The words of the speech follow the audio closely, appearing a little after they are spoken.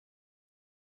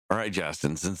All right,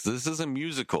 Justin, since this is a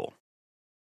musical,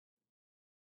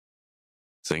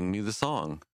 sing me the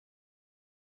song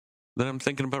that I'm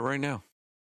thinking about right now.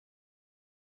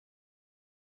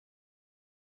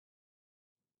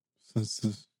 And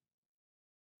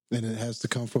it has to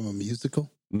come from a musical?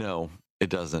 No, it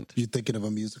doesn't. You thinking of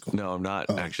a musical? No, I'm not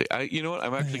actually. You know what?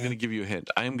 I'm actually going to give you a hint.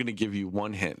 I am going to give you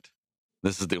one hint.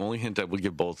 This is the only hint I will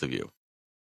give both of you.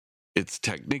 It's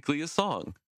technically a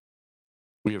song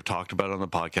we have talked about on the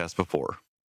podcast before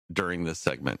during this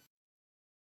segment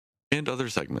and other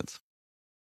segments.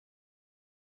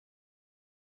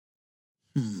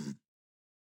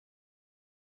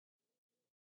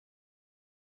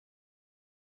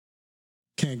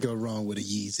 Can't go wrong with a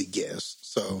Yeezy guess.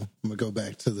 So I'm going to go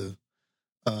back to the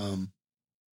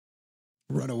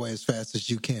run away as fast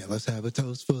as you can. Let's have a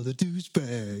toast for the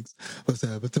douchebags. Let's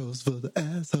have a toast for the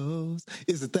assholes.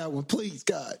 Is it that one? Please,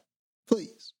 God.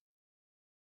 Please.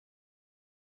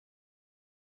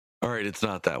 All right, it's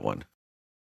not that one.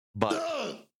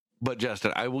 But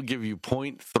Justin, I will give you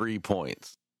 0.3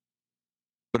 points.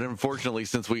 But unfortunately,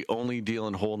 since we only deal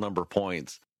in whole number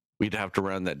points, we'd have to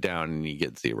round that down and you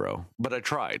get 0. But I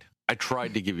tried. I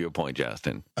tried to give you a point,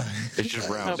 Justin. It's just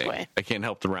rounding. Oh boy. I can't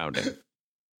help the rounding.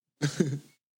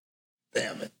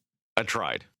 Damn it. I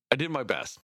tried. I did my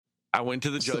best. I went to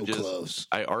the judges. So close.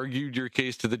 I argued your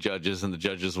case to the judges, and the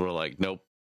judges were like, nope,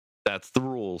 that's the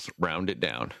rules. Round it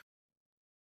down.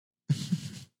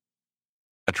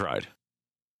 I tried.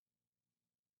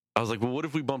 I was like, well, what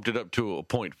if we bumped it up to a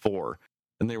 0.4?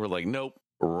 And they were like, nope,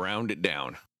 round it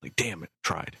down. Like, damn it,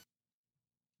 tried.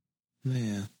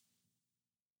 Man.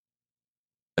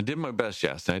 I did my best,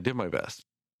 Justin. I did my best.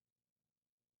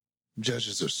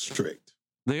 Judges are strict.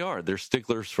 They are. They're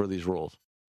sticklers for these rules.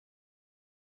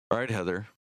 All right, Heather,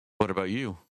 what about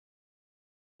you?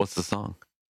 What's the song?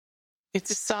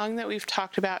 It's a song that we've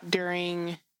talked about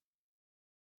during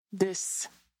this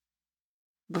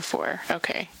before.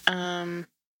 Okay.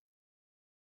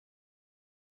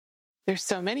 There's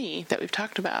so many that we've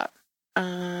talked about.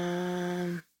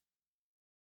 And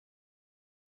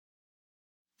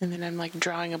then I'm like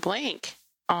drawing a blank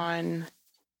on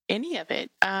any of it.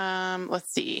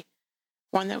 Let's see.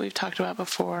 One that we've talked about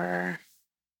before.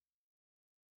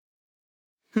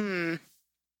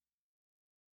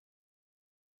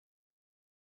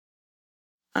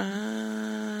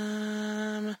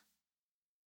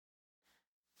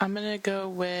 I'm going to go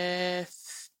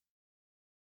with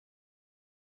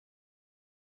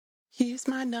Here's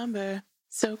My Number,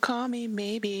 So Call Me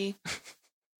Maybe.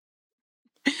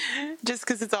 Just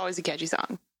because it's always a catchy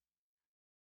song.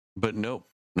 But nope,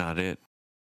 not it.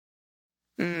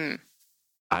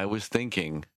 I was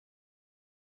thinking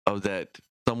of that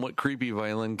somewhat creepy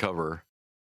violin cover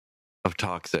of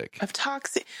Toxic.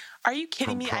 Are you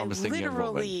kidding me? I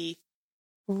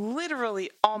literally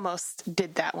almost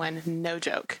did that one. No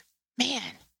joke. Man.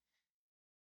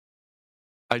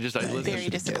 I listened, very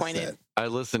disappointed. I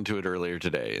listened to it earlier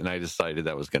today, and I decided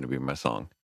that was going to be my song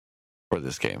for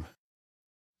this game.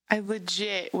 I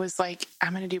legit was like,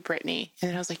 I'm going to do Britney. And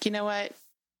then I was like, you know what?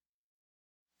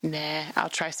 Nah, I'll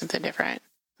try something different.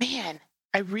 Man,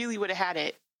 I really would have had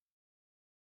it.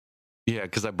 Yeah,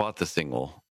 because I bought the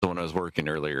single. So when I was working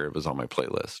earlier, it was on my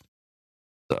playlist.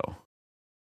 So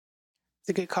it's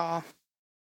a good call.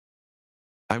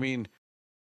 I mean,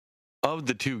 of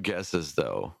the two guesses,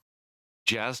 though,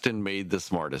 Justin made the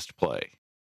smartest play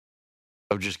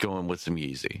of just going with some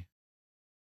Yeezy.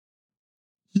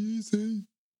 Yeezy.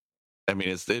 I mean,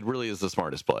 it really is the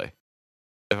smartest play.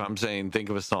 If I'm saying, think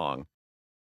of a song,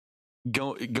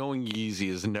 going Yeezy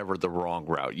is never the wrong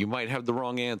route. You might have the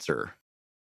wrong answer,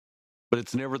 but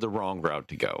it's never the wrong route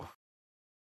to go.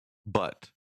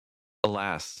 But,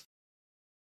 alas,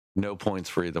 no points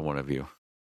for either one of you.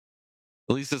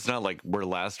 At least it's not like we're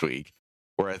last week,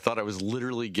 where I thought I was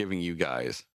literally giving you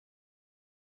guys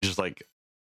just like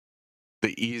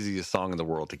the easiest song in the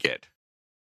world to get.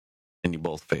 And you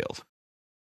both failed.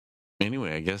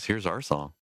 Anyway, I guess here's our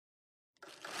song.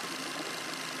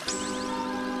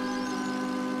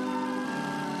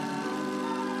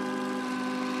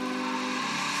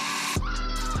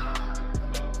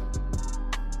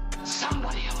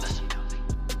 Somebody will listen to me.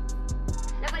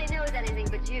 Nobody knows anything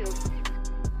but you.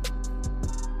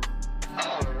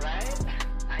 All right.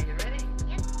 Are you ready?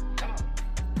 Yep. Come on.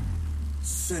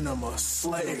 Cinema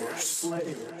Slayers.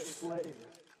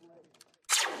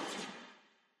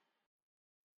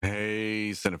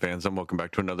 Hey, Cinefans, and welcome back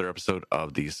to another episode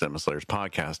of the Cinema Slayers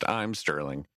podcast. I'm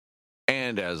Sterling,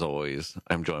 and as always,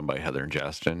 I'm joined by Heather and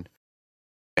Justin.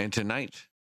 And tonight,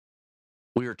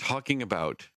 we are talking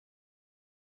about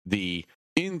the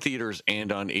in theaters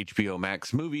and on HBO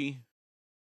Max movie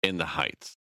In the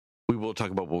Heights. We will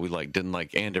talk about what we like, didn't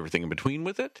like, and everything in between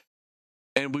with it.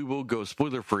 And we will go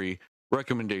spoiler-free,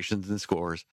 recommendations and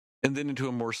scores, and then into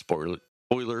a more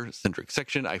spoiler-centric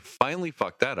section. I finally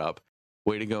fucked that up.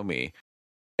 Way to go, me.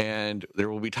 And there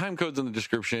will be time codes in the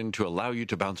description to allow you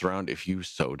to bounce around if you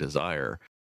so desire.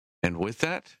 And with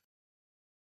that,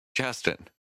 Justin,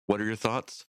 what are your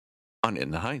thoughts on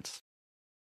In the Heights?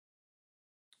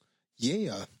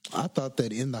 Yeah, I thought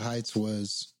that In the Heights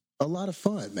was a lot of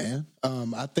fun, man.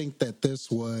 I think that this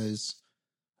was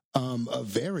a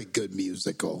very good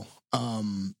musical.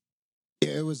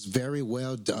 It was very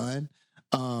well done.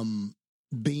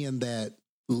 Being that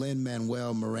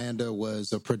Lin-Manuel Miranda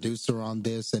was a producer on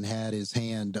this and had his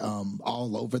hand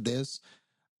all over this,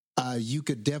 you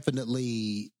could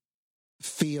definitely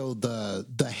feel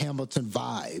the Hamilton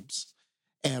vibes.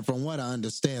 And from what I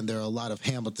understand, there are a lot of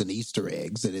Hamilton Easter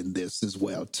eggs in this as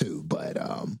well too, but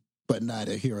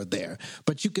neither here or there.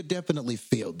 But you could definitely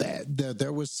feel that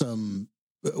there was some.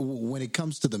 When it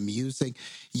comes to the music,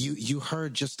 you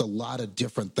heard just a lot of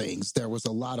different things. There was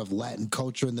a lot of Latin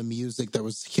culture in the music. There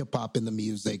was hip hop in the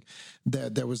music.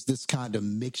 There was this kind of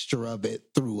mixture of it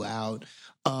throughout.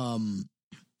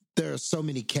 There are so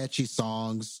many catchy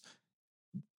songs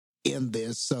in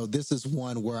this. So this is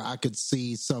one where I could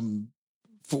see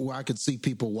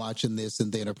people watching this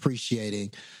and then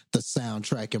appreciating the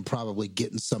soundtrack and probably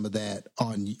getting some of that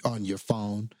on your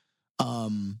phone.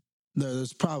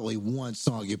 There's probably one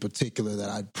song in particular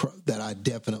that I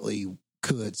definitely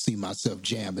could see myself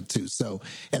jamming to. So,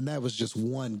 and that was just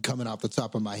one coming off the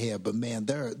top of my head. But man,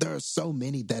 there are so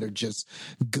many that are just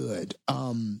good.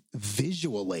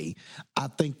 Visually, I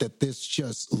think that this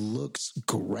just looks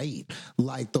great.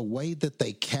 Like the way that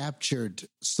they captured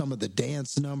some of the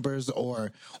dance numbers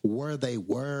or where they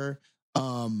were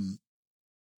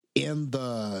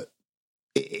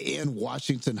in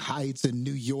Washington Heights and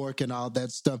New York and all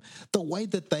that stuff, the way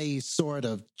that they sort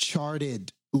of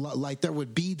charted, like there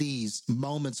would be these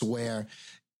moments where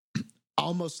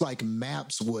almost like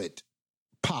maps would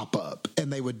pop up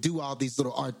and they would do all these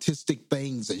little artistic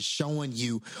things and showing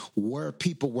you where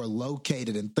people were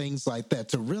located and things like that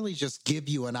to really just give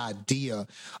you an idea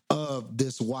of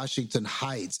this Washington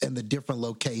Heights and the different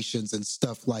locations and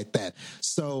stuff like that.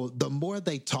 So the more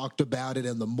they talked about it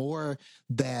and the more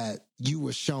that you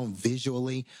were shown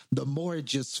visually, the more it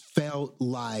just felt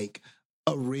like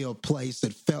a real place.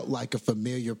 It felt like a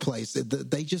familiar place.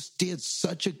 They just did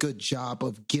such a good job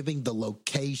of giving the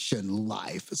location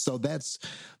life. So that's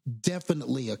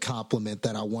definitely a compliment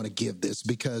that I want to give this,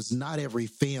 because not every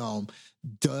film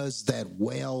does that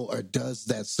well or does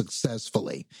that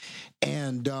successfully.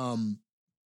 And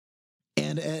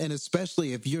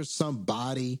especially if you're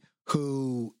somebody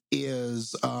who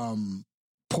is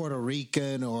Puerto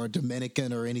Rican or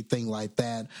Dominican or anything like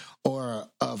that, or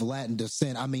of Latin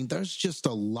descent. I mean, there's just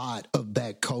a lot of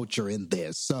that culture in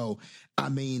this. So, I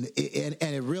mean, and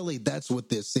it really, that's what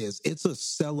this is. It's a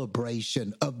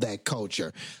celebration of that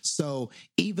culture. So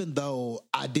even though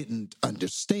I didn't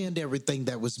understand everything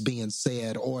that was being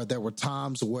said, or there were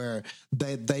times where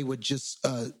they would just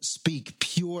speak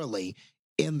purely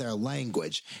in their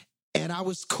language, and I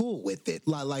was cool with it.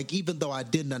 Like even though I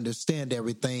didn't understand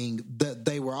everything, that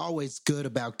they were always good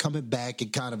about coming back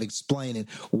and kind of explaining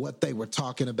what they were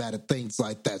talking about and things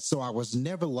like that. So I was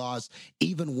never lost,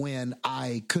 even when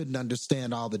I couldn't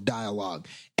understand all the dialogue.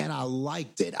 And I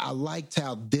liked it. I liked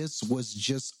how this was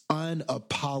just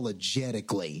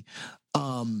unapologetically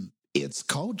its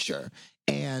culture.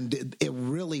 And it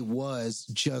really was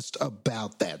just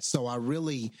about that. So I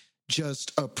really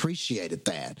just appreciated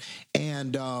that.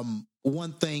 And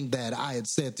one thing that I had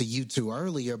said to you two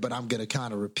earlier, but I'm going to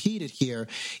kind of repeat it here,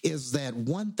 is that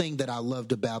one thing that I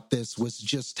loved about this was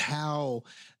just how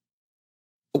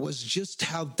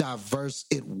diverse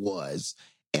it was.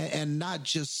 And not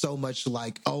just so much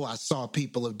like, oh, I saw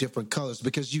people of different colors,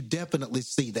 because you definitely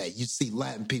see that. You see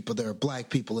Latin people, there are Black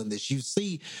people in this. You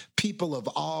see people of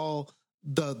all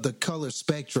the color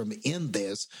spectrum in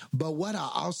this. But what I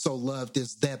also loved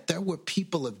is that there were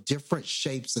people of different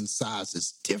shapes and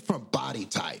sizes, different body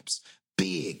types,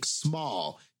 big,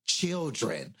 small,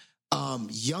 children,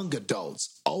 young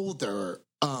adults, older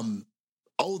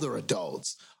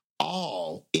adults,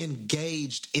 all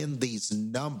engaged in these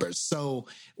numbers. So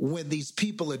when these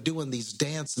people are doing these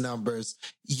dance numbers,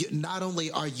 not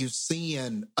only are you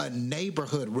seeing a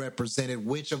neighborhood represented,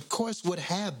 which of course would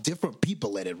have different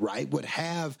people in it, right? Would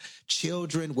have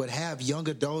children, would have young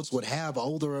adults, would have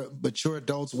older, mature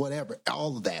adults, whatever,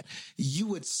 all of that. You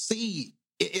would see,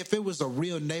 if it was a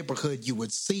real neighborhood, you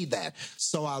would see that.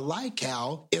 So I like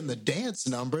how in the dance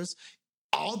numbers,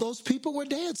 all those people were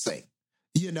dancing.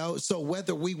 You know, so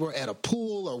whether we were at a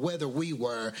pool or whether we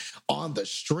were on the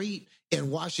street in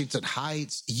Washington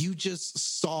Heights, you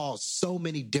just saw so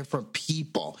many different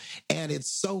people. And it's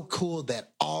so cool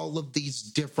that all of these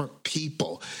different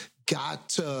people got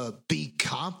to be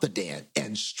confident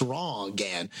and strong.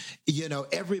 And, you know,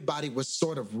 everybody was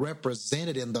sort of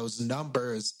represented in those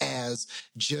numbers as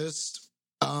just,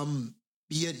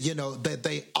 you know, that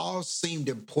they all seemed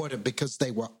important because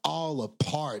they were all a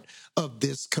part of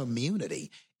this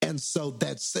community. And so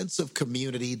that sense of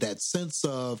community, that sense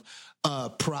of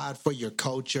pride for your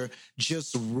culture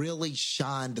just really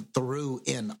shined through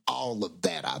in all of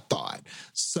that, I thought.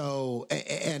 So,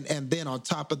 and then on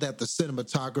top of that, the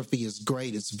cinematography is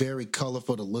great. It's very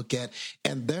colorful to look at.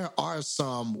 And there are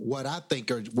some, what I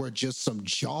think were just some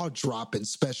jaw-dropping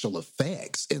special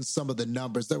effects in some of the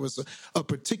numbers. There was a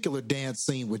particular dance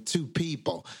scene with two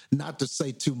people, not to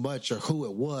say too much or who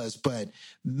it was, but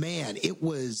man, it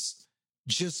was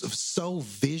just so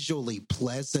visually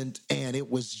pleasant, and it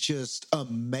was just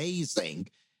amazing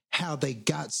how they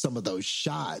got some of those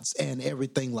shots and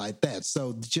everything like that.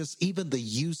 So just even the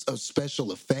use of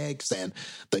special effects and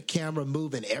the camera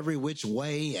moving every which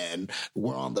way, and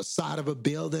we're on the side of a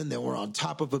building, then we're on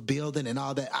top of a building and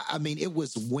all that. I mean, it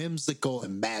was whimsical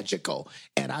and magical,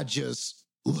 and I just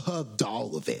loved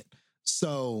all of it.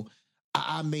 So,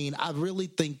 I mean, I really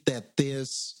think that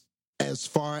this, as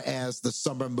far as the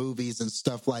summer movies and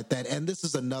stuff like that. And this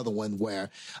is another one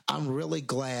where I'm really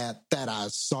glad that I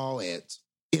saw it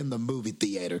in the movie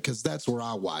theater, because that's where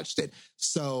I watched it.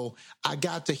 So I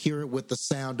got to hear it with the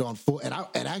sound on full. And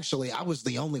actually, I was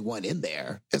the only one in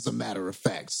there, as a matter of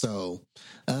fact. So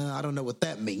I don't know what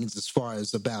that means as far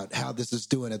as about how this is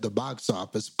doing at the box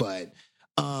office. But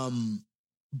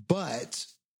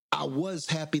I was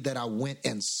happy that I went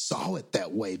and saw it that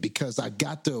way, because I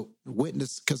got to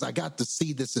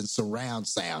see this in surround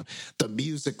sound. The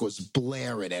music was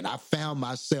blaring, and I found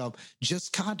myself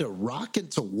just kind of rocking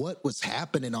to what was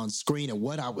happening on screen and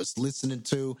what I was listening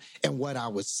to and what I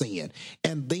was seeing.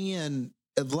 And then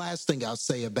the last thing I'll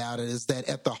say about it is that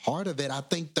at the heart of it, I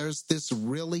think there's this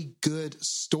really good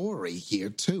story here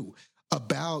too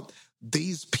about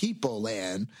these people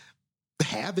and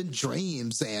having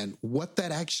dreams and what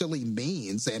that actually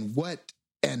means, and what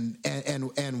and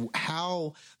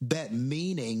how that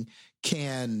meaning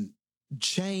can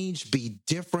change, be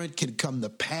different, can come to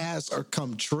pass or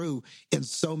come true in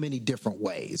so many different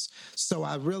ways. So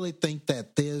I really think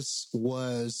that this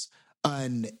was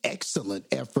an excellent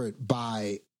effort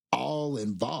by all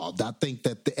involved. I think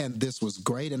that, and this was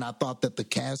great, and I thought that the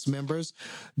cast members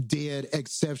did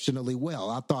exceptionally well.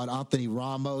 I thought Anthony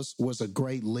Ramos was a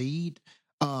great lead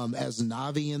as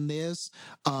Navi in this.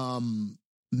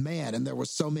 Man, and there were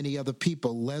so many other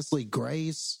people. Leslie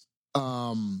Grace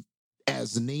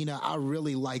as Nina. I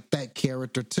really liked that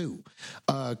character too.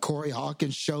 Corey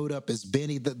Hawkins showed up as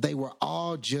Benny. That they were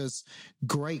all just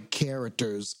great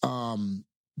characters.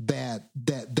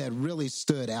 That really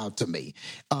stood out to me.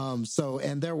 So,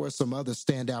 and there were some other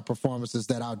standout performances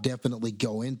that I'll definitely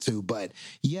go into. But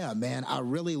yeah, man, I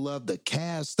really loved the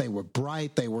cast. They were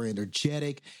bright, they were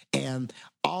energetic, and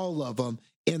all of them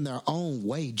in their own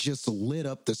way just lit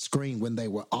up the screen when they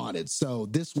were on it. So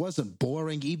this wasn't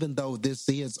boring, even though this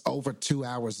is over 2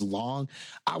 hours long.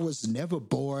 I was never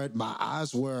bored. My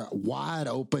eyes were wide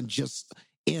open, just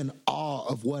in awe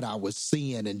of what I was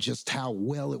seeing, and just how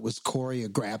well it was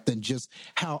choreographed, and just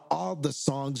how all the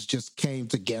songs just came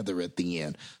together at the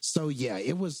end. So yeah,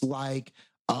 it was like,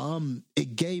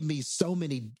 it gave me so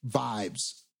many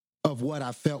vibes of what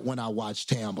I felt when I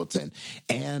watched Hamilton.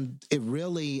 And it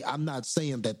really, I'm not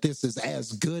saying that this is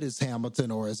as good as Hamilton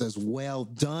or is as well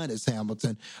done as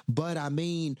Hamilton, but I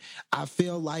mean, I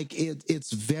feel like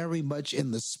it's very much in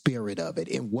the spirit of it,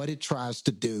 in what it tries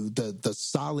to do, the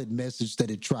solid message that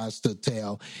it tries to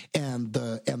tell, and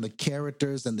the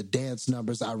characters and the dance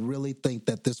numbers. I really think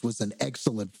that this was an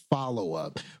excellent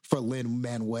follow-up for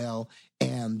Lin-Manuel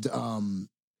and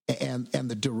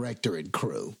the director and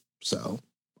crew. So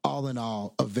all in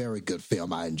all, a very good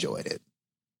film. I enjoyed it.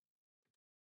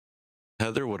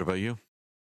 Heather, what about you?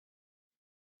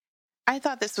 I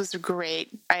thought this was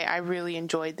great. I really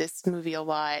enjoyed this movie a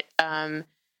lot. I've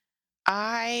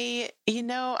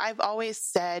always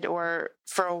said, or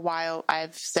for a while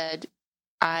I've said,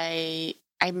 I'm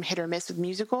hit or miss with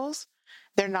musicals.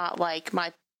 They're not like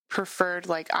my preferred,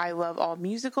 like I love all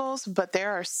musicals, but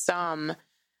there are some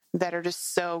that are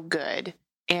just so good.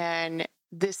 And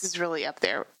this is really up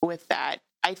there with that.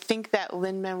 I think that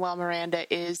Lin-Manuel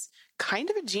Miranda is kind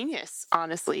of a genius,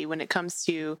 honestly, when it comes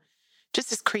to just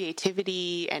his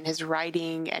creativity and his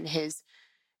writing and his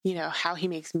how he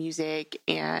makes music.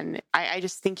 And I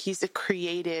just think he's a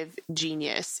creative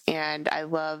genius. And I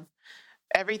love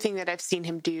everything that I've seen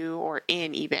him do or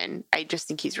in even. I just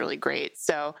think he's really great.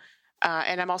 So,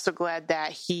 and I'm also glad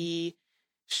that he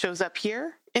shows up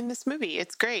here in this movie.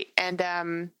 It's great. And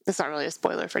it's not really a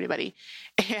spoiler for anybody.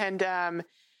 And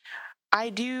I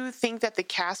do think that the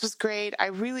cast was great. I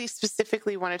really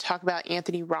specifically want to talk about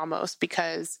Anthony Ramos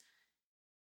because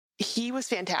he was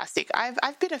fantastic.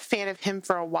 I've been a fan of him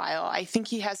for a while. I think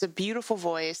he has a beautiful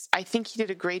voice. I think he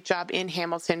did a great job in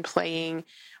Hamilton playing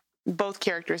both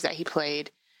characters that he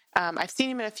played. I've seen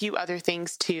him in a few other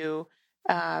things too.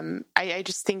 I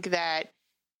just think that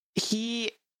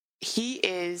he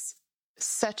is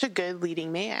such a good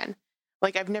leading man.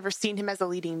 Like, I've never seen him as a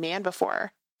leading man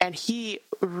before. And he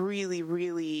really,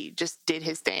 really just did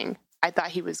his thing. I thought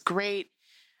he was great.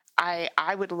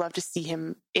 I would love to see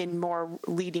him in more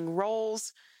leading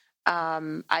roles.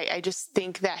 I just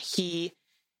think that he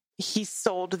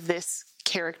sold this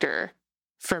character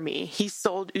for me. He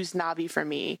sold Usnavi for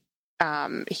me.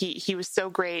 He was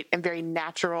so great and very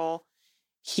natural.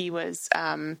 He was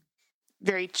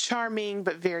very charming,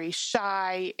 but very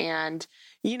shy. And,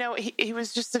 he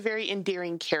was just a very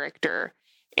endearing character.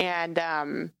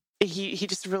 And he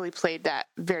just really played that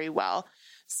very well.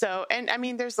 So, and I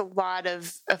mean, there's a lot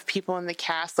of people in the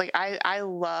cast. Like I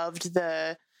loved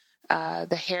the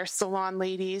hair salon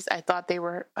ladies. I thought they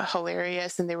were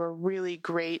hilarious and they were really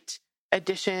great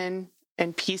addition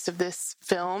and piece of this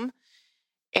film.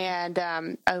 And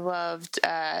I loved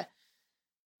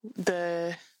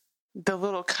the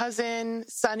little cousin,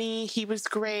 Sonny. He was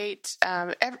great.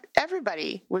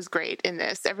 Everybody was great in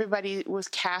this. Everybody was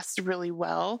cast really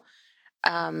well.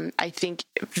 I think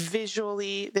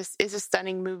visually, this is a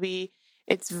stunning movie.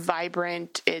 It's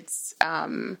vibrant. It's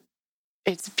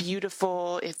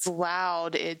beautiful. It's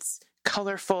loud. It's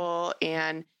colorful.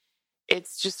 And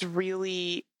it's just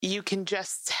really, you can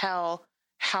just tell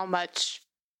how much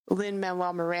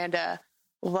Lin-Manuel Miranda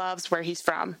loves where he's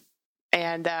from.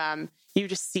 And you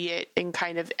just see it in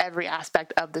kind of every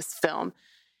aspect of this film.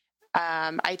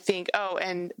 I think,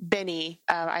 and Benny,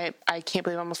 I can't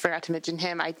believe I almost forgot to mention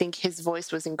him. I think his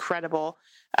voice was incredible,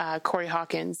 Corey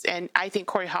Hawkins. And I think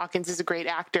Corey Hawkins is a great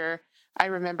actor. I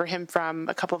remember him from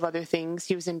a couple of other things.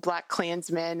 He was in Black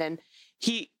Klansman, and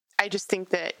I just think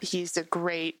that he's a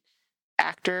great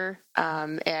actor.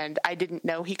 And I didn't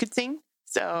know he could sing.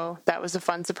 So that was a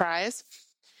fun surprise.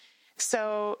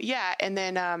 So, yeah. And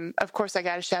then, of course, I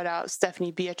got to shout out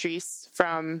Stephanie Beatrice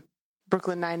from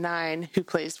Brooklyn Nine-Nine, who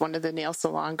plays one of the hair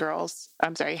salon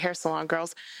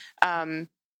girls.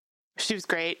 She was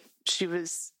great. She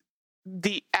was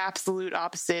the absolute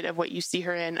opposite of what you see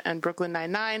her in on Brooklyn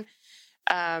Nine-Nine.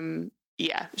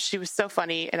 Yeah, she was so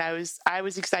funny. And I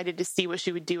was excited to see what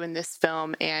she would do in this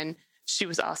film. And she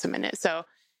was awesome in it. So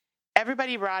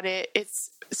everybody brought it.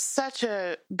 It's such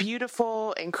a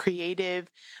beautiful and creative,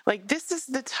 like, this is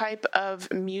the type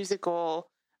of musical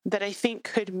that I think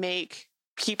could make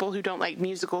people who don't like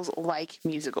musicals.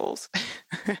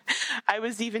 I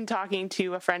was even talking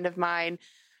to a friend of mine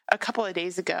a couple of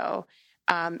days ago.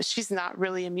 She's not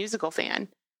really a musical fan,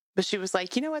 but she was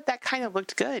like, you know what, that kind of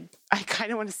looked good. I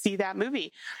kind of want to see that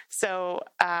movie. So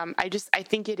I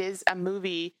think it is a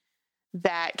movie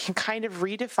that can kind of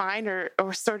redefine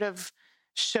or sort of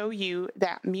show you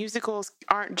that musicals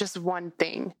aren't just one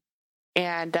thing.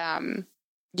 And,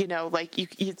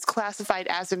 it's classified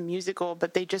as a musical,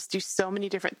 but they just do so many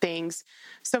different things,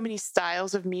 so many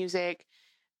styles of music,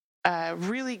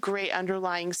 really great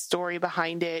underlying story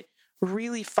behind it,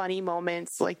 really funny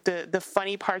moments. Like the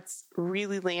funny parts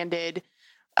really landed,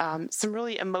 some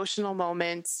really emotional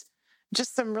moments,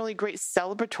 just some really great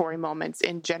celebratory moments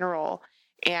in general.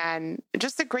 And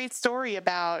just a great story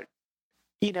about,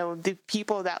 the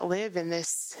people that live in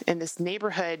this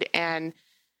neighborhood and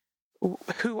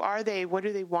who are they? What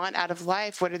do they want out of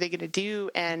life? What are they going to do?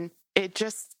 And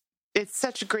it's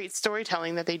such great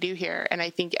storytelling that they do here. And I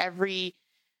think every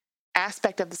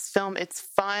aspect of this film, it's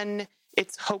fun,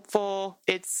 it's hopeful,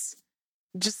 it's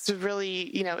just really,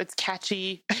 it's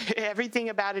catchy. Everything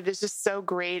about it is just so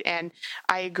great. And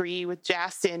I agree with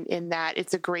Justin in that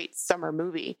it's a great summer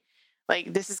movie.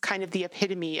 Like, this is kind of the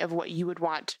epitome of what you would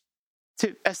want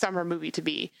a summer movie to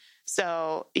be.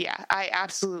 So yeah, I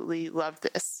absolutely love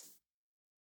this.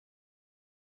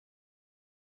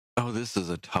 Oh, this is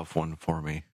a tough one for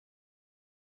me.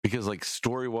 Because, like,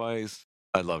 story-wise,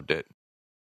 I loved it.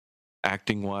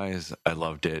 Acting-wise, I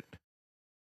loved it.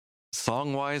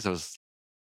 Song-wise, I was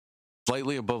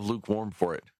slightly above lukewarm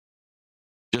for it.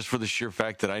 Just for the sheer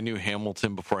fact that I knew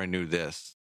Hamilton before I knew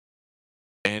this.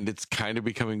 And it's kind of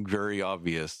becoming very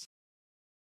obvious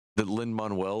that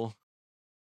Lin-Manuel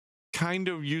kind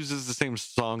of uses the same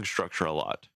song structure a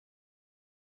lot,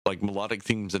 like melodic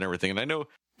themes and everything. And I know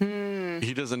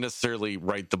he doesn't necessarily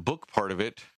write the book part of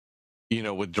it,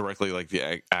 with directly like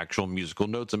the actual musical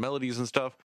notes and melodies and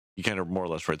stuff. He kind of more or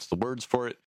less writes the words for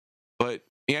it. But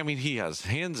yeah, I mean, he has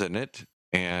hands in it,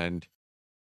 and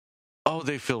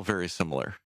they feel very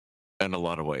similar in a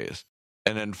lot of ways.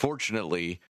 And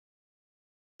unfortunately,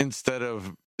 instead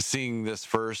of seeing this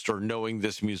first or knowing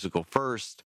this musical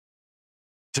first,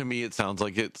 to me, it sounds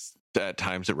like at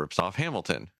times it rips off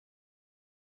Hamilton,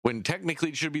 when technically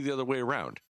it should be the other way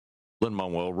around.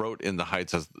 Lin-Manuel wrote In the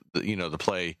Heights as the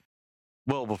play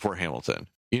well before Hamilton.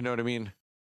 You know what I mean?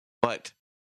 But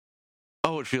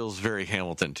it feels very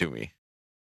Hamilton to me.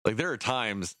 Like, there are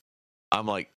times I'm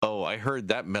like, I heard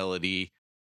that melody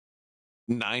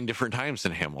 9 different times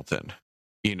in Hamilton.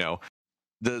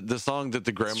 The song that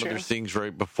the grandmother sings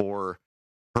right before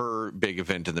her big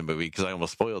event in the movie, because I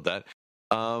almost spoiled that.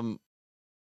 A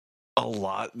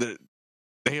lot that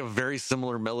they have very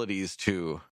similar melodies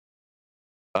to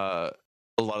a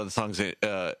lot of the songs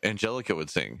Angelica would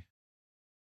sing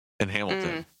in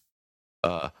Hamilton.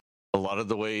 A lot of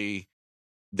the way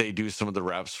they do some of the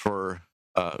raps for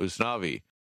Usnavi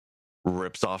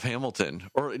rips off Hamilton,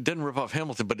 or it didn't rip off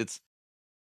Hamilton, but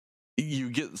you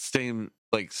get the same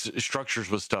like structures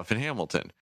with stuff in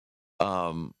Hamilton.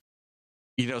 So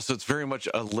it's very much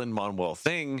a Lin-Manuel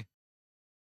thing.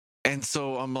 And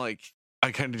so I'm like,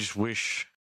 I kind of just wish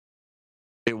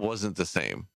it wasn't the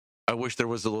same. I wish there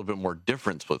was a little bit more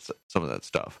difference with some of that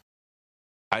stuff.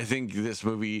 I think this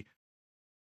movie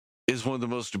is one of the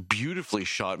most beautifully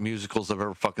shot musicals I've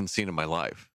ever fucking seen in my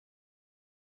life.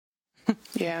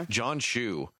 Yeah. John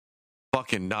Chu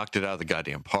fucking knocked it out of the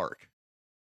goddamn park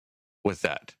with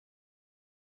that.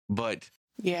 But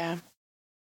yeah,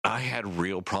 I had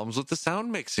real problems with the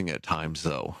sound mixing at times,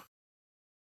 though.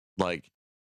 Like,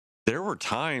 there were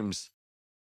times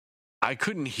I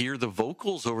couldn't hear the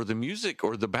vocals over the music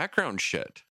or the background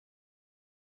shit.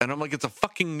 And I'm like, it's a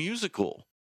fucking musical.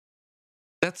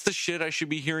 That's the shit I should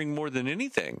be hearing more than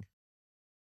anything.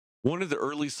 One of the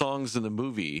early songs in the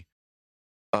movie,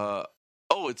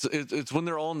 it's when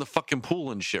they're all in the fucking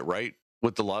pool and shit, right?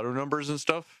 With the lotto numbers and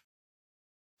stuff.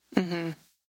 Mm-hmm.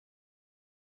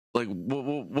 Like,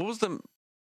 what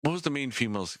was the main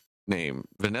female's name?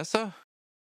 Vanessa?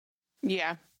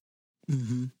 Yeah.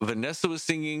 Mm-hmm. Vanessa was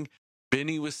singing.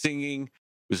 Benny was singing.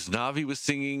 Usnavi was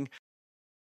singing.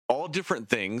 All different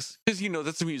things, because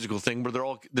that's a musical thing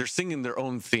where they're singing their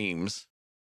own themes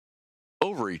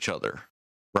over each other,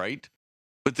 right?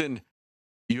 But then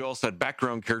you also had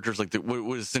background characters like what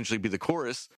would essentially be the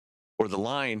chorus or the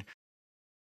line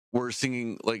were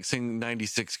singing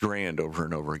 96 grand over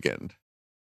and over again.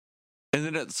 And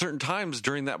then at certain times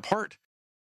during that part,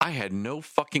 I had no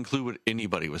fucking clue what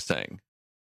anybody was saying,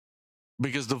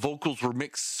 because the vocals were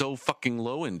mixed so fucking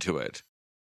low into it.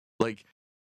 Like,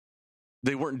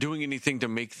 they weren't doing anything to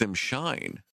make them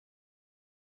shine.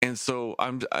 And so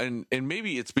and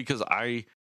maybe it's because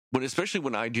especially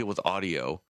when I deal with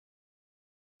audio,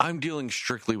 I'm dealing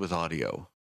strictly with audio,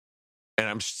 and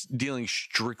I'm dealing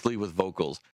strictly with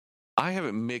vocals. I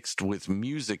haven't mixed with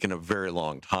music in a very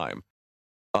long time.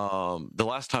 The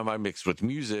last time I mixed with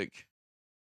music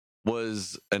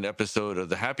was an episode of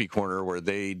the Happy Corner where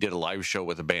they did a live show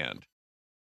with a band.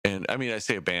 And I mean, I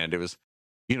say a band, it was,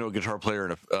 a guitar player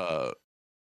and a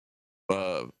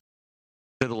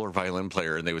fiddle or violin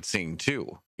player, and they would sing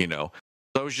too, So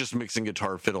I was just mixing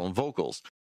guitar, fiddle, and vocals.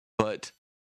 But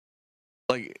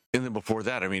and then before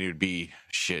that, I mean, it would be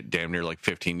damn near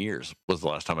 15 years was the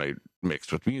last time I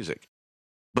mixed with music.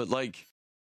 But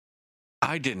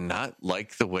I did not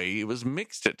like the way it was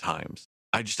mixed at times.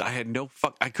 I had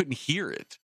I couldn't hear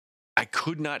it. I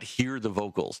could not hear the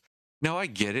vocals. Now I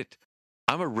get it.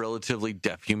 I'm a relatively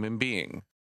deaf human being.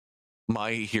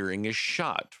 My hearing is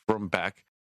shot from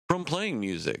playing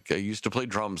music. I used to play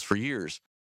drums for years.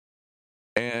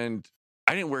 And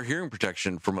I didn't wear hearing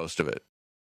protection for most of it.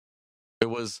 It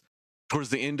was towards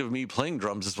the end of me playing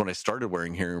drums is when I started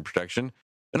wearing hearing protection.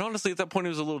 And honestly, at that point, it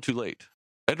was a little too late.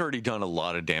 I'd already done a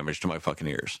lot of damage to my fucking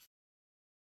ears.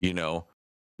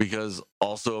 Because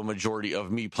also a majority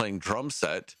of me playing drum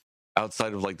set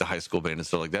outside of the high school band and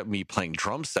stuff like that, me playing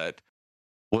drum set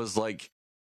was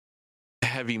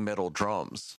heavy metal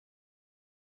drums.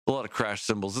 A lot of crash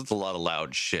cymbals. It's a lot of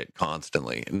loud shit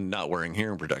constantly, and not wearing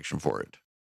hearing protection for it.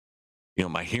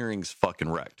 My hearing's fucking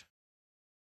wrecked.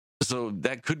 So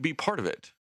that could be part of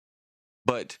it.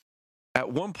 But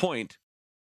at one point,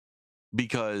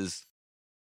 because,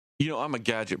 I'm a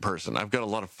gadget person. I've got a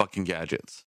lot of fucking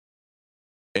gadgets.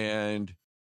 And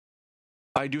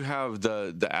I do have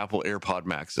the Apple AirPod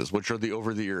Maxes, which are the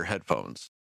over-the-ear headphones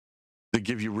that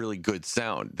give you really good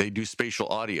sound. They do spatial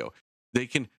audio. They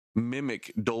can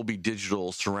mimic Dolby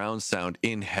Digital surround sound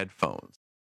in headphones.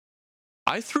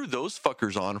 I threw those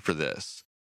fuckers on for this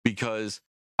because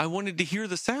I wanted to hear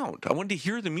the sound. I wanted to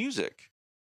hear the music.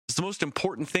 It's the most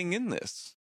important thing in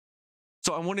this.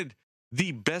 So I wanted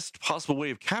the best possible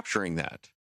way of capturing that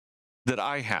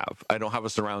I have. I don't have a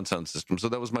surround sound system, so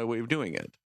that was my way of doing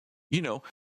it. You know,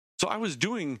 so I was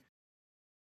doing,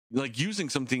 like, using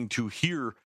something to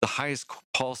hear the highest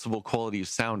possible quality of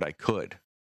sound I could.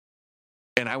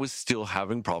 And I was still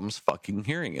having problems fucking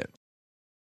hearing it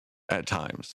at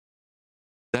times.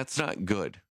 That's not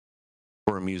good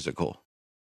for a musical.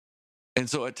 And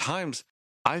so at times,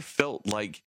 I felt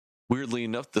like, weirdly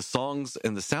enough, the songs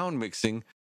and the sound mixing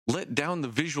let down the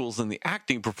visuals and the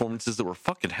acting performances that were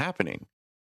fucking happening.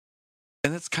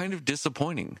 And that's kind of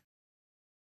disappointing.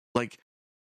 Like,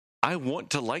 I want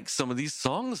to like some of these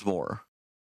songs more,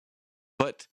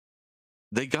 but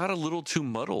they got a little too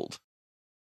muddled.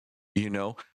 You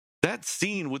know, that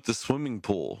scene with the swimming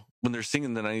pool when they're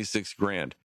singing the 96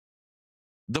 Grand,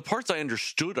 the parts I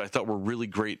understood, I thought were really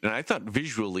great. And I thought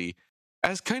visually,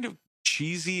 as kind of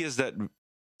cheesy as that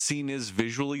scene is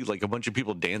visually, like a bunch of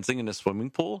people dancing in a swimming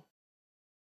pool,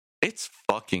 it's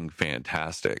fucking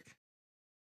fantastic.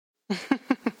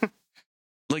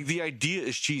 Like, the idea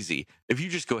is cheesy. If you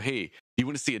just go, hey, you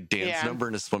want to see a dance number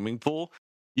in a swimming pool?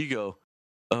 You go,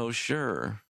 oh,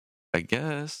 sure, I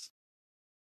guess.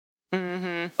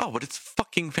 Mm-hmm. Oh, but it's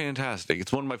fucking fantastic.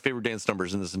 It's one of my favorite dance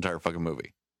numbers in this entire fucking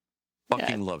movie.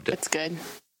 Fucking loved it. It's good.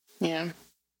 Yeah.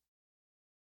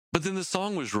 But then the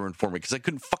song was ruined for me because I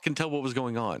couldn't fucking tell what was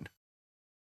going on.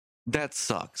 That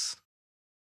sucks.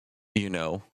 You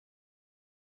know?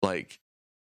 Like,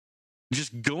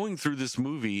 just going through this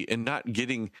movie and not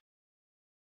getting,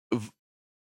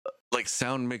 like,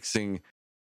 sound mixing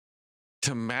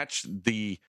to match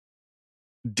the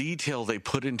detail they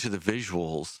put into the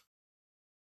visuals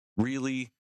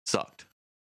really sucked.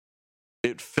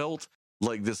 It felt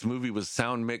like this movie was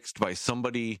sound mixed by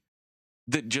somebody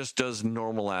that just does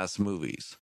normal ass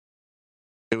movies.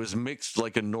 It was mixed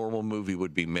like a normal movie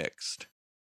would be mixed,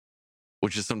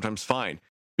 which is sometimes fine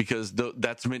because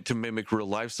that's meant to mimic real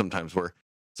life sometimes, where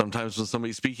sometimes when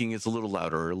somebody's speaking, it's a little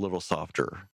louder or a little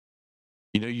softer.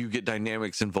 You know, you get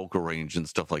dynamics in vocal range and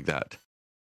stuff like that.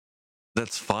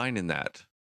 That's fine in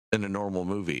a normal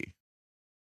movie.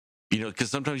 You know,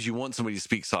 because sometimes you want somebody to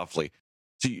speak softly.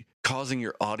 So causing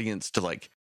your audience to, like,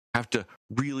 have to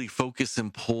really focus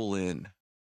and pull in.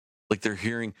 Like they're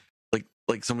hearing,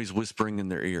 like somebody's whispering in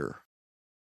their ear.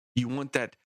 You want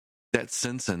that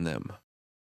sense in them.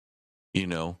 You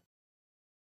know?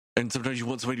 And sometimes you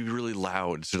want somebody to be really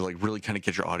loud, so to, like, really kind of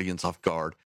get your audience off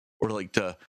guard, or like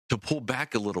to pull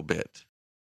back a little bit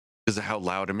because of how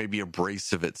loud and maybe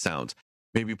abrasive it sounds.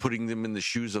 Maybe putting them in the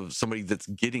shoes of somebody that's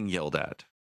getting yelled at.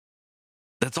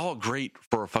 That's all great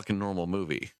for a fucking normal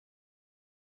movie.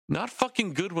 Not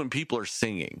fucking good when people are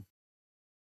singing.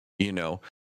 You know?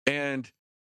 And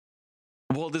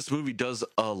well, this movie does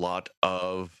a lot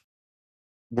of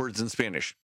words in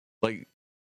Spanish. Like,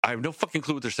 I have no fucking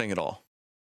clue what they're saying at all.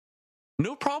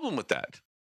 No problem with that.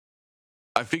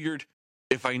 I figured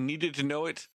if I needed to know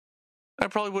it, I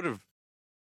probably would have,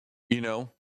 you know.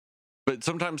 But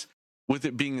sometimes with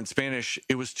it being in Spanish,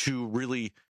 it was to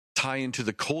really tie into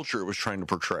the culture it was trying to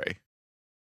portray.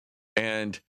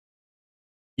 And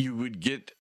you would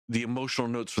get the emotional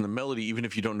notes from the melody, even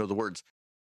if you don't know the words.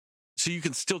 So you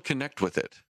can still connect with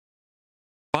it.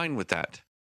 Fine with that.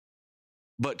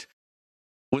 But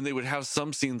when they would have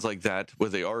some scenes like that, where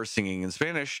they are singing in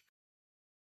Spanish,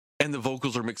 and the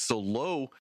vocals are mixed so low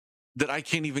that I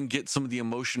can't even get some of the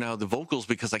emotion out of the vocals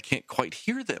because I can't quite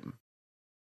hear them.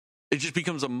 It just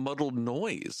becomes a muddled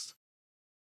noise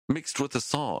mixed with a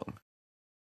song.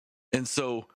 And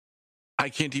so I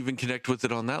can't even connect with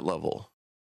it on that level.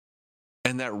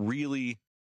 And that really,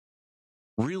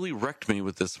 really wrecked me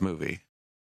with this movie.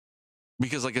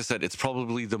 Because, like I said, it's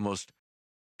probably the most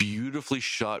beautifully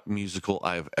shot musical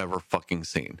I've ever fucking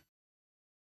seen.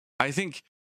 I think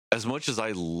as much as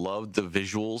I loved the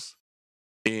visuals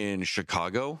in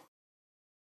Chicago,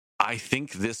 I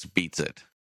think this beats it.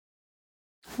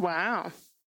 Wow.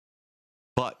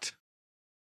 But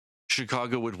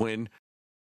Chicago would win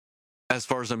as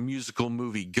far as a musical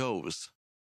movie goes,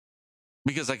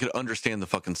 because I could understand the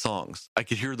fucking songs. I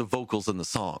could hear the vocals in the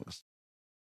songs.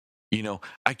 You know,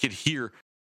 I could hear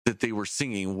that they were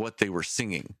singing what they were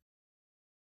singing.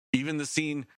 Even the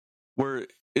scene where,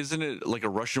 isn't it like a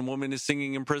Russian woman is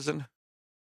singing in prison?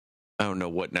 I don't know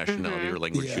what nationality or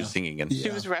language she was singing in.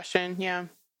 She was Russian, yeah.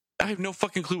 I have no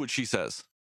fucking clue what she says.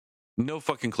 No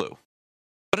fucking clue.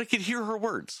 But I could hear her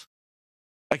words.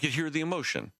 I could hear the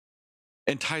emotion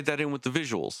and tie that in with the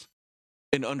visuals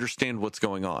and understand what's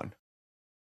going on.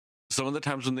 Some of the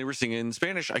times when they were singing in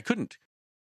Spanish, I couldn't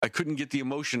get the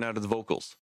emotion out of the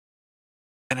vocals.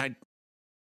 And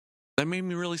that made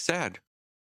me really sad.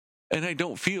 And I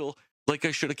don't feel like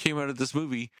I should have came out of this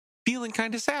movie feeling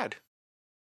kind of sad.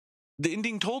 The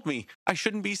ending told me I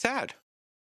shouldn't be sad.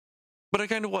 But I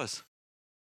kind of was.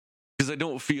 Because I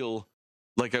don't feel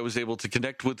like I was able to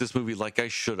connect with this movie like I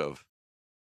should have.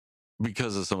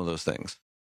 Because of some of those things.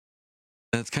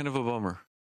 And it's kind of a bummer.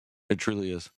 It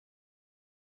truly is.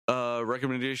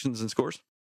 Recommendations and scores?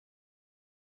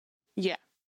 Yeah.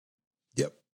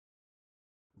 Yep.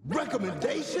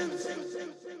 Recommendations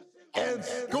and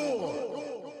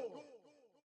score.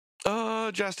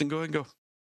 Justin, go ahead and go.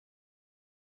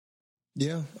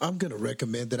 Yeah, I'm going to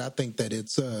recommend it. I think that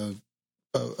it's a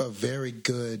very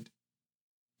good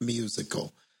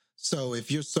musical. So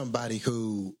if you're somebody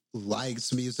who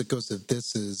likes musicals, if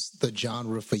this is the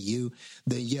genre for you,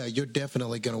 then yeah, you're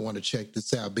definitely going to want to check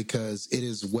this out because it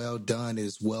is well done, it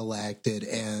is well acted,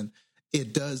 and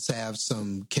it does have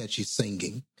some catchy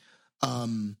singing.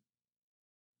 And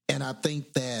I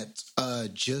think that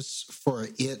just for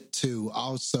it to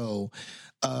also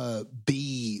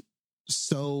be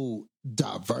so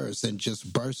diverse and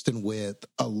just bursting with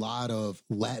a lot of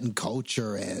Latin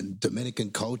culture and Dominican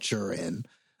culture and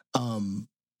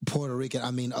Puerto Rican,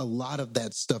 I mean, a lot of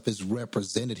that stuff is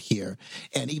represented here.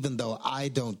 And even though I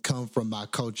don't come from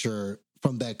that culture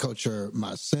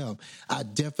myself, I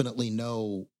definitely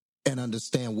know and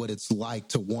understand what it's like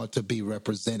to want to be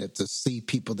represented, to see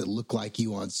people that look like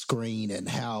you on screen and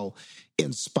how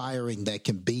inspiring that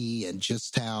can be and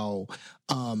just how,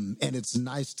 and it's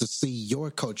nice to see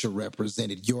your culture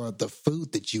represented, the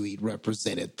food that you eat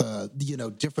represented,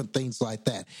 different things like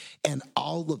that. And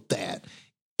all of that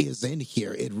is in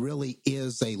here. It really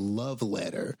is a love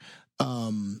letter,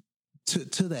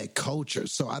 to that culture.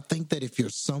 So I think that if you're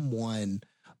someone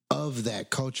of that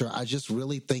culture, I just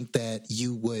really think that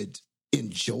you would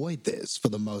enjoy this for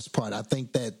the most part. I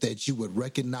think that you would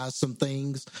recognize some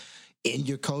things in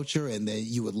your culture and that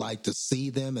you would like to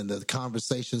see them and the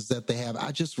conversations that they have.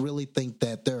 I just really think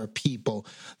that there are people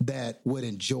that would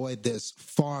enjoy this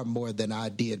far more than I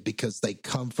did because they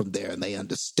come from there and they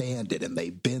understand it and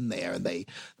they've been there and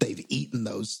they've eaten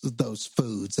those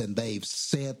foods and they've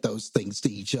said those things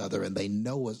to each other and they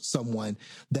know someone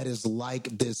that is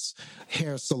like this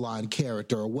hair salon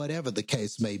character or whatever the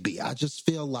case may be. I just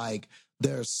feel like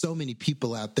there are so many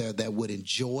people out there that would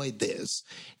enjoy this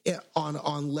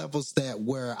on levels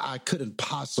where I couldn't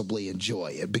possibly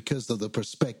enjoy it because of the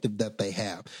perspective that they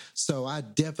have. So I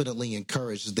definitely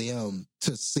encourage them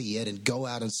to see it and go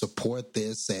out and support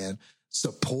this and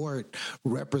support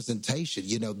representation.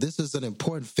 This is an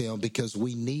important film because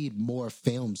we need more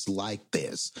films like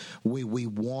this. We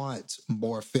want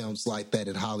more films like that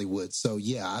in Hollywood. So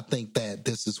yeah, I think that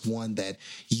this is one that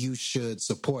you should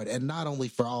support. And not only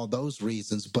for all those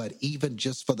reasons, but even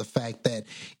just for the fact that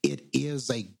it is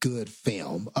a good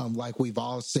film. Like we've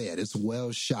all said, it's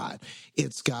well shot.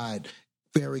 It's got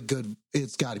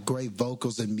great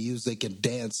vocals and music and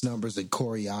dance numbers and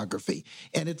choreography.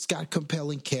 And it's got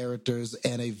compelling characters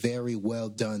and a very well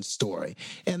done story.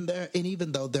 And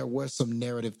even though there were some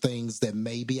narrative things that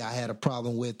maybe I had a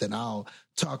problem with, and I'll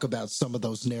talk about some of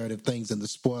those narrative things in the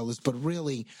spoilers, but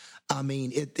really, I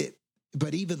mean,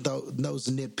 but even though those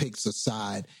nitpicks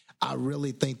aside, I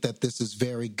really think that this is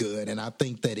very good. And I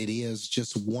think that it is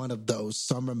just one of those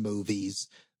summer movies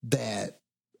that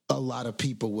a lot of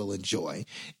people will enjoy.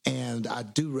 And I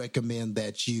do recommend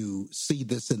that you see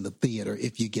this in the theater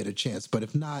if you get a chance. But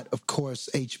if not, of course,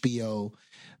 HBO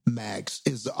Max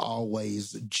is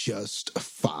always just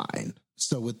fine.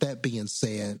 So with that being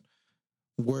said,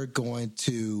 we're going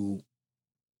to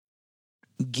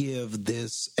give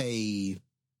this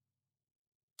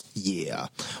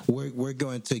we're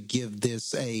going to give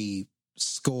this a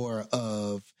score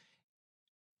of,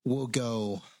 we'll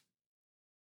go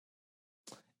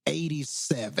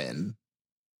 87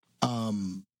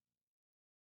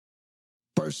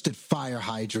 bursted fire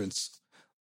hydrants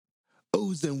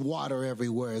oozing water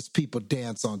everywhere as people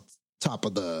dance on top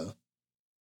of the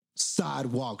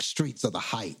sidewalk streets of the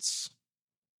Heights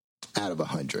out of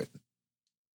 100.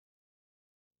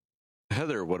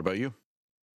 Heather, what about you?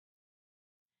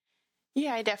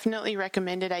 Yeah, I definitely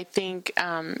recommend it. I think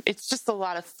it's just a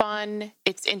lot of fun.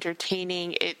 It's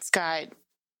entertaining. It's got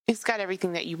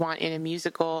everything that you want in a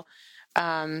musical.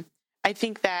 I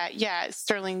think that, yeah,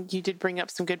 Sterling, you did bring up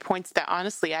some good points that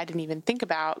honestly I didn't even think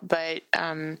about, but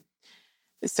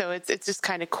So it's just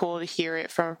kind of cool to hear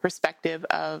it from a perspective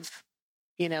of,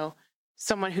 you know,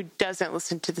 someone who doesn't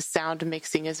listen to the sound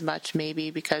mixing as much,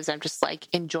 maybe because I'm just like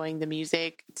enjoying the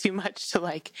music too much to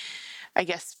like, I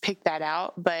guess, pick that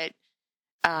out. But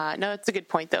no, it's a good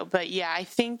point though. But yeah, I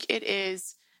think it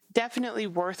is definitely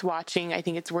worth watching. I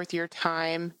think it's worth your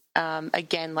time.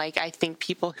 Again, like I think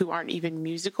people who aren't even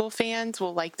musical fans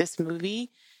will like this movie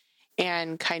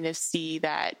and kind of see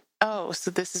that, oh,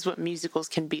 so this is what musicals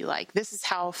can be like. This is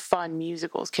how fun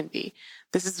musicals can be.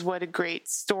 This is what a great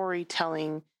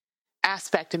storytelling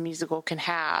aspect a musical can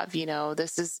have. You know,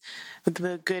 this is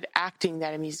the good acting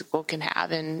that a musical can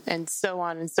have, and so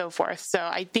on and so forth. So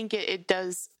I think it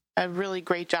does a really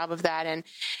great job of that,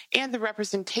 and the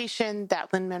representation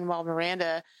that Lin-Manuel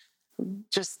Miranda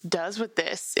just does with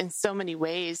this in so many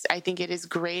ways. I think it is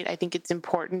great. I think it's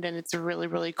important, and it's really,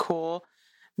 really cool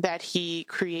that he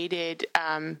created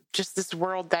just this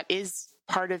world that is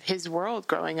part of his world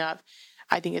growing up.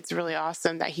 I think it's really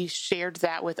awesome that he shared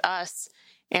that with us,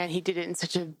 and he did it in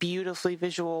such a beautifully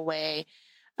visual way,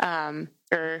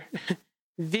 or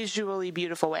visually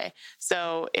beautiful way.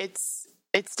 So it's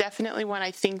definitely one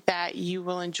I think that you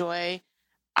will enjoy.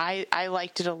 I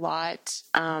liked it a lot.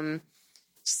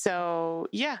 So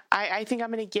yeah, I think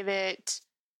I'm going to give it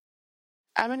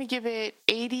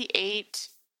 88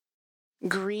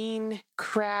 green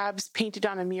crabs painted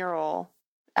on a mural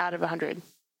out of 100.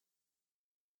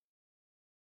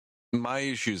 My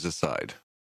issues aside,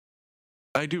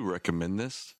 I do recommend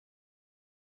this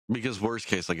because worst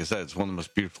case, like I said, it's one of the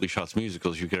most beautifully shot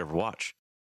musicals you could ever watch.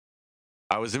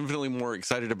 I was infinitely more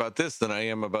excited about this than I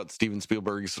am about Steven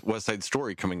Spielberg's West Side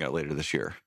Story coming out later this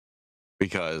year,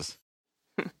 because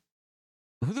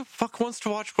who the fuck wants to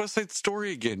watch West Side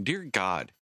Story again? Dear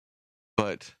God.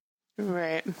 But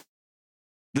right,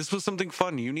 this was something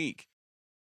fun, unique.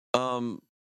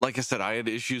 Like I said, I had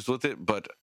issues with it, but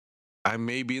I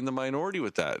may be in the minority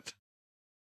with that.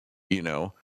 You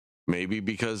know, maybe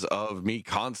because of me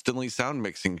constantly sound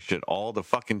mixing shit all the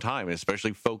fucking time,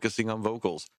 especially focusing on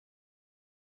vocals.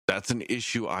 That's an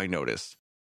issue I notice,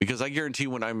 because I guarantee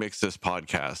when I mix this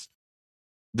podcast,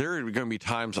 there are going to be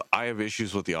times I have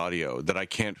issues with the audio that I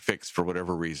can't fix for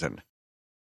whatever reason.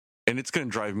 And it's going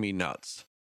to drive me nuts.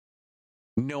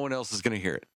 No one else is going to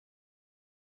hear it.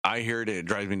 I hear it and it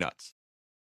drives me nuts.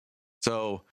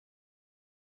 So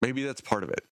maybe that's part of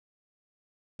it.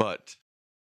 But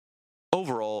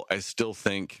overall, I still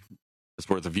think it's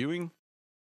worth a viewing.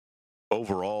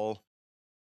 Overall,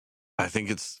 I think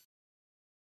it's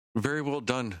very well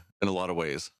done in a lot of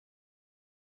ways.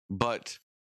 But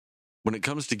when it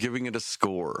comes to giving it a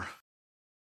score,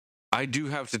 I do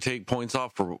have to take points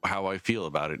off for how I feel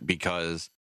about it, because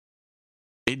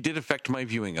it did affect my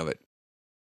viewing of it.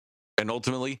 And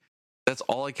ultimately, that's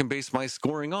all I can base my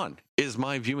scoring on, is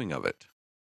my viewing of it.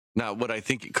 Now, what I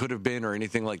think it could have been or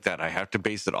anything like that, I have to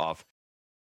base it off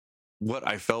what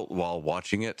I felt while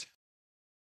watching it.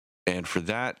 And for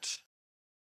that,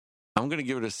 I'm going to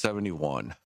give it a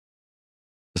 71.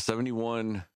 A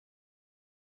 71.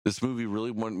 This movie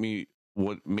really what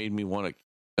made me want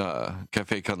a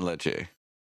Café con leche.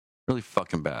 Really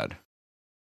fucking bad.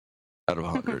 Out of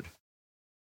 100.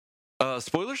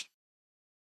 Spoilers?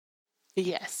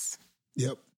 yes.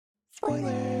 Yep.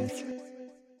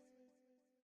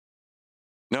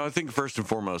 Now, I think first and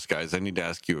foremost, guys, I need to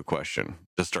ask you a question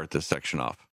to start this section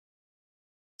off.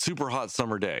 Super hot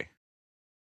summer day.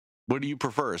 What do you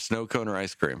prefer, snow cone or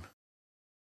ice cream?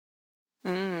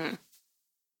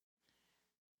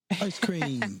 Ice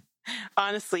cream.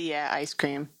 Honestly, yeah, ice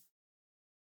cream.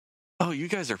 Oh, you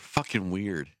guys are fucking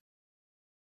weird.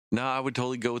 No, I would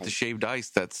totally go with the shaved ice,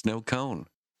 that snow cone.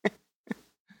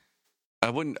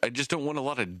 I just don't want a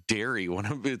lot of dairy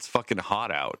when it's fucking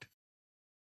hot out.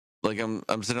 Like I'm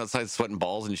sitting outside sweating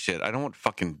balls and shit. I don't want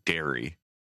fucking dairy.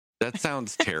 That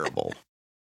sounds terrible.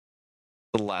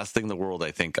 The last thing in the world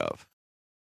I think of.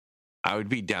 I would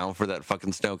be down for that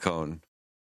fucking snow cone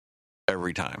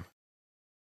every time.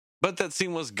 But that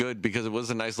scene was good because it was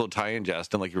a nice little tie-in,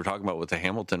 Justin, like you were talking about with the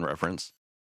Hamilton reference.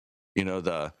 You know,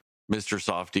 the Mr.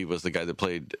 Softy was the guy that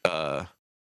played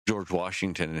George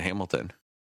Washington in Hamilton.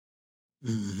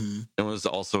 Mm-hmm. And was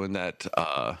also in that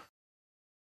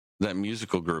that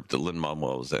musical group that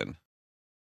Lin-Manuel was in.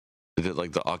 They did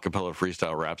like the a cappella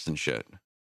freestyle raps and shit.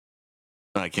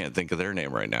 And I can't think of their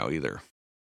name right now either.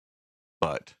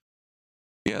 But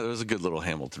yeah, there was a good little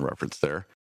Hamilton reference there.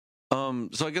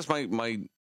 So I guess my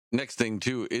next thing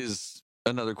too is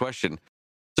another question.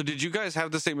 So did you guys have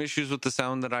the same issues with the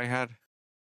sound that I had?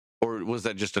 Or was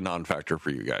that just a non-factor for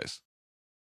you guys?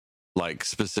 Like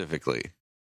specifically?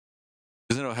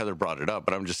 Because I know Heather brought it up,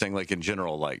 but I'm just saying like in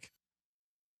general, like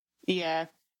Yeah.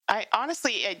 I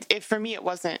honestly, for me, it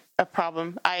wasn't a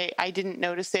problem. I didn't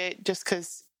notice it just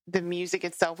because the music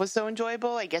itself was so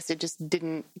enjoyable. I guess it just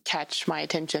didn't catch my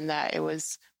attention that it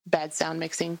was bad sound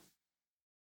mixing.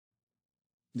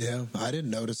 Yeah, I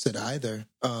didn't notice it either.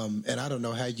 And I don't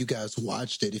know how you guys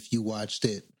watched it. If you watched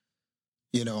it,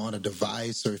 on a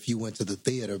device, or if you went to the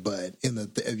theater, but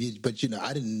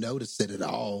I didn't notice it at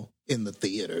all in the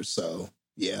theater. So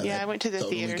Yeah, I went to the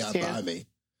totally theaters got too. by me.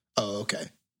 Oh, okay.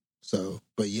 So,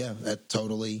 but yeah, that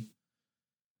totally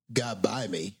got by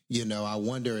me. I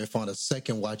wonder if on a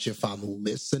second watch, if I'm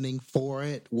listening for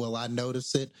it, will I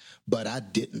notice it? But I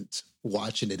didn't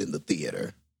watching it in the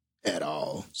theater at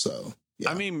all. So,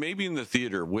 yeah. I mean, maybe in the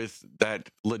theater with that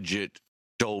legit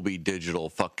Dolby Digital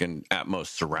fucking Atmos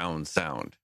surround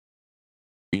sound,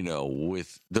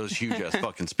 with those huge ass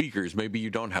fucking speakers, maybe you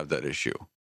don't have that issue.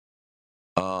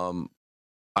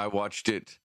 I watched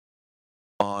it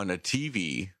on a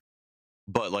TV,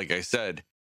 but like I said,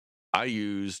 I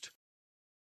used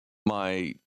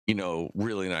my,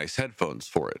 really nice headphones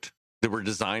for it. They were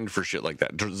designed for shit like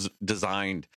that,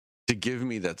 designed to give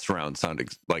me that surround sound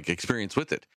experience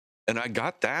with it. And I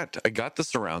got that. I got the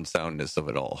surround soundness of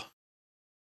it all.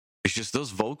 It's just those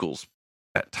vocals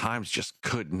at times just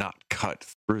could not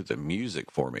cut through the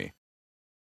music for me.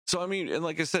 So, I mean, and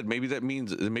like I said, maybe that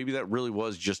really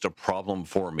was just a problem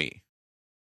for me.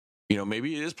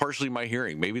 Maybe it is partially my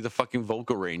hearing. Maybe the fucking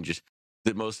vocal range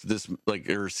that most of this,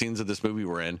 or scenes of this movie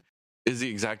we're in, is the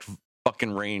exact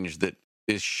fucking range that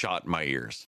is shot in my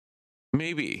ears.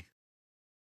 Maybe,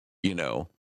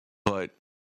 but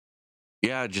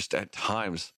yeah, just at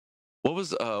times. What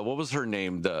was her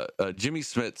name? The Jimmy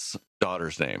Smith's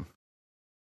daughter's name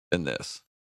in this?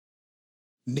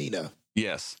 Nina.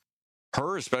 Yes.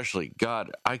 Her especially.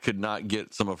 God, I could not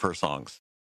get some of her songs.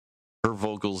 Her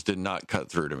vocals did not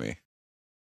cut through to me.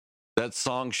 That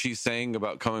song she sang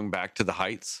about coming back to the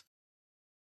heights,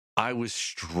 I was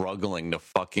struggling to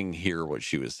fucking hear what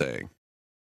she was saying.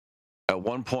 At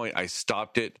one point, I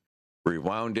stopped it,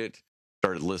 rewound it,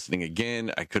 started listening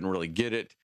again. I couldn't really get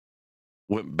it.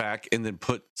 Went back and then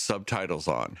put subtitles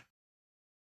on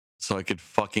so I could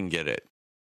fucking get it.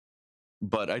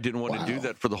 But I didn't want to do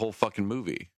that for the whole fucking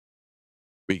movie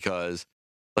because,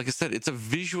 like I said, it's a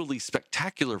visually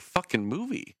spectacular fucking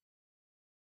movie,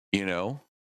 So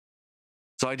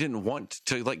I didn't want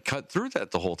to cut through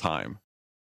that the whole time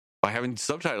by having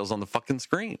subtitles on the fucking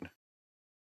screen.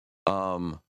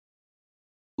 There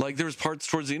was parts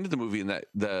towards the end of the movie in that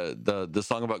the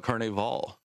song about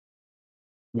Carnival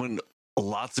when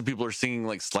lots of people are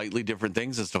singing slightly different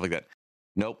things and stuff like that.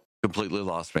 Nope, completely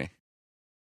lost me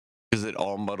because it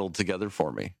all muddled together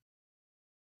for me.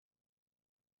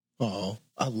 Oh,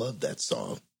 I love that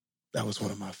song. That was one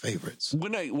of my favorites.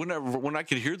 When I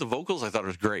could hear the vocals, I thought it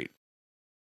was great.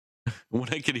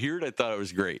 When I could hear it, I thought it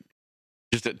was great.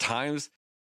 Just at times,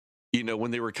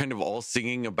 when they were kind of all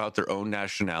singing about their own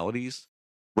nationalities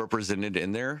represented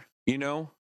in there,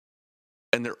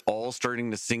 and they're all starting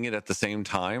to sing it at the same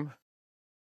time.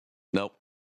 Nope.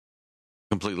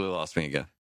 Completely lost me again.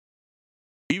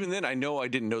 Even then, I know I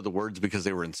didn't know the words because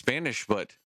they were in Spanish,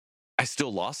 but I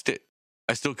still lost it.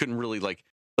 I still couldn't really like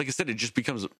I said, it just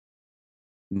becomes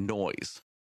noise.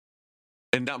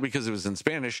 And not because it was in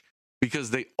Spanish,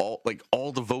 because they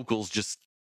all the vocals just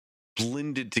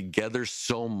blended together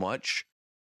so much,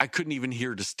 I couldn't even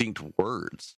hear distinct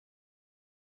words.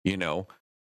 And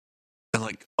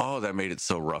that made it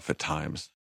so rough at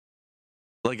times.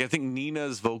 I think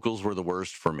Nina's vocals were the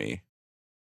worst for me.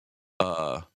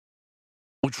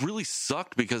 Which really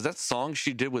sucked because that song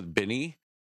she did with Benny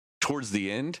towards the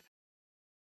end,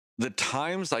 the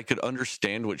times I could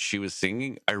understand what she was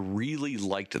singing, I really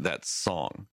liked that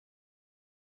song.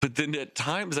 But then at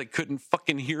times I couldn't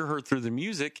fucking hear her through the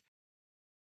music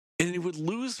and it would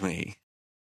lose me.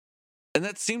 And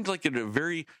that seemed like a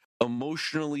very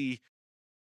emotionally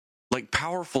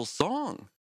powerful song.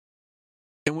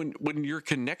 And when your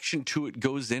connection to it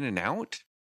goes in and out,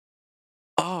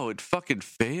 oh, it fucking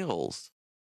fails.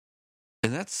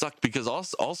 And that sucked because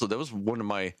also that was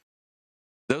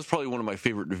probably one of my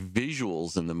favorite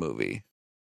visuals in the movie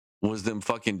was them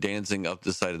fucking dancing up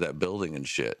the side of that building and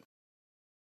shit.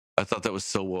 I thought that was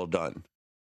so well done.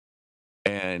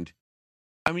 And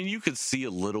I mean, you could see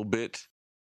a little bit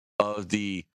of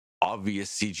the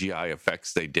obvious CGI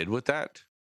effects they did with that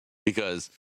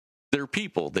because they're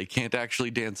people. They can't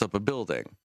actually dance up a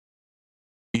building.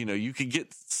 You could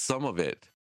get some of it,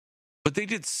 but they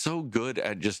did so good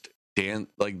at just dance,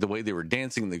 the way they were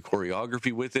dancing, the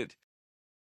choreography with it,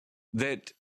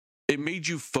 that it made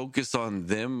you focus on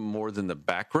them more than the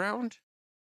background.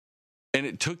 And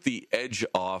it took the edge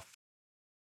off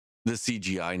the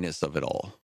CGI-ness of it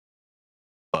all.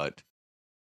 But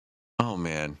oh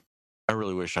man, I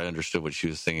really wish I understood what she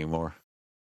was singing more.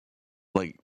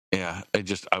 Like, yeah,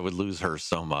 I would lose her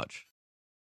so much.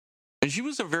 And she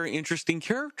was a very interesting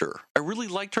character. I really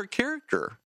liked her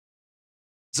character.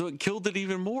 So it killed it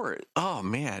even more. Oh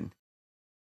man.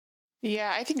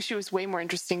 Yeah, I think she was way more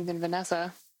interesting than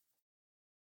Vanessa.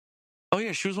 Oh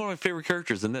yeah, she was one of my favorite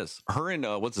characters in this. Her and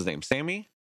what's his name? Sammy?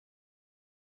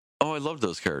 Oh, I love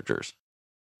those characters.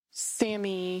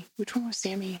 Sammy. Which one was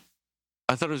Sammy?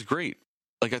 I thought it was great.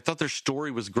 Like, I thought their story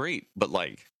was great, but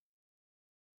like,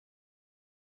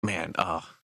 man,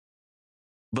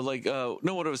 but like, no,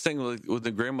 what I was saying with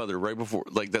the grandmother right before,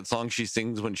 like that song she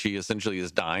sings when she essentially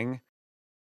is dying.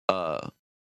 There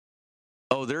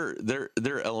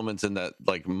are elements in that,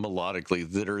 like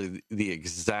melodically, that are the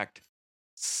exact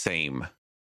same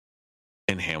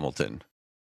in Hamilton,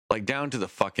 like down to the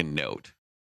fucking note.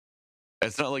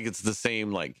 It's not like it's the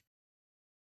same, like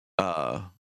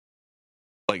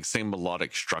same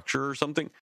melodic structure or something.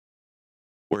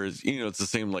 Whereas, it's the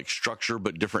same like structure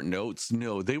but different notes.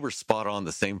 No, they were spot on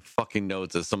the same fucking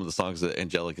notes as some of the songs that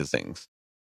Angelica sings.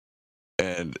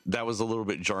 And that was a little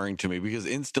bit jarring to me because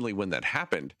instantly when that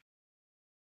happened,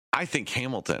 I think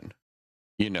Hamilton,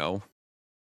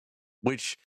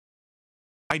 which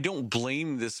I don't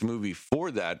blame this movie for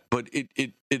that, but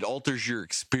it alters your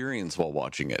experience while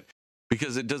watching it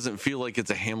because it doesn't feel like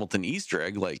it's a Hamilton Easter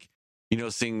egg, like,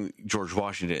 seeing George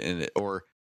Washington in it, or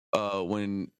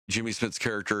when Jimmy Smith's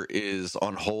character is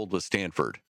on hold with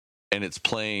Stanford and it's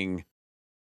playing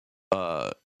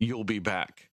You'll Be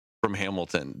Back from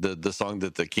Hamilton, the song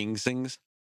that the King sings.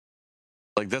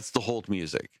 Like, that's the hold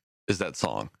music, is that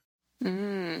song.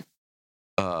 Mm.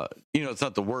 It's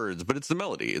not the words, but it's the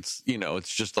melody. It's,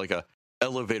 it's just like a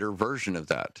elevator version of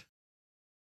that.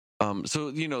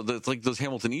 So, that's like those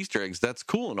Hamilton Easter eggs, that's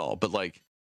cool and all, but like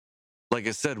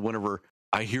I said, whenever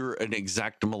I hear an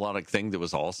exact melodic thing that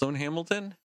was also in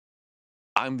Hamilton,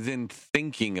 I'm then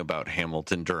thinking about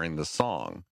Hamilton during the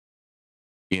song.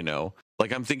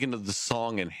 Like I'm thinking of the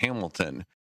song in Hamilton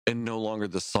and no longer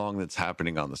the song that's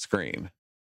happening on the screen.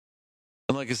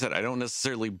 And like I said, I don't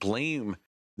necessarily blame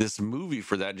this movie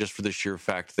for that, just for the sheer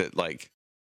fact that like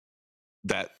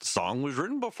that song was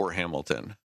written before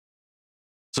Hamilton.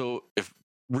 So if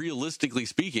realistically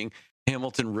speaking,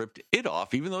 Hamilton ripped it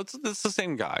off, even though it's the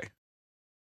same guy.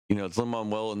 It's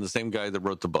Lin-Manuel and the same guy that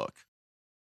wrote the book,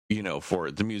 for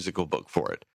it, the musical book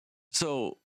for it.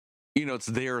 So, it's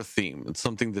their theme. It's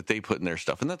something that they put in their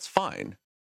stuff, and that's fine.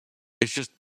 It's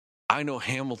just, I know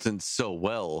Hamilton so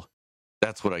well,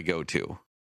 that's what I go to.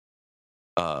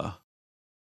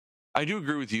 I do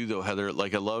agree with you though, Heather.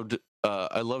 Like I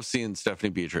love seeing Stephanie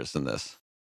Beatrice in this.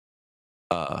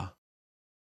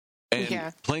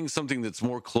 And playing something that's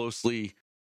more closely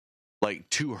like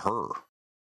to her,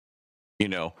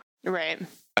 Right.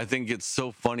 I think it's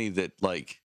so funny that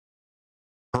like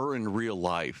her in real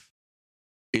life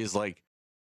is like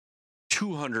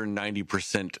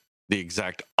 290% the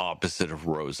exact opposite of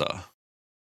Rosa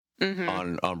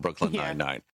on Brooklyn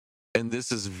Nine-Nine. And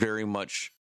this is very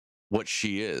much what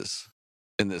she is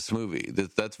in this movie.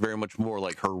 That's very much more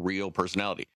like her real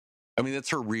personality. I mean, that's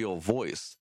her real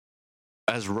voice.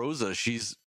 As Rosa,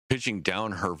 she's pitching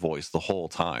down her voice the whole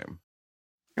time.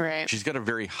 Right. She's got a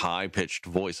very high-pitched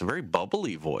voice, a very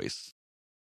bubbly voice,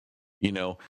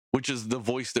 which is the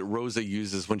voice that Rosa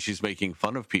uses when she's making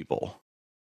fun of people.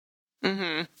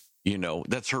 Mm-hmm.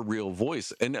 That's her real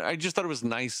voice. And I just thought it was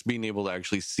nice being able to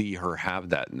actually see her have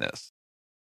that in this.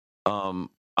 I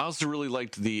also really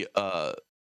liked the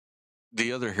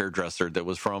other hairdresser that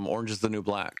was from Orange is the New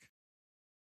Black.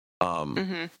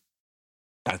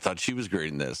 I thought she was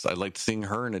great in this. I liked seeing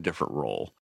her in a different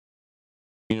role.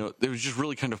 It was just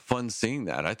really kind of fun seeing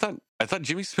that. I thought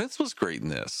Jimmy Smith was great in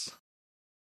this.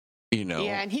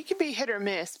 Yeah, and he can be hit or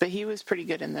miss, but he was pretty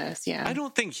good in this. Yeah, I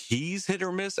don't think he's hit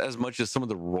or miss as much as some of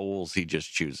the roles he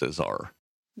just chooses are.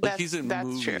 Like he's in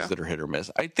movies that are hit or miss.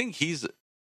 I think he's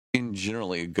in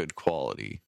generally a good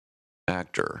quality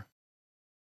actor.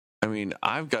 I mean,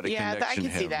 I've got a connection to him. I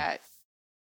can see that.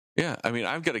 Yeah, I mean,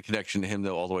 I've got a connection to him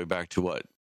though, all the way back to what?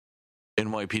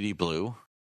 NYPD Blue.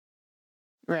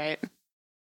 Right.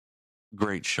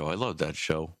 Great show. I love that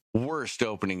show. Worst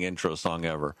opening intro song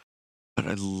ever. But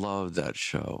I love that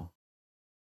show.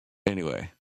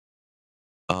 Anyway.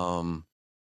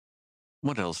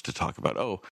 What else to talk about?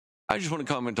 Oh, I just want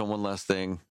to comment on one last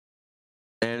thing.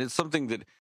 And it's something that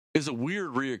is a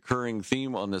weird reoccurring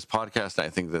theme on this podcast. I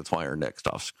think that's why our next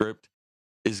off script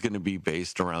is going to be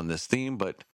based around this theme.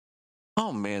 But,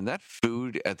 oh man, that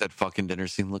food at that fucking dinner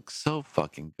scene looks so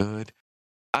fucking good.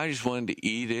 I just wanted to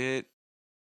eat it.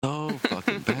 So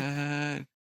fucking bad.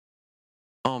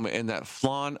 Oh man, and that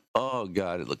flan, oh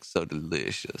god, it looks so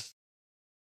delicious.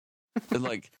 And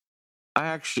like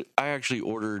I actually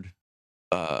ordered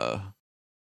some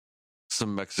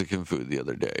Mexican food the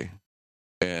other day.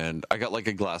 And I got like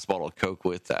a glass bottle of Coke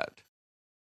with that.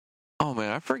 Oh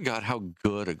man, I forgot how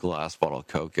good a glass bottle of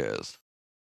Coke is.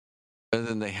 And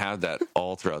then they have that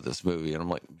all throughout this movie, and I'm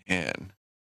like, man,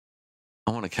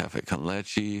 I want a cafe con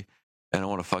leche, and I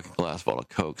want a fucking glass bottle of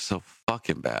Coke so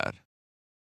fucking bad.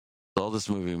 All this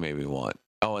movie made me want.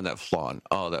 Oh, and that flan.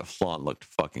 Oh, that flan looked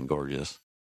fucking gorgeous.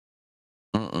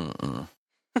 I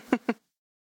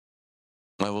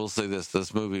will say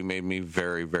this movie made me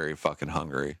very, very fucking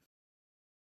hungry.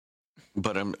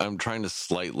 But I'm trying to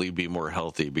slightly be more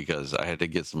healthy because I had to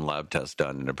get some lab tests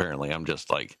done, and apparently I'm just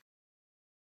like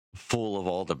full of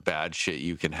all the bad shit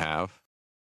you can have,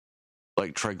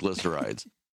 like triglycerides.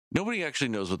 Nobody actually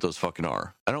knows what those fucking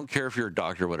are. I don't care if you're a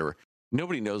doctor or whatever.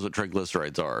 Nobody knows what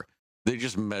triglycerides are. They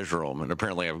just measure them, and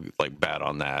apparently I'm like bad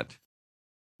on that.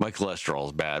 My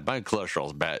cholesterol's bad. My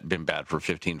cholesterol's been bad for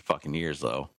 15 fucking years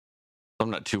though. I'm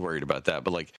not too worried about that.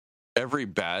 But like every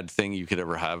bad thing you could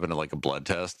ever have in like a blood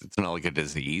test, it's not like a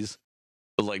disease,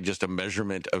 but like just a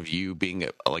measurement of you being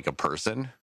like a person.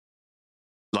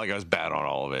 Like I was bad on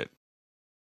all of it.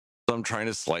 So I'm trying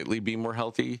to slightly be more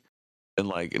healthy,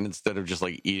 and instead of just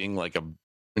like eating like a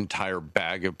entire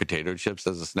bag of potato chips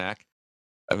as a snack,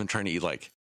 I've been trying to eat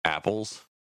like apples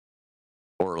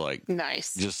or like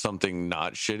Nice. just something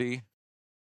not shitty.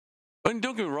 And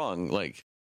don't get me wrong, like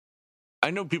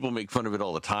I know people make fun of it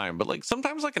all the time, but like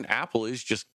sometimes like an apple is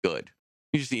just good.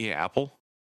 You just eat an apple.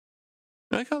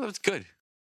 You're like, oh, that's good.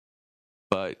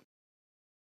 But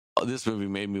this movie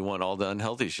made me want all the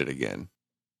unhealthy shit again.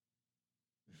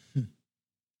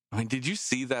 I mean, did you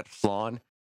see that flan?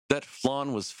 That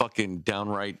flan was fucking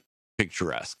downright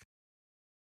picturesque.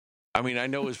 I mean, I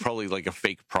know it was probably like a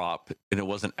fake prop and it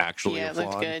wasn't actually a flan. It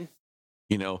looked good.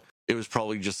 You know, it was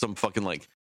probably just some fucking like,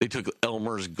 they took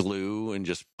Elmer's glue and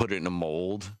just put it in a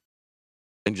mold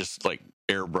and just like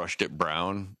airbrushed it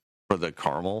brown for the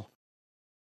caramel.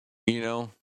 You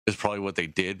know, is probably what they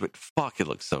did, but fuck, it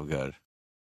looks so good.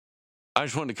 I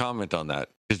just wanted to comment on that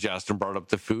because Justin brought up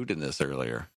the food in this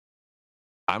earlier.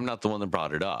 I'm not the one that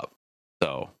brought it up,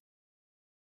 so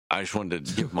I just wanted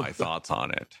to give my thoughts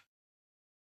on it.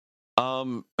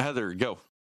 Heather, go.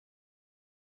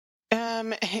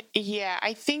 Yeah,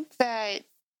 I think that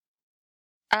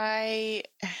I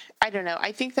don't know.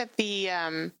 I think that the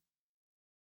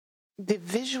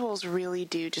visuals really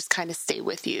do just kind of stay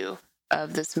with you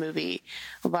of this movie.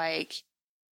 Like,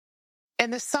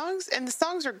 and the songs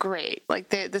are great. Like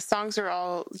the songs are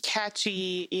all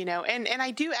catchy, you know, and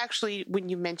I do actually, when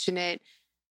you mention it,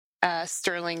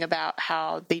 Sterling, about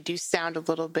how they do sound a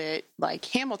little bit like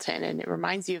Hamilton, and it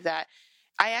reminds you of that.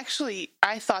 I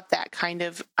thought that kind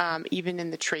of, even in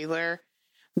the trailer,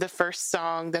 the first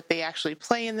song that they actually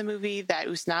play in the movie that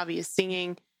Usnavi is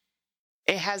singing,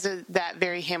 it has that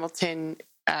very Hamilton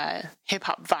hip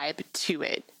hop vibe to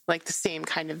it, like the same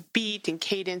kind of beat and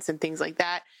cadence and things like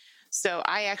that. So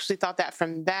I actually thought that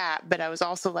from that, but I was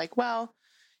also like, well,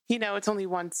 you know, it's only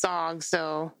one song,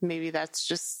 so maybe it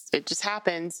just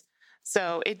happens.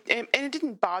 So it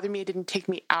didn't bother me. It didn't take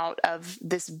me out of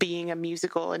this being a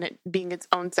musical and it being its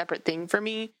own separate thing for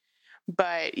me.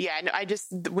 But yeah, no, I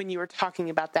just, when you were talking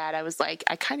about that, I was like,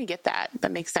 I kind of get that.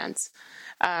 That makes sense.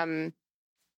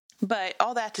 But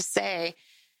all that to say,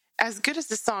 as good as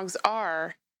the songs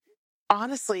are,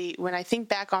 honestly, when I think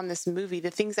back on this movie,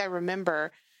 the things I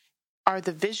remember are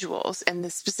the visuals and the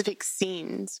specific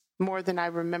scenes more than I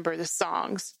remember the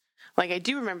songs. Like, I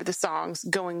do remember the songs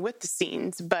going with the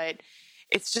scenes, but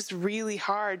it's just really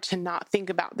hard to not think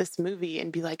about this movie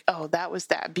and be like, oh, that was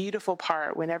that beautiful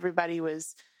part when everybody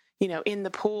was, you know, in the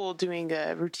pool doing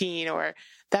a routine, or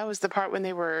that was the part when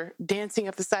they were dancing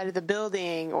up the side of the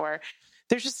building, or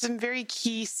there's just some very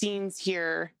key scenes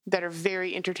here that are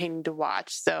very entertaining to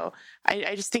watch. So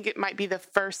I just think it might be the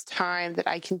first time that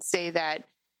I can say that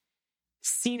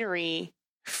scenery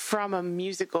from a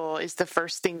musical is the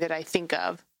first thing that I think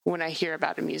of when I hear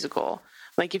about a musical.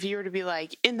 Like, if you were to be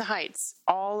like, In the Heights,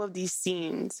 all of these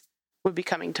scenes would be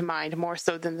coming to mind more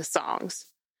so than the songs.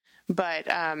 But,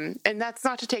 and that's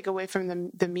not to take away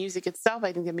from the music itself.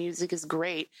 I think the music is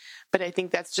great, but I think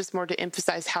that's just more to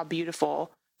emphasize how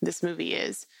beautiful this movie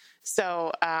is.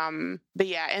 So, but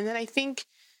yeah, and then I think,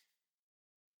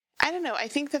 I don't know, I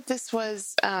think that this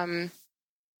was,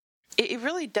 it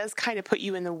really does kind of put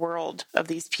you in the world of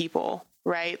these people,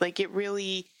 right? Like,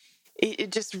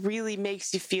 it just really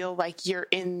makes you feel like you're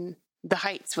in the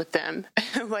Heights with them,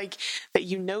 like that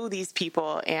you know these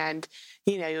people, and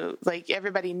you know, like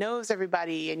everybody knows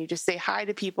everybody, and you just say hi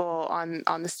to people on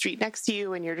the street next to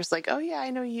you, and you're just like, oh yeah,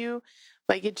 I know you.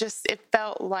 Like it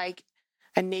felt like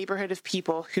a neighborhood of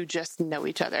people who just know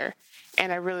each other,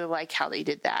 and I really like how they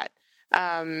did that.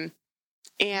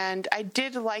 And I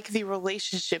did like the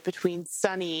relationship between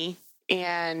Sunny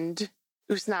and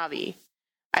Usnavi.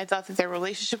 I thought that their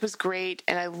relationship was great,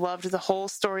 and I loved the whole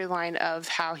storyline of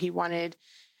how he wanted,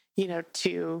 you know,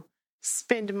 to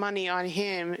spend money on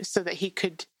him so that he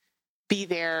could be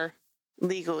there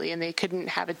legally, and they couldn't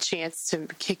have a chance to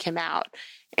kick him out.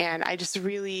 And I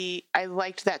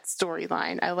liked that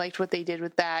storyline. I liked what they did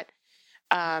with that.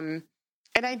 And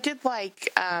I did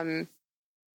like,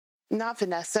 not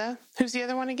Vanessa. Who's the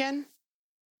other one again?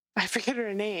 I forget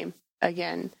her name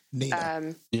again.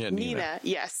 Nina. Nina.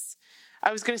 Yes.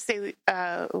 I was going to say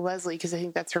Leslie because I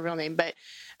think that's her real name. But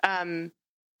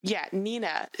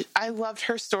Nina. I loved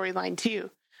her storyline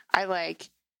too. I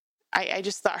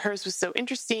just thought hers was so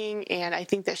interesting, and I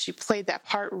think that she played that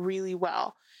part really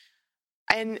well.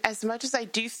 And as much as I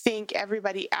do think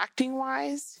everybody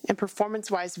acting-wise and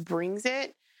performance-wise brings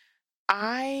it,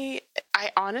 I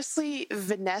honestly,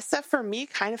 Vanessa for me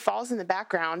kind of falls in the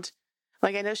background.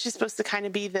 Like I know she's supposed to kind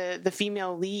of be the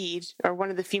female lead or one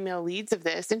of the female leads of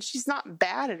this, and she's not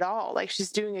bad at all. Like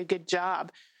she's doing a good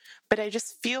job, but I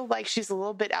just feel like she's a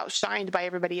little bit outshined by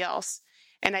everybody else.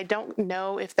 And I don't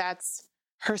know if that's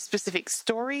her specific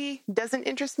story doesn't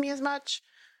interest me as much,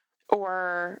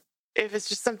 or if it's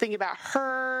just something about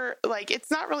her. Like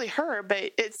it's not really her,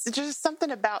 but it's just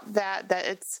something about that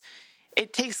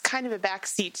it takes kind of a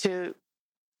backseat to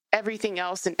everything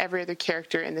else and every other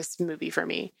character in this movie for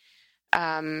me.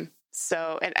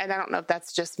 So, and I don't know if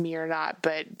that's just me or not,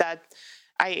 but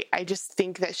I just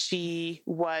think that she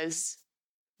was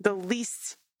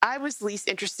I was least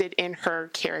interested in her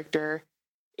character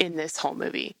in this whole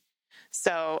movie.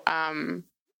 So,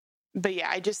 but yeah,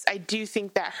 I do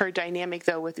think that her dynamic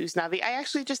though with Usnavi, I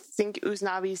actually just think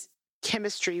Usnavi's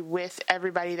chemistry with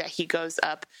everybody that he goes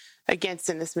up against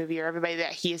in this movie, or everybody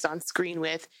that he is on screen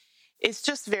with, is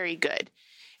just very good.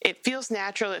 It feels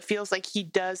natural. It feels like he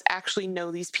does actually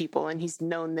know these people and he's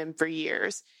known them for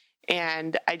years.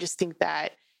 And I just think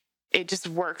that it just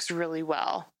works really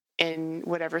well in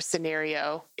whatever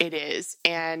scenario it is.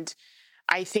 And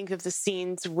I think of the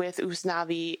scenes with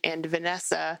Usnavi and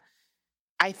Vanessa,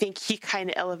 I think he kind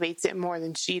of elevates it more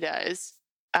than she does.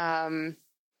 And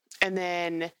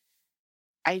then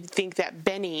I think that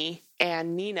Benny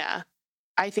and Nina,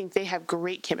 I think they have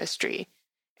great chemistry.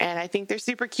 And I think they're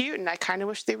super cute, and I kind of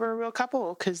wish they were a real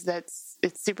couple because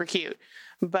it's super cute.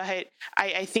 But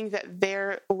I think that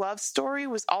their love story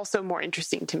was also more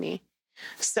interesting to me.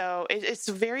 So it's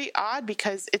very odd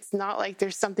because it's not like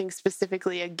there's something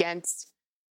specifically against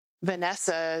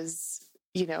Vanessa's,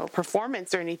 you know,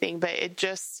 performance or anything, but it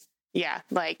just,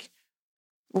 like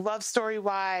love story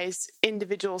wise,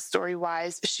 individual story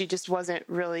wise, she just wasn't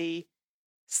really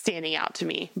standing out to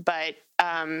me. But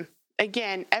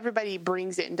again, everybody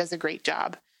brings it and does a great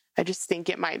job. I just think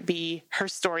it might be her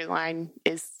storyline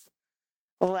is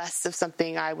less of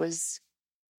something I was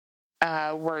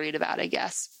worried about, I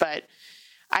guess. But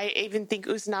I even think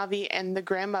Usnavi and the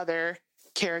grandmother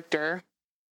character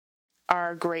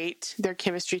are great. Their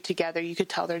chemistry together, you could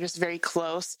tell they're just very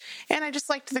close. And I just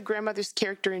liked the grandmother's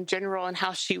character in general and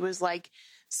how she was like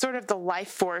sort of the life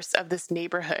force of this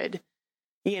neighborhood,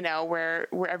 you know, where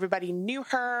everybody knew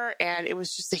her, and it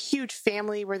was just a huge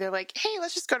family where they're like, hey,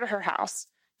 let's just go to her house,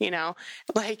 you know,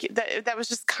 like that was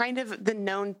just kind of the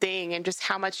known thing, and just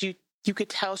how much you could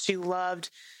tell she loved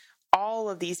all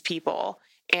of these people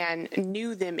and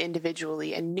knew them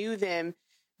individually and knew them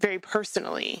very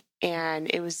personally. And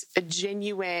it was a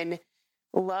genuine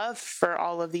love for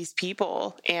all of these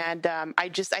people. And I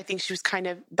think she was kind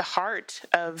of the heart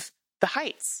of the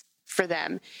Heights for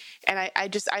them. And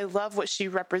I love what she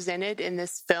represented in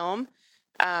this film.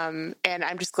 And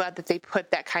I'm just glad that they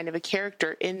put that kind of a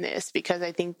character in this, because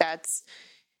I think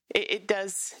it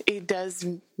does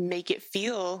make it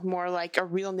feel more like a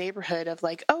real neighborhood of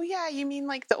like, oh yeah, you mean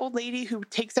like the old lady who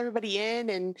takes everybody in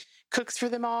and cooks for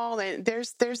them all. And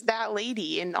there's that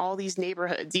lady in all these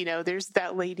neighborhoods, you know, there's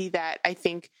that lady that I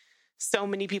think so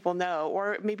many people know,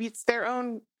 or maybe it's their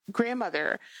own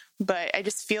grandmother, but I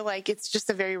just feel like it's just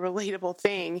a very relatable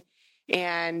thing.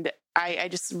 And I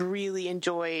just really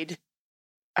enjoyed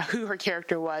who her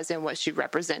character was and what she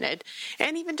represented,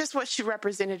 and even just what she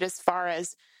represented as far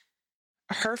as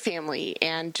her family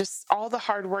and just all the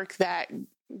hard work that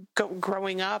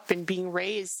growing up and being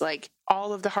raised, like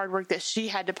all of the hard work that she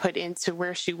had to put into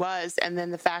where she was. And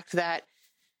then the fact that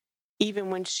even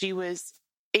when she was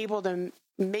able to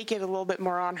make it a little bit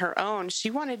more on her own,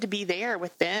 she wanted to be there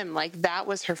with them. Like, that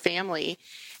was her family.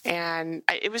 And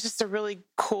it was just a really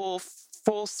cool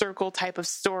full circle type of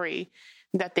story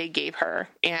that they gave her.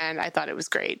 And I thought it was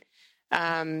great.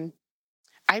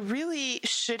 I really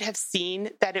should have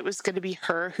seen that it was going to be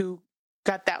her who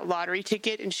got that lottery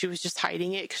ticket and she was just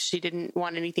hiding it because she didn't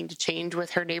want anything to change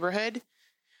with her neighborhood.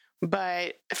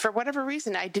 But for whatever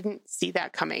reason, I didn't see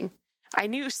that coming. I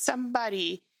knew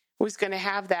somebody was going to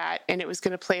have that and it was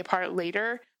going to play a part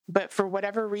later. But for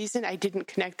whatever reason, I didn't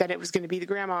connect that it was going to be the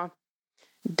grandma.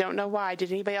 Don't know why.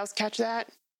 Did anybody else catch that?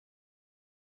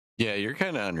 Yeah, you're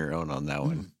kind of on your own on that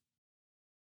one.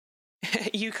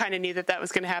 You kind of knew that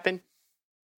was going to happen.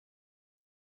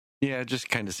 Yeah, it just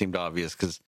kind of seemed obvious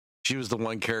because she was the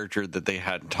one character that they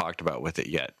hadn't talked about with it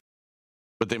yet.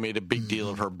 But they made a big deal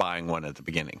of her buying one at the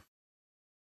beginning.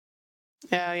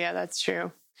 Oh, yeah, that's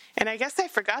true. And I guess I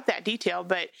forgot that detail,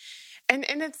 but and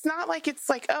it's not like it's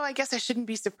like, oh, I guess I shouldn't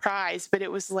be surprised, but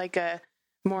it was like a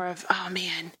more of, oh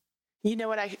man, you know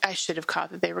what, I should have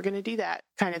caught that they were going to do that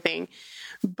kind of thing.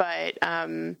 But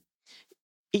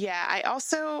yeah,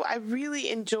 I really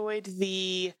enjoyed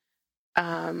the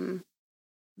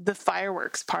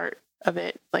fireworks part of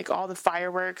it, like all the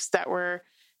fireworks that were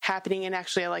happening. And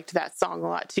actually I liked that song a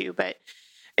lot too, but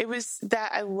it was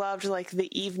that I loved like the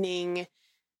evening,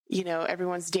 you know,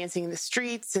 everyone's dancing in the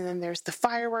streets and then there's the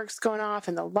fireworks going off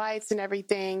and the lights and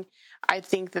everything. I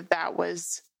think that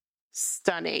was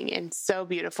stunning and so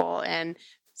beautiful. And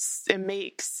it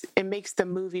makes the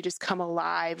movie just come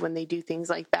alive when they do things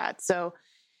like that. So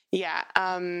yeah,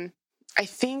 I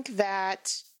think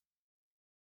that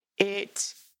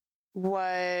it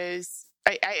was,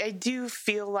 I do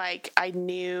feel like I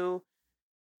knew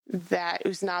that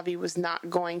Usnavi was not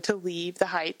going to leave the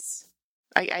Heights.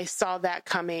 I saw that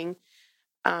coming.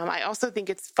 I also think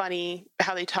it's funny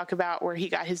how they talk about where he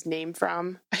got his name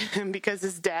from because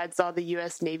his dad saw the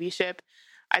U.S. Navy ship.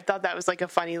 I thought that was like a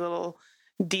funny little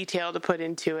detail to put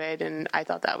into it. And I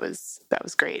thought that was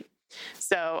great.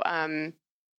 So,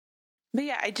 but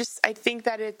yeah, I think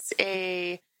that it's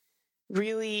a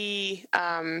really,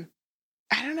 I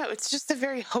don't know, it's just a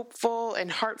very hopeful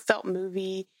and heartfelt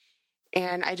movie.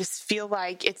 And I just feel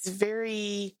like it's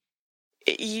very,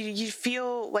 you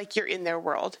feel like you're in their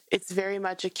world. It's very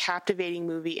much a captivating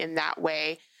movie in that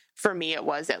way. For me, it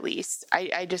was, at least.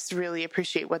 I just really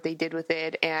appreciate what they did with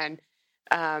it. And,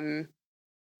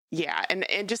 yeah.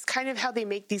 And just kind of how they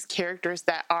make these characters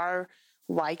that are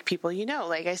like people, you know,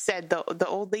 like I said, the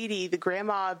old lady, the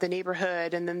grandma of the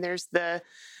neighborhood, and then there's the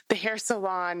hair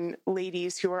salon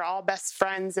ladies who are all best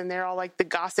friends and they're all like the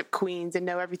gossip queens and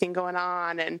know everything going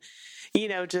on, and you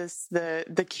know, just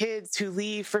the kids who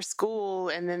leave for school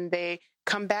and then they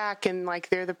come back and like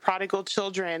they're the prodigal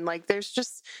children. Like there's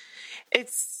just,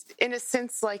 it's in a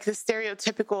sense like the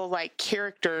stereotypical like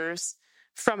characters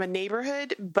from a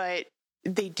neighborhood, but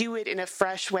they do it in a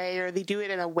fresh way, or they do it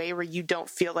in a way where you don't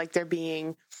feel like they're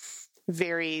being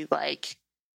very like,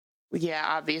 yeah,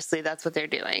 obviously that's what they're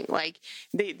doing. Like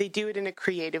they do it in a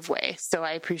creative way. So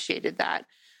I appreciated that.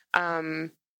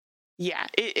 Yeah,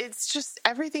 it's just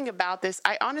everything about this.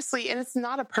 I honestly, and it's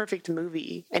not a perfect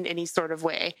movie in any sort of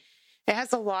way. It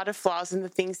has a lot of flaws in the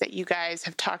things that you guys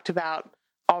have talked about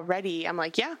already. I'm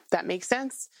like, yeah, that makes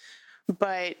sense.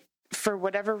 But for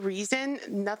whatever reason,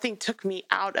 nothing took me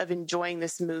out of enjoying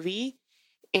this movie.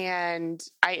 And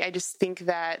I just think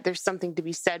that there's something to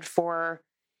be said for,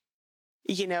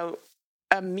 you know,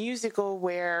 a musical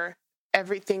where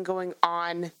everything going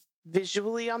on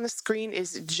visually on the screen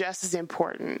is just as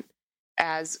important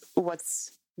as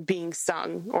what's being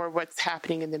sung or what's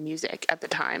happening in the music at the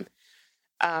time.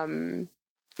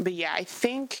 But yeah, I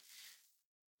think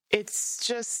it's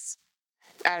just,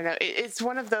 I don't know, it's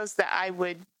one of those that I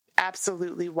would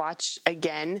absolutely watch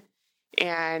again.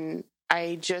 And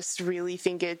I just really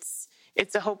think it's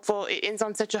a hopeful, it ends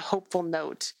on such a hopeful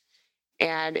note.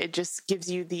 And it just gives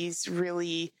you these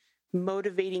really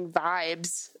motivating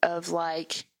vibes of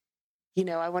like, you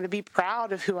know, I want to be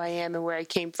proud of who I am and where I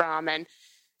came from, and,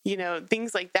 you know,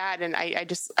 things like that. And I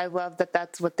love that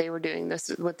that's what they were doing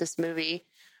with this movie.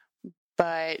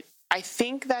 But I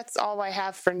think that's all I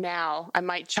have for now. I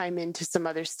might chime into some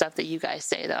other stuff that you guys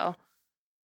say though.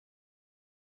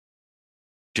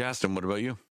 Justin, what about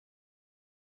you?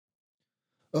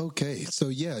 Okay, so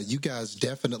yeah, you guys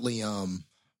definitely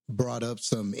brought up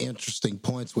some interesting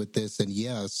points with this, and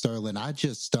yeah, Sterling, I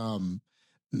just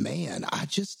I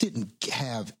just didn't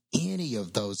have any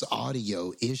of those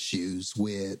audio issues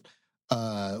with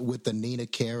the Nina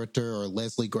character or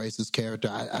Leslie Grace's character.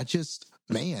 I just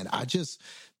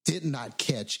did not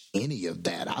catch any of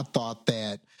that. I thought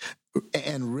that,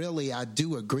 and really, I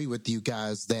do agree with you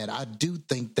guys that I do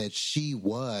think that she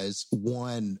was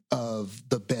one of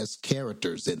the best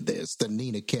characters in this, the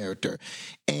Nina character.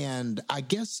 And I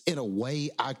guess in a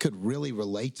way, I could really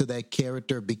relate to that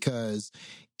character because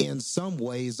in some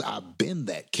ways I've been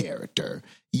that character.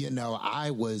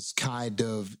 I was kind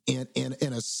of in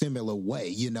a similar way.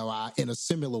 In a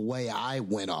similar way, I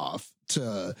went off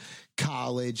to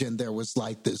college and there was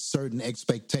like this certain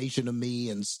expectation of me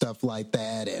and stuff like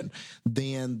that. And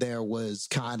then there was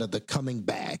kind of the coming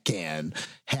back and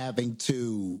having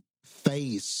to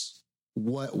face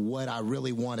what I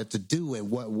really wanted to do and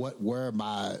what were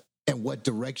my and what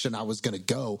direction I was going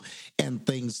to go and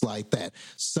things like that.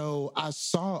 So I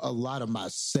saw a lot of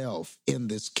myself in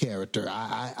this character.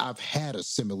 I've had a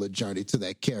similar journey to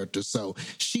that character. So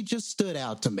she just stood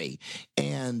out to me.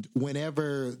 And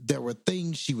whenever there were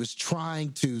things she was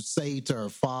trying to say to her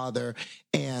father,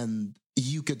 and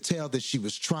you could tell that she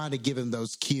was trying to give him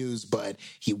those cues, but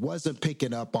he wasn't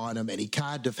picking up on them. And he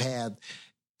kind of had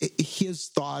his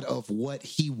thought of what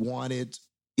he wanted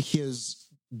his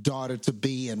daughter to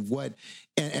be and what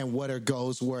her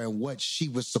goals were and what she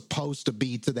was supposed to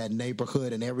be to that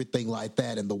neighborhood and everything like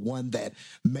that, and the one that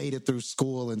made it through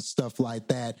school and stuff like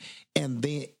that. And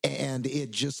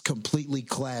it just completely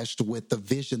clashed with the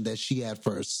vision that she had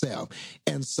for herself.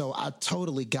 And so I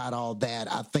totally got all that.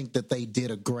 I think that they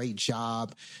did a great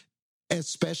job,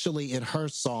 especially in her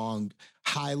song,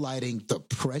 highlighting the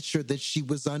pressure that she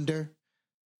was under,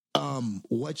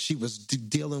 what she was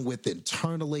dealing with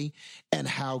internally, and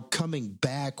how coming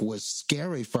back was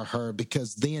scary for her,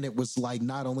 because then it was like,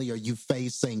 not only are you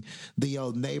facing the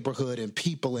old neighborhood and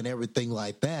people and everything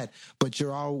like that, but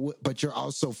you're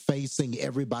also facing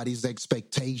everybody's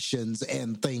expectations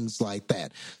and things like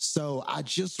that. So I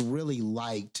just really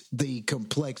liked the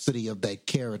complexity of that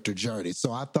character journey.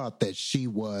 So I thought that she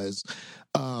was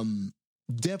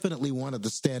definitely one of the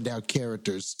standout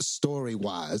characters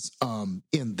story-wise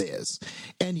in this.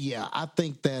 And yeah, I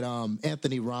think that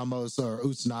Anthony Ramos or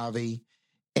Usnavi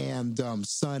and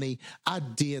Sonny, I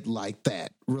did like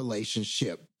that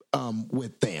relationship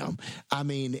with them. I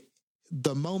mean,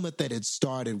 the moment that it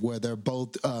started where they're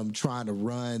both trying to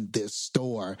run this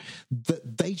store,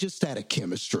 they just had a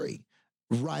chemistry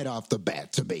right off the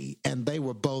bat to me. And they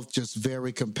were both just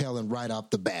very compelling right off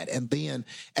the bat. And then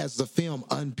as the film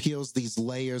unpeels these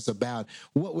layers about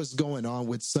what was going on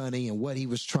with Sonny and what he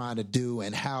was trying to do,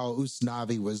 and how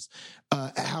Usnavi was,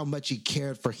 how much he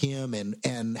cared for him,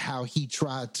 and how he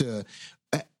tried to,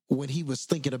 when he was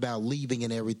thinking about leaving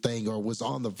and everything, or was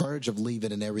on the verge of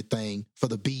leaving and everything for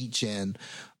the beach and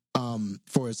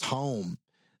for his home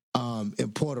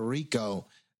in Puerto Rico,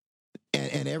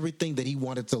 and everything that he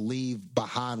wanted to leave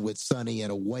behind with Sonny,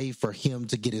 and a way for him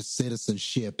to get his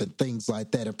citizenship and things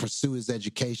like that and pursue his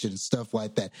education and stuff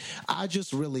like that. I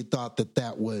just really thought that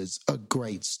that was a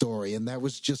great story, and that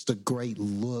was just a great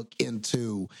look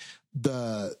into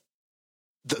the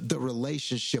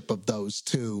relationship of those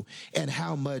two and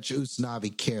how much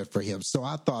Usnavi cared for him. So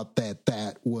I thought that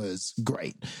that was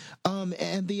great.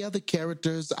 And the other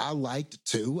characters I liked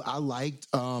too. I liked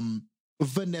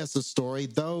Vanessa's story,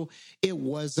 though it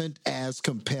wasn't as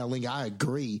compelling. I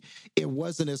agree. It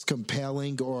wasn't as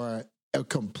compelling or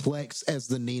complex as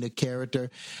the Nina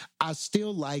character. I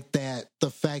still like that,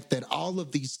 the fact that all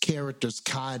of these characters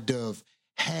kind of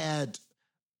had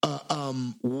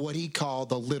what he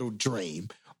called a little dream,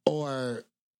 or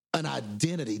an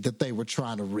identity that they were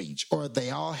trying to reach, or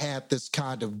they all had this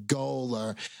kind of goal,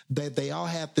 or they all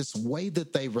had this way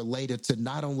that they related to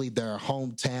not only their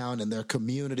hometown and their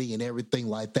community and everything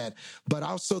like that, but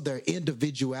also their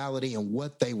individuality and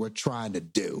what they were trying to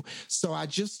do. So I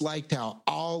just liked how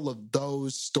all of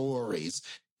those stories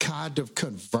kind of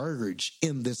converge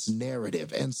in this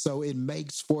narrative. And so it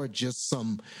makes for just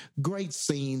some great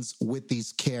scenes with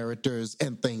these characters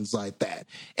and things like that.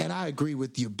 And I agree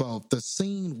with you both. The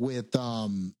scene with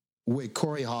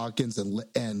Corey Hawkins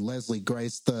and Leslie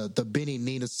Grace, the Benny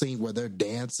Nina scene where they're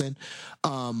dancing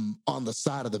on the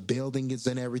side of the buildings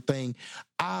and everything,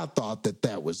 I thought that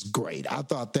that was great. I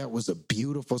thought that was a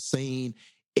beautiful scene.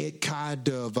 It kind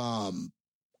of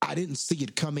I didn't see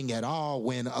it coming at all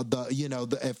when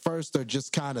at first they're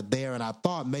just kind of there, and I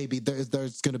thought maybe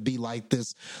there's going to be like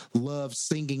this love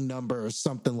singing number or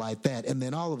something like that, and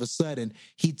then all of a sudden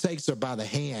he takes her by the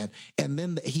hand, and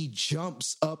then he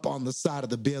jumps up on the side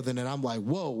of the building, and I'm like,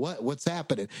 whoa, what's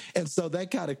happening? And so that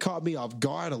kind of caught me off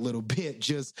guard a little bit,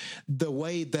 just the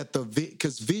way that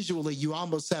because visually you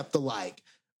almost have to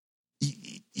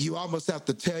you almost have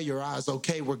to tell your eyes,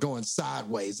 okay, we're going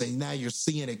sideways. And now you're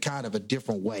seeing it kind of a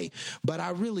different way. But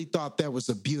I really thought that was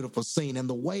a beautiful scene. And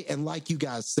the way, and like you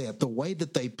guys said, the way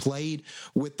that they played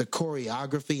with the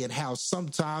choreography and how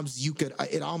sometimes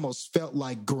it almost felt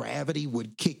like gravity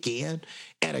would kick in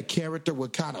and a character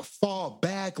would kind of fall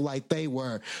back like they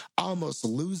were almost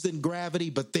losing gravity,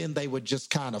 but then they would just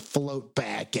kind of float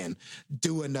back and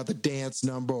do another dance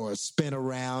number or a spin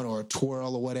around or a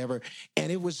twirl or whatever.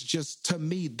 And it was just, to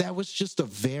me, that was just a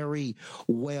very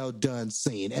well done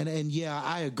scene. And yeah,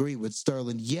 I agree with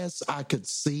Sterling. Yes, I could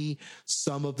see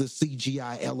some of the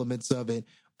CGI elements of it,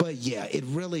 but yeah, it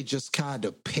really just kind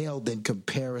of paled in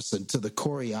comparison to the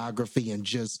choreography and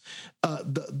just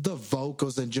the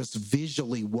vocals and just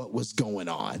visually what was going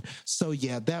on. So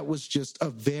yeah, that was just a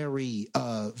very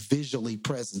visually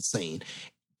pleasant scene.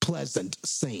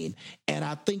 And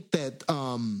I think that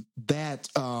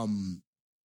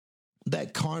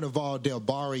that Carnival del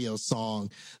Barrio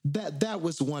song, that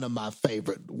was one of my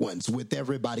favorite ones, with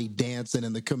everybody dancing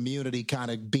and the community kind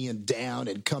of being down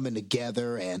and coming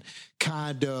together, and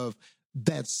kind of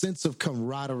that sense of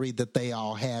camaraderie that they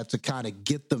all had to kind of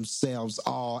get themselves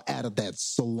all out of that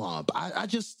slump. I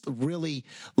just really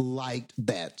liked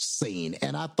that scene,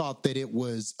 and I thought that it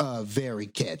was very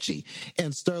catchy.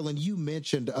 And Sterling, you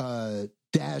mentioned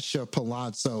Dasha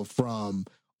Palazzo from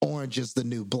Orange is the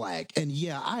New Black. And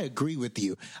yeah, I agree with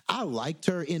you. I liked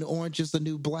her in Orange is the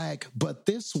New Black, but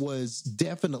this was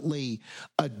definitely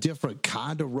a different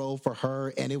kind of role for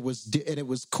her. And it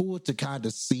was cool to kind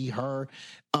of see her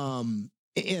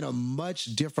in a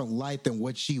much different light than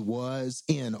what she was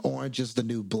in Orange is the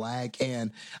New Black.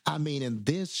 And I mean, in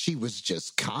this, she was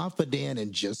just confident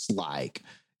and just like,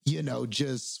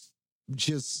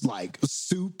 just like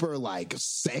super like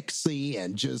sexy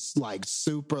and just like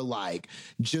super like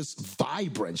just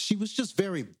vibrant. She was just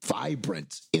very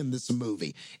vibrant in this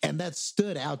movie, and that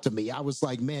stood out to me. I was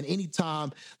like, man,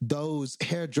 anytime those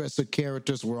hairdresser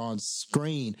characters were on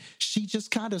screen, she just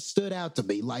kind of stood out to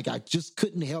me. Like I just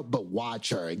couldn't help but watch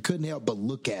her and couldn't help but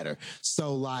look at her.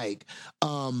 So like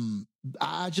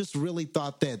I just really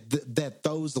thought that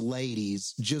those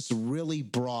ladies just really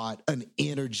brought an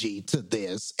energy to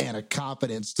this and a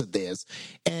confidence to this,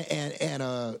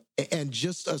 and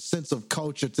just a sense of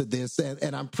culture to this.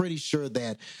 And I'm pretty sure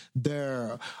that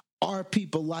there are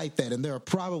people like that, and there are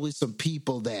probably some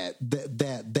people that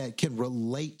can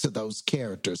relate to those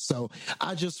characters. So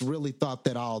I just really thought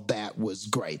that all that was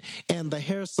great. And the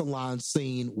hair salon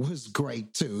scene was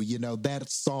great too. That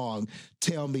song,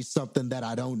 Tell Me Something That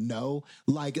I Don't Know,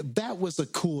 like that was a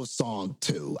cool song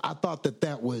too. I thought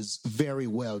that was very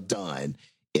well done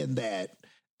in that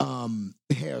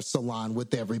hair salon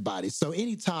with everybody. So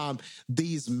anytime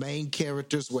these main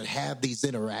characters would have these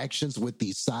interactions with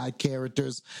these side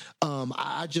characters,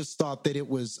 I just thought that it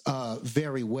was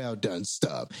very well done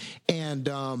stuff. And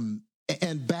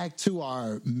back to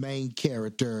our main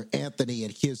character, Anthony,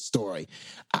 and his story,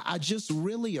 I just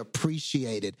really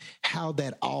appreciated how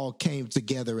that all came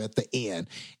together at the end.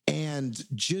 And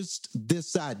just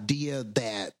this idea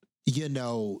that,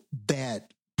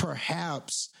 that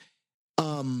perhaps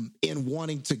in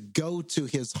wanting to go to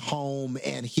his home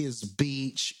and his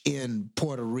beach in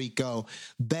Puerto Rico,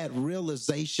 that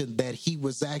realization that he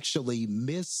was actually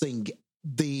missing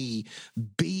the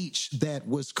beach that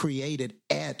was created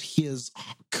at his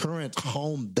current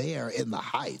home there in the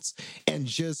Heights, and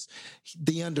just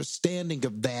the understanding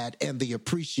of that and the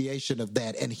appreciation of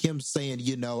that, and him saying,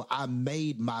 I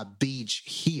made my beach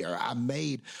here. I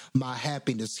made my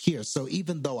happiness here. So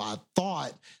even though I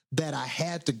thought that I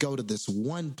had to go to this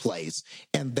one place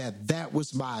and that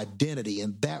was my identity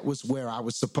and that was where I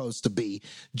was supposed to be,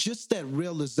 just that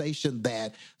realization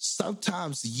that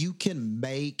sometimes you can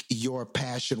make your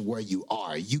passion where you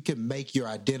are. You can make your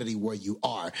identity where you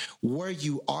are. Where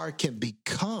you are can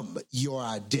become your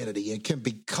identity and can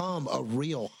become a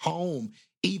real home,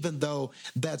 even though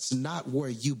that's not where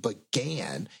you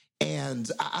began. And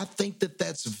I think that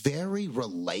that's very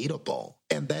relatable,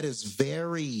 and that is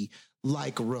very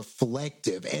like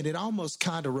reflective, and it almost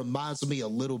kind of reminds me a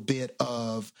little bit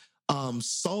of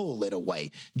Soul in a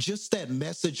way. Just that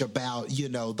message about,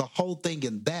 the whole thing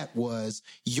in that was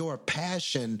your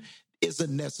passion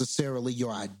isn't necessarily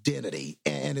your identity.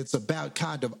 And it's about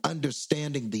kind of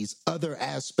understanding these other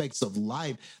aspects of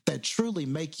life that truly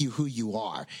make you who you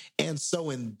are. And so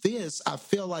in this, I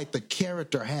feel like the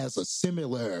character has a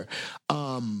similar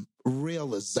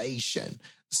realization.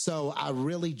 So I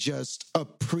really just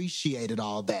appreciated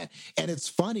all that. And it's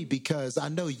funny because I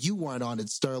know you weren't on it,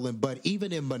 Sterling, but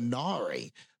even in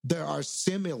Minari, there are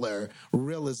similar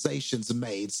realizations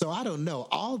made. So I don't know.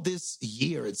 All this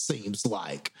year, it seems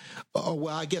like, oh,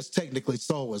 well, I guess technically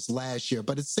Soul was last year,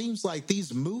 but it seems like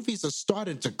these movies are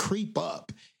starting to creep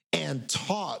up and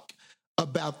talk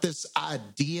about this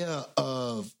idea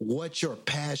of what your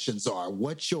passions are,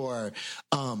 what your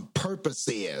purpose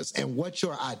is, and what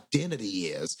your identity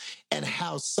is, and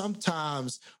how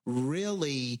sometimes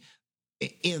really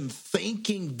in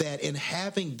thinking that in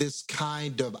having this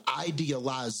kind of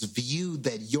idealized view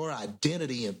that your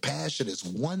identity and passion is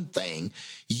one thing,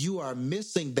 you are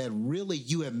missing that really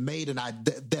you have made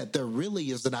that there really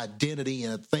is an identity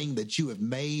and a thing that you have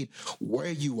made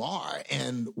where you are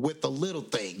and with the little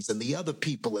things and the other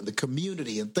people and the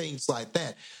community and things like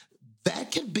that.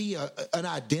 That can be an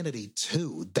identity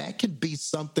too. That can be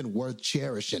something worth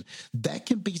cherishing. That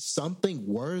can be something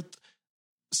worth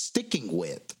sticking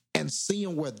with and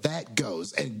seeing where that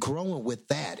goes and growing with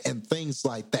that and things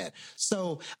like that.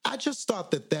 So I just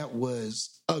thought that that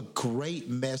was a great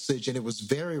message, and it was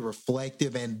very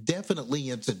reflective, and definitely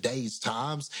in today's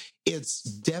times, it's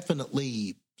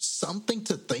definitely something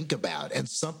to think about and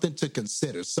something to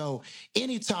consider. So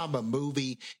anytime a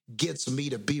movie gets me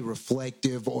to be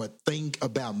reflective or think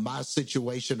about my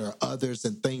situation or others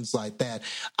and things like that,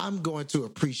 I'm going to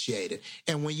appreciate it.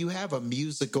 And when you have a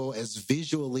musical as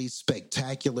visually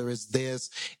spectacular as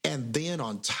this, and then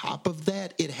on top of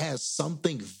that, it has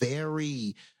something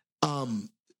very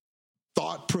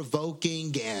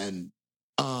thought-provoking and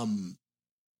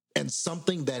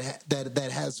something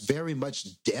that has very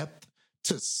much depth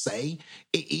to say,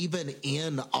 even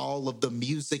in all of the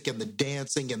music and the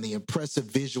dancing and the impressive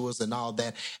visuals and all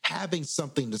that, having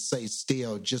something to say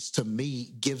still just to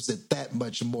me gives it that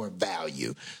much more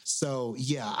value. So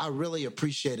yeah, I really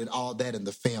appreciated all that in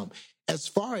the film. As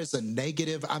far as a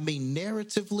negative, I mean,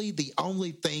 narratively, the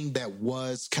only thing that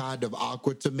was kind of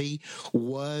awkward to me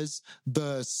was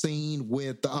the scene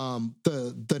with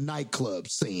the nightclub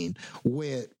scene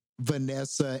with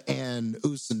Vanessa and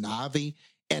Usanavi,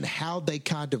 and how they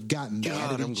kind of got mad at each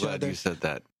other. I'm glad you said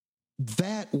that.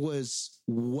 That was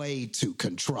way too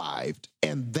contrived,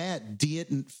 and that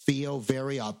didn't feel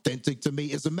very authentic to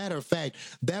me. As a matter of fact,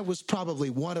 that was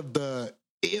probably one of the,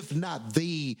 if not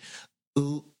the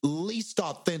least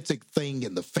authentic thing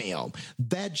in the film.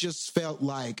 That just felt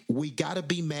like we got to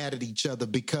be mad at each other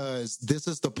because this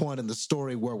is the point in the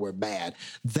story where we're mad.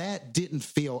 That didn't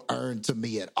feel earned to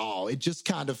me at all. It just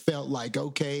kind of felt like,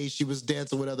 okay, she was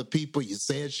dancing with other people. You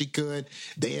said she could.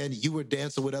 Then you were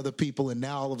dancing with other people, and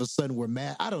now all of a sudden we're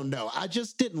mad. I don't know. I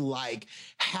just didn't like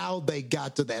how they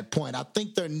got to that point. I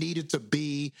think there needed to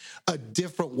be a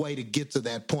different way to get to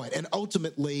that point. And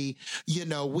ultimately, you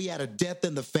know, we had a death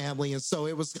in the family, and so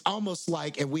it was almost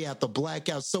like, and we had the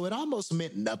blackout, so it almost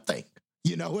meant nothing.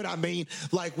 You know what I mean?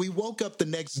 Like, we woke up the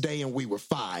next day and we were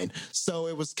fine. So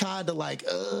it was kind of like,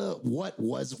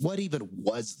 what even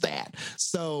was that?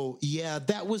 So yeah,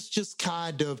 that was just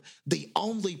kind of the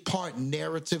only part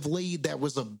narratively that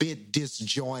was a bit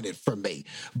disjointed for me.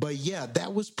 But yeah,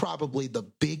 that was probably the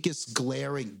biggest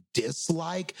glaring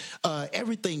dislike.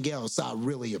 Everything else I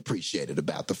really appreciated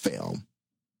about the film.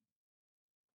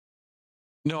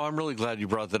 No, I'm really glad you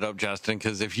brought that up, Justin,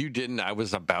 because if you didn't, I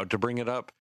was about to bring it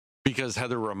up because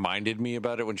Heather reminded me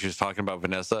about it when she was talking about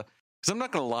Vanessa. Because I'm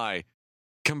not going to lie,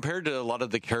 compared to a lot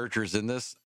of the characters in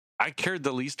this, I cared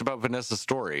the least about Vanessa's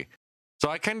story.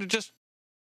 So I kind of just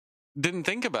didn't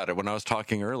think about it when I was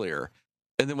talking earlier.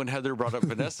 And then when Heather brought up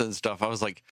Vanessa and stuff, I was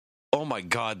like, oh my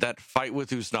God, that fight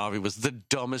with Usnavi was the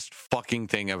dumbest fucking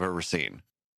thing I've ever seen.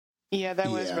 Yeah,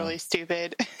 that was really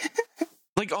stupid.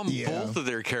 Like on both of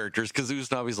their characters, because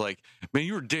Usnavi's like, man,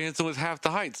 you were dancing with half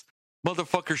the heights.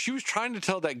 Motherfucker, she was trying to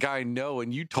tell that guy no,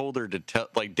 and you told her to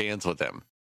dance with him.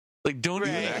 Like, don't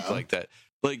even act like that.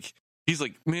 Like, he's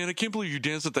like, man, I can't believe you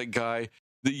danced with that guy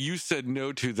that you said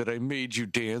no to that I made you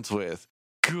dance with.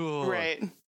 God. Right.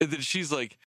 And then she's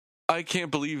like, I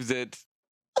can't believe that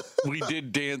we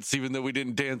did dance even though we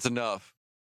didn't dance enough.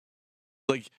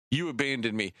 Like, you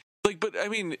abandoned me. Like, but I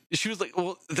mean, she was like,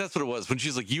 well, that's what it was. When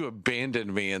she's like, you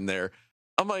abandoned me in there.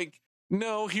 I'm like,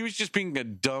 no, he was just being a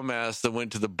dumbass that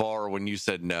went to the bar when you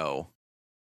said no.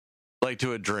 Like,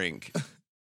 to a drink.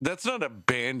 That's not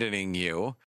abandoning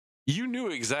you. You knew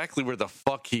exactly where the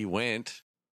fuck he went.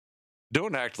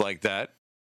 Don't act like that.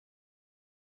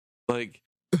 Like,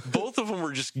 both of them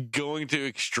were just going to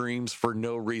extremes for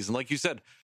no reason. Like you said,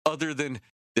 other than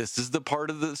this is the part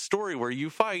of the story where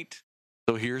you fight.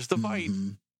 So here's the fight.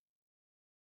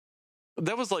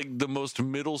 that was like the most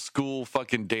middle school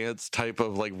fucking dance type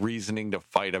of like reasoning to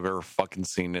fight I've ever fucking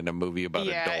seen in a movie about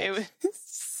adults. It was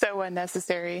so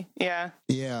unnecessary. Yeah.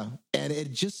 Yeah. And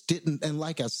it just didn't, and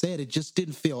like I said, it just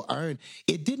didn't feel earned.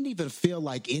 It didn't even feel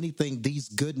like anything these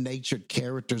good natured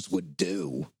characters would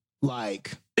do.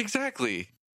 Like, exactly.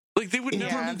 Like they would it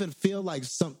never didn't even feel like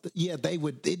something. Yeah, they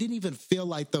would. It didn't even feel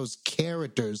like those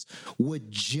characters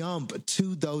would jump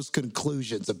to those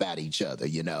conclusions about each other,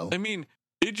 you know? I mean,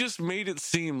 it just made it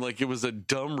seem like it was a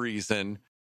dumb reason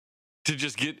to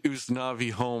just get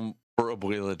Usnavi home for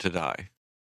Abuela to die.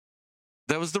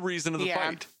 That was the reason of the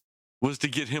fight, was to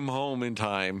get him home in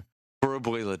time for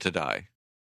Abuela to die.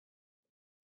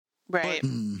 Right.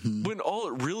 Mm-hmm. When all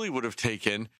it really would have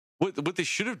taken, what they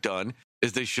should have done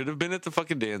is they should have been at the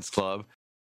fucking dance club.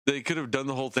 They could have done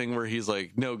the whole thing where he's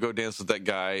like, no, go dance with that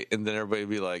guy. And then everybody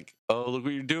would be like, oh, look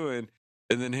what you're doing.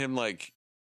 And then him like,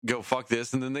 go fuck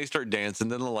this. And then they start dancing.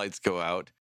 Then the lights go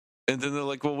out. And then they're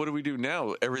like, well, what do we do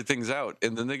now? Everything's out.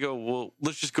 And then they go, well,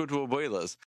 let's just go to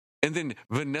Abuela's. And then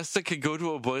Vanessa could go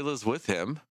to Abuela's with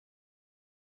him.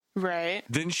 Right.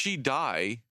 Then she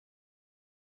die.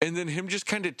 And then him just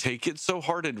kind of take it so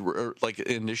hard and like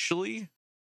initially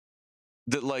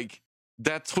that like,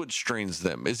 that's what strains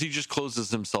them, is he just closes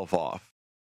himself off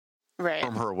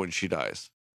from her when she dies.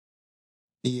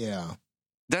 Yeah.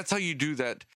 That's how you do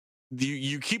that.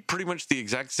 You keep pretty much the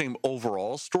exact same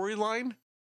overall storyline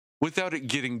without it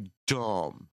getting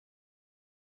dumb.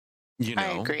 You know?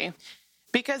 I agree.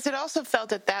 Because it also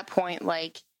felt at that point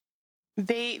like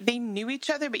they knew each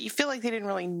other, but you feel like they didn't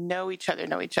really know each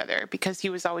other because he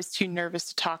was always too nervous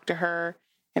to talk to her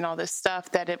and all this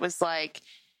stuff, that it was like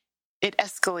it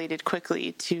escalated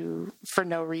quickly for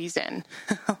no reason.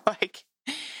 Like,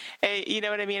 you know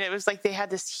what I mean? It was like they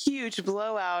had this huge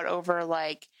blowout over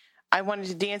like, I wanted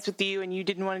to dance with you and you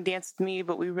didn't want to dance with me,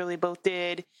 but we really both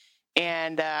did.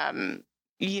 And,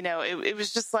 you know, it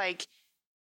was just like,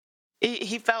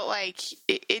 he felt like,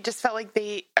 it just felt like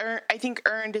I think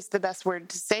earned is the best word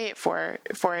to say it for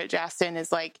it, Justin,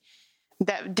 is like,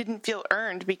 that didn't feel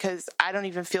earned because I don't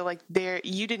even feel like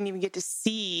you didn't even get to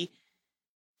see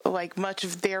like much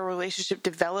of their relationship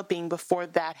developing before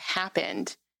that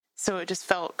happened. So it just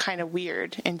felt kind of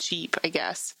weird and cheap, I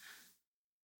guess.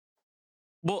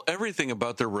 Well, everything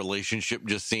about their relationship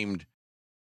just seemed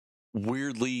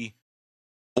weirdly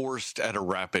forced at a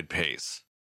rapid pace.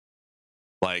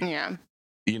 Like, yeah,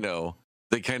 you know,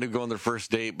 they kind of go on their first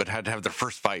date, but had to have their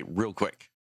first fight real quick.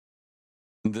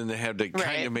 And then they had to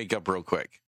kind of make up real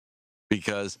quick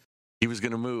because he was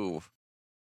going to move,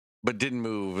 but didn't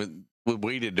move and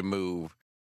waited to move.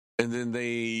 And then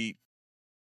they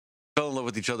fell in love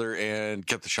with each other and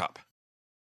kept the shop.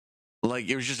 Like,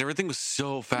 it was just, everything was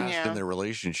so fast in their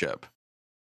relationship.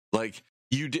 Like,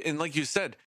 and like you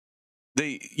said,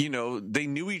 they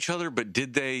knew each other, but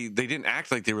they didn't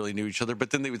act like they really knew each other,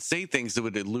 but then they would say things that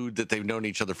would allude that they've known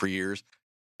each other for years,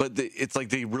 but it's like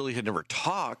they really had never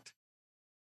talked.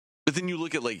 But then you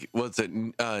look at like,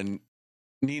 Nina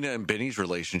and Benny's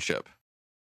relationship.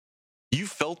 You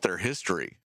felt their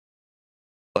history.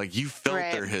 Like, you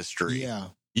felt their history. Yeah.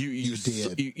 You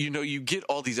did. You get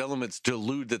all these elements to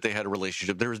allude that they had a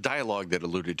relationship. There was dialogue that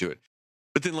alluded to it.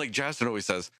 But then, like Justin always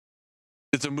says,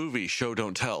 it's a movie, show,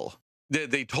 don't tell.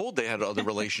 They told they had other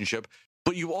relationship,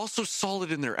 but you also saw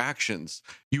it in their actions.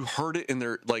 You heard it in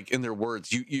their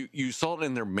words. You saw it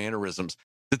in their mannerisms,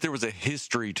 that there was a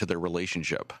history to their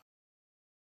relationship.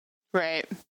 Right.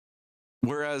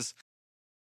 Whereas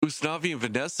Usnavi and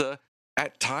Vanessa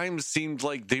at times seemed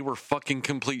like they were fucking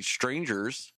complete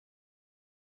strangers.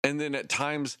 And then at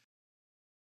times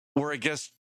were, I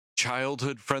guess,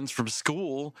 childhood friends from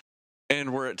school,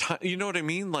 and were at times, you know what I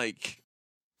mean? Like,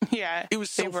 yeah, it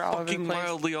was so fucking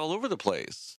wildly all over the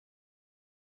place.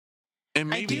 And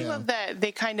maybe, I do love that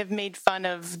they kind of made fun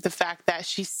of the fact that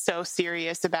she's so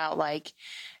serious about like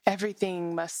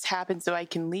everything must happen so I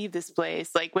can leave this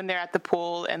place. Like when they're at the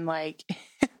pool and like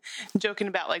joking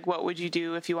about like, what would you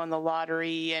do if you won the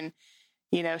lottery? And,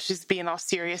 you know, she's being all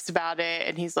serious about it.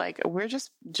 And he's like, we're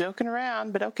just joking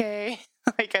around, but okay.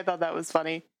 Like, I thought that was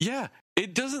funny. Yeah.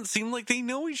 It doesn't seem like they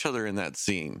know each other in that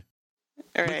scene.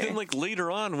 Right. But then like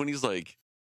later on when he's like,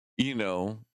 you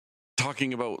know,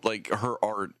 talking about like her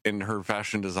art and her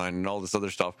fashion design and all this other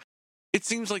stuff, it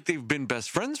seems like they've been best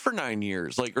friends for 9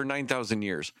 years, like, or 9,000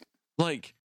 years.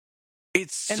 Like,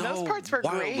 it's and so those parts were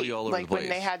great. All over like the place.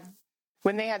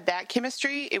 when they had that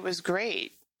chemistry, it was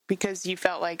great because you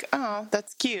felt like, oh,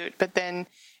 that's cute. But then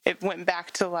it went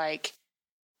back to like,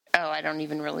 oh, I don't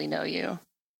even really know you.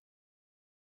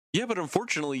 Yeah, but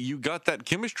unfortunately, you got that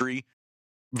chemistry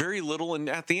very little and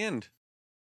at the end.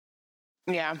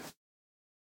 Yeah.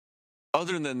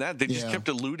 other than that, they just kept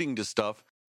alluding to stuff,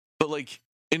 but like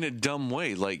in a dumb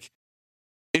way. Like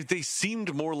if they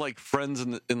seemed more like friends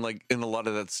in a lot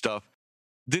of that stuff,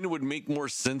 then it would make more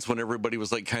sense when everybody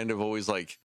was like kind of always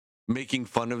like making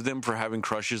fun of them for having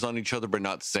crushes on each other but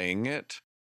not saying it.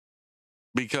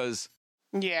 Because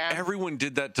everyone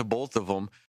did that to both of them.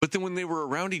 But then when they were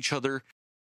around each other,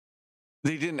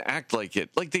 they didn't act like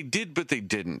it. Like they did, but they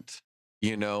didn't,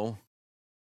 you know?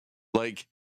 Like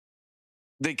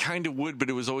they kind of would, but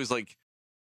it was always like,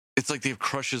 it's like they have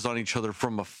crushes on each other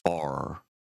from afar.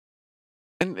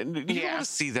 And you don't want to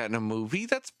see that in a movie.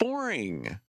 That's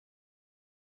boring.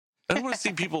 I don't want to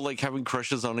see people like having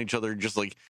crushes on each other, just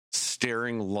like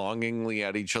staring longingly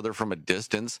at each other from a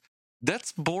distance.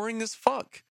 That's boring as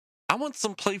fuck. I want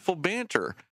some playful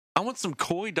banter. I want some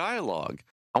coy dialogue.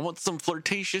 I want some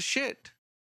flirtatious shit.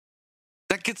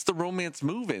 That gets the romance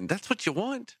moving. That's what you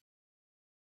want.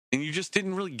 And you just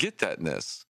didn't really get that in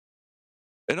this.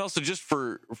 And also, just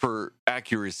for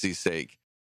accuracy's sake,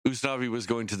 Usnavi was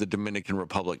going to the Dominican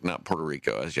Republic, not Puerto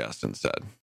Rico, as Justin said.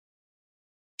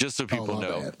 Just so people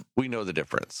know, we know the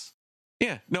difference.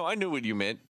 Yeah, no, I knew what you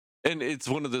meant. And it's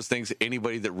one of those things,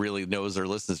 anybody that really knows or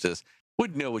listens to this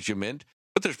would know what you meant.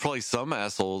 But there's probably some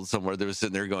asshole somewhere that was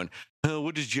sitting there going, oh,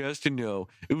 what does Justin know?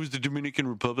 It was the Dominican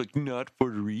Republic, not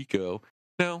Puerto Rico.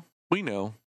 No, we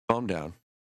know. Calm down.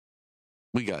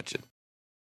 We got you.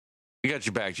 We got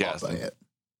your back, Justin.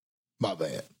 My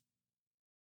bad.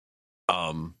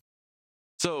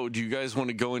 So do you guys want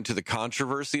to go into the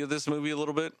controversy of this movie a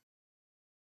little bit?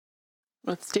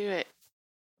 Let's do it.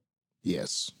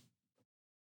 Yes.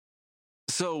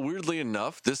 So weirdly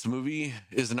enough, this movie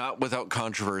is not without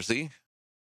controversy.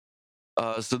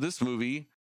 So this movie,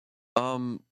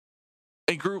 a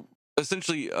group,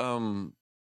 essentially,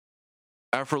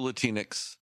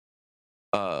 Afro-Latinx,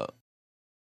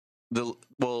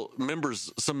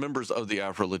 some members of the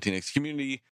Afro-Latinx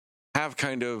community have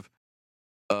kind of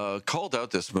called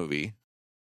out this movie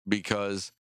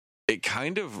because it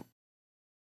kind of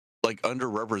like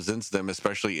underrepresents them,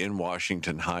 especially in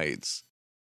Washington Heights,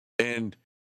 and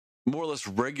more or less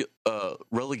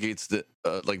relegates the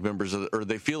like members of or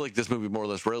they feel like this movie more or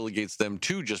less relegates them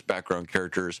to just background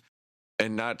characters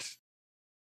and not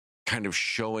kind of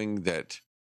showing that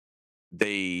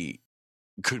they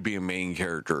could be a main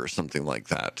character or something like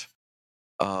that.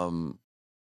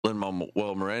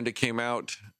 Lin-Manuel Miranda came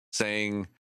out saying,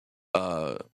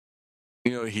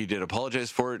 he did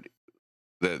apologize for it.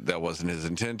 That wasn't his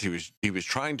intent. He was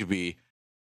trying to be,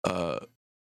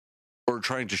 or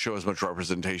trying to show as much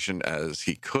representation as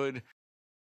he could,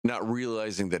 not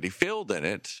realizing that he failed in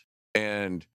it,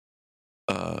 and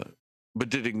but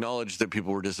did acknowledge that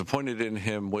people were disappointed in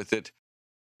him with it,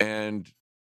 and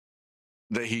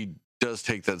that he does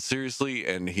take that seriously,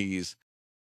 and he's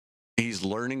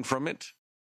learning from it.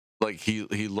 Like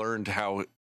he learned how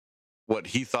what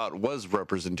he thought was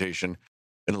representation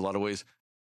in a lot of ways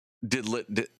did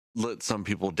let some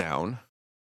people down,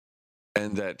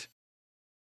 and that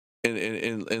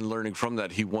in learning from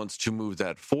that, he wants to move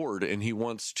that forward, and he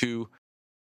wants to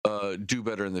do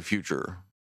better in the future.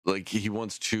 Like he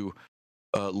wants to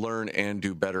learn and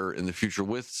do better in the future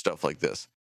with stuff like this.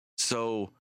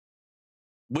 So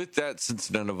with that,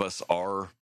 since none of us are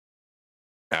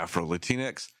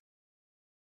Afro-Latinx,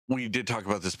 we did talk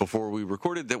about this before we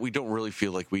recorded, that we don't really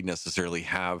feel like we necessarily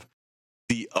have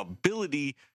the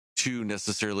ability to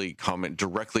necessarily comment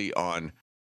directly on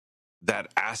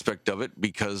that aspect of it,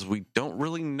 because we don't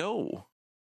really know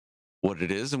what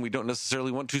it is, and we don't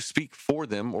necessarily want to speak for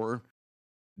them or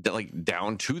like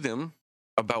down to them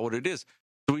about what it is.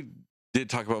 So we did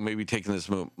talk about maybe taking this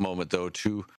moment though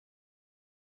to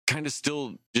kind of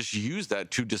still just use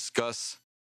that to discuss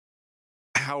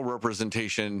how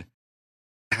representation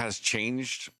has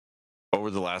changed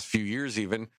over the last few years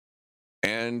even,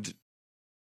 and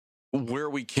where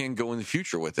we can go in the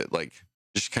future with it. Like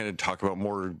just kind of talk about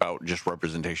more about just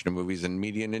representation of movies and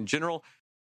media in general.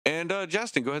 And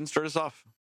Justin, go ahead and start us off.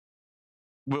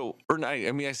 Well, or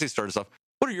I say start us off.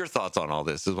 What are your thoughts on all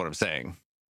this is what I'm saying.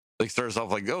 Like start us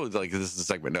off like, oh, like this is a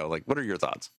segment. No, like what are your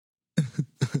thoughts?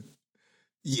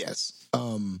 Yes.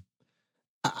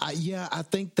 I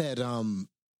think that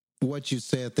what you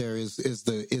said there is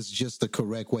just the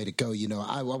correct way to go. You know,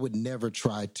 I would never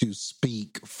try to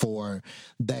speak for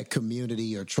that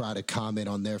community or try to comment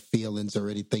on their feelings or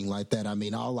anything like that. I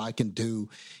mean, all I can do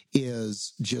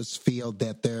is just feel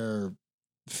that their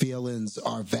feelings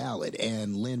are valid,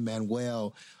 and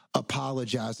Lin-Manuel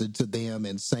apologizing to them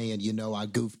and saying, I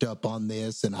goofed up on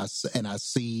this, and I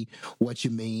see what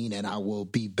you mean, and I will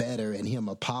be better. And him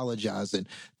apologizing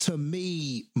to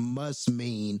me must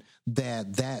mean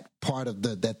that part of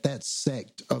that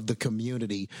sect of the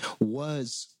community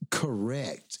was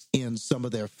correct in some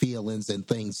of their feelings and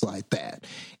things like that.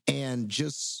 And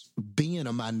just being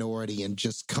a minority and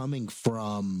just coming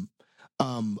from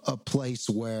a place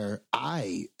where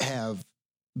I have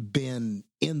been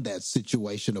in that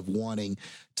situation of wanting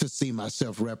to see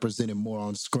myself represented more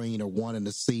on screen, or wanting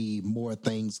to see more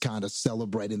things kind of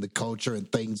celebrating the culture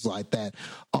and things like that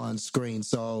on screen.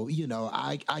 So,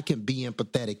 I can be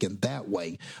empathetic in that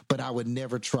way, but I would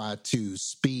never try to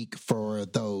speak for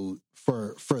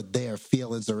their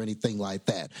feelings or anything like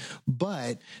that.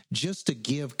 But just to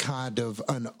give kind of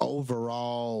an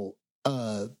overall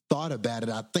thought about it,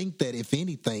 I think that if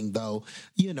anything, though,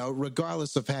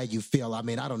 regardless of how you feel, I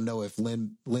mean, I don't know if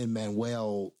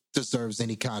Lin-Manuel deserves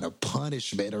any kind of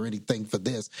punishment or anything for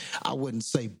this. I wouldn't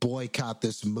say boycott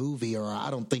this movie, or I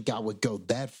don't think I would go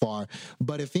that far.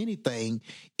 But if anything,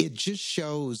 it just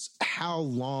shows how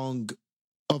long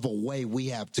of a way we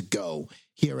have to go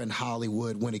here in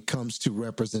Hollywood when it comes to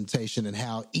representation, and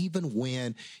how even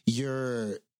when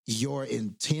your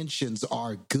intentions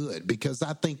are good, because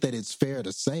I think that it's fair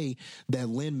to say that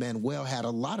Lin-Manuel had a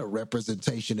lot of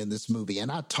representation in this movie.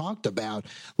 And I talked about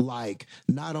like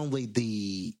not only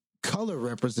the color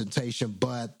representation,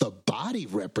 but the body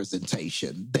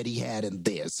representation that he had in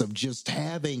this, of just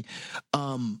having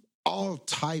all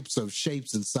types of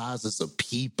shapes and sizes of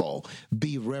people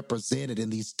be represented in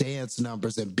these dance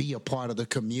numbers and be a part of the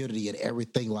community and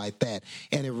everything like that.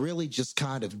 And it really just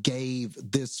kind of gave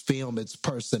this film its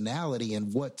personality,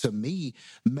 and what to me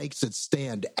makes it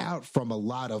stand out from a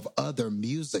lot of other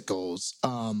musicals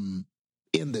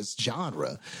in this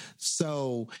genre.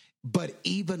 So, but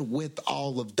even with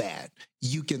all of that,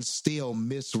 you can still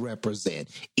misrepresent.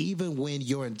 Even when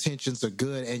your intentions are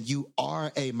good and you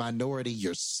are a minority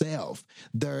yourself,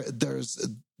 there's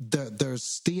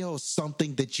still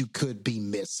something that you could be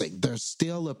missing. There's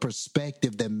still a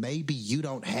perspective that maybe you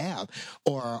don't have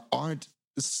or aren't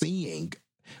seeing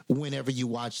whenever you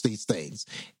watch these things.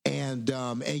 And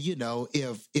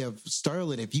if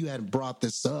Sterling, if you hadn't brought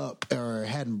this up or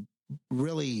hadn't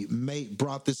really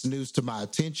brought this news to my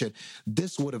attention,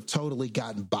 this would have totally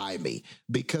gotten by me,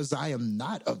 because I am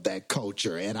not of that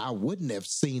culture, and I wouldn't have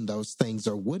seen those things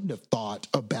or wouldn't have thought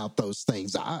about those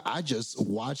things. I just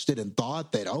watched it and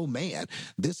thought that, oh man,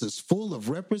 this is full of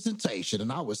representation,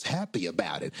 and I was happy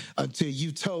about it until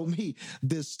you told me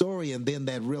this story, and then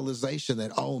that realization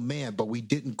that, oh man, but we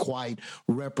didn't quite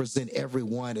represent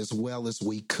everyone as well as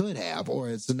we could have, or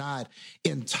it's not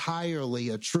entirely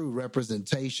a true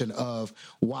representation of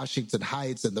Washington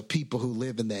Heights and the people who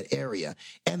live in that area.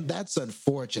 And that's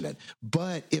unfortunate.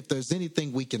 But if there's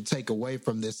anything we can take away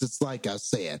from this, it's like I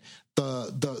said,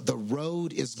 the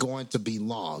road is going to be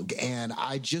long. And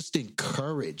I just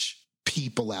encourage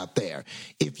people out there,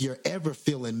 if you're ever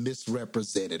feeling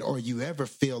misrepresented, or you ever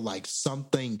feel like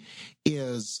something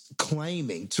is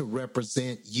claiming to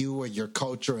represent you or your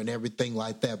culture and everything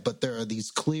like that, but there are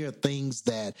these clear things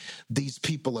that these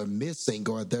people are missing,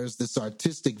 or there's this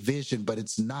artistic vision, but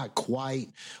it's not quite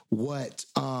what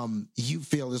you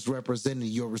feel is representing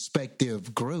your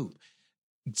respective group.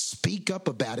 Speak up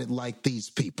about it like these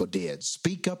people did.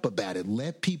 Speak up about it.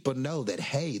 Let people know that,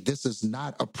 hey, this is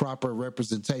not a proper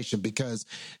representation, because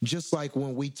just like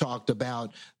when we talked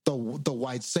about the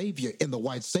white savior in the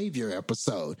white savior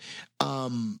episode,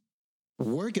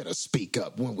 we're going to speak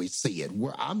up when we see it.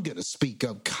 I'm going to speak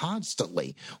up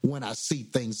constantly when I see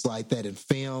things like that in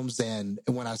films and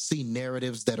when I see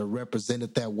narratives that are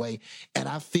represented that way. And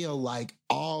I feel like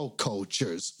all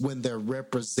cultures, when they're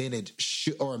represented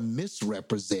or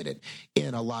misrepresented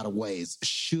in a lot of ways,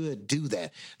 should do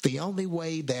that. The only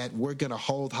way that we're going to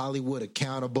hold Hollywood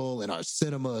accountable and our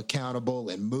cinema accountable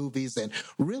and movies and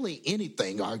really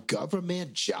anything, our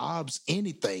government, jobs,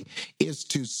 anything, is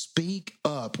to speak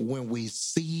up when we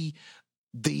see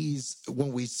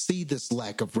this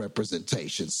lack of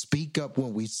representation. Speak up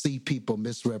when we see people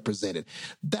misrepresented.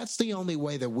 That's the only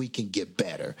way that we can get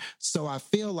better. So I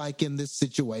feel like in this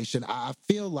situation, I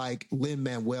feel like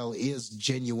Lin-Manuel is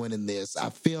genuine in this. I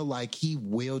feel like he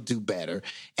will do better,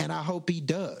 and I hope he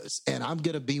does. And I'm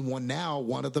going to be one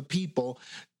of the people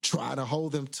trying to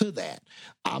hold them to that.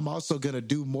 I'm also going to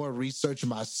do more research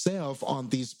myself on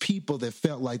these people that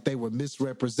felt like they were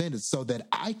misrepresented so that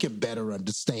I can better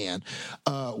understand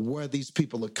where these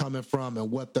people are coming from and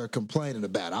what they're complaining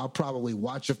about. I'll probably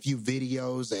watch a few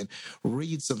videos and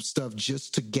read some stuff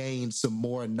just to gain some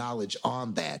more knowledge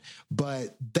on that.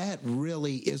 But that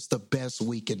really is the best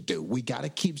we can do. We got to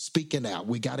keep speaking out.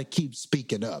 We got to keep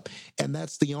speaking up. And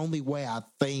that's the only way I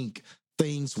think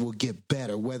things will get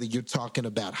better, whether you're talking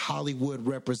about Hollywood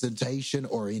representation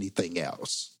or anything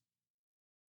else.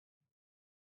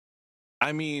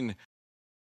 I mean,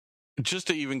 just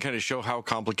to even kind of show how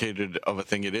complicated of a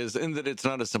thing it is, and that it's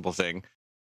not a simple thing,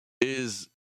 is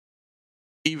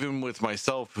even with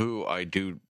myself, who I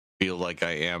do feel like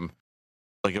I am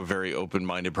like a very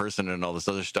open-minded person and all this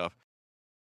other stuff.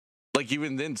 Like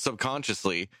even then,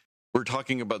 subconsciously, we're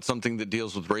talking about something that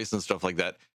deals with race and stuff like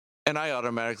that, and I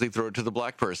automatically throw it to the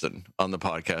black person on the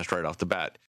podcast right off the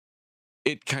bat.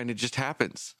 It kind of just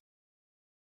happens.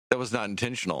 That was not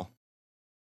intentional.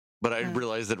 But I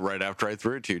realized that right after I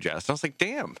threw it to you, Jess. I was like,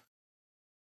 damn.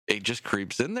 It just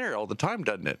creeps in there all the time,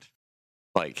 doesn't it?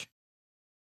 Like,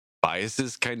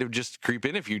 biases kind of just creep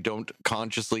in if you don't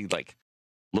consciously, like,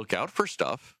 look out for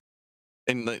stuff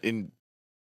and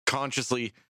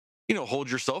consciously, you know, hold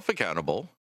yourself accountable.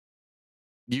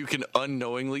 You can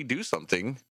unknowingly do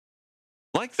something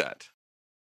like that.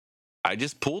 I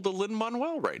just pulled a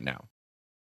Lin-Manuel right now.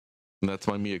 And that's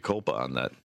my mea culpa on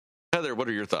that. Heather, what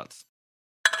are your thoughts?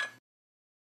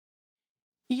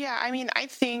 Yeah, I mean, I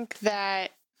think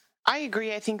that I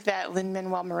agree. I think that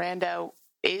Lin-Manuel Miranda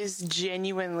is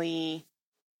genuinely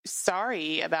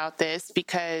sorry about this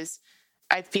because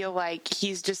I feel like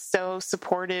he's just so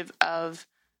supportive of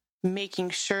making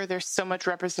sure there's so much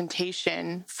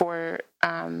representation for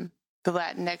the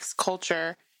Latinx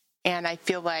culture. And I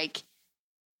feel like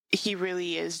he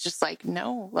really is just like,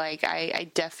 no, like I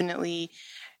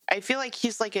feel like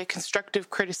he's like a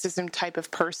constructive criticism type of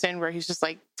person where he's just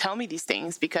like, tell me these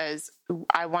things because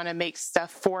I want to make stuff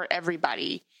for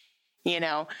everybody, you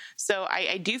know? So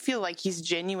I do feel like he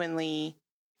genuinely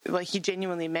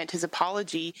meant his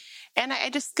apology. And I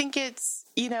just think it's,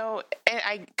 you know, and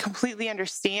I completely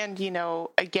understand, you know,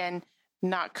 again,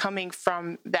 not coming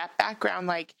from that background,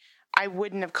 like I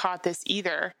wouldn't have caught this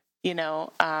either, you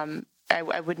know,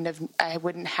 I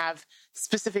wouldn't have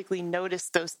specifically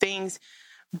noticed those things.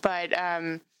 But,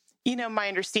 you know, my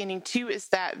understanding too is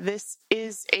that this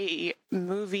is a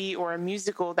movie or a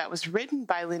musical that was written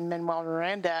by Lin-Manuel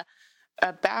Miranda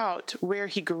about where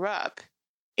he grew up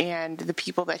and the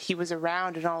people that he was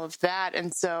around and all of that.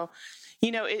 And so,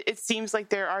 you know, it seems like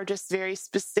there are just very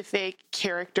specific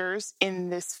characters in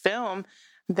this film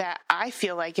that I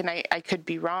feel like, and I could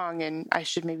be wrong and I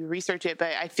should maybe research it,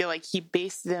 but I feel like he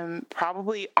based them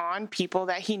probably on people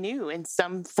that he knew in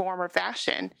some form or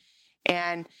fashion.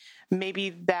 And maybe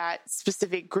that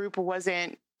specific group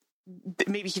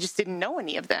maybe he just didn't know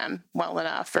any of them well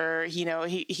enough, or, you know,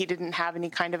 he didn't have any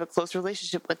kind of a close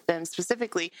relationship with them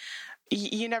specifically.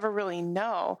 You never really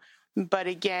know. But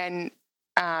again,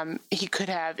 he could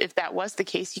have, if that was the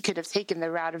case, he could have taken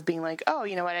the route of being like, oh,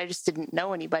 you know what, I just didn't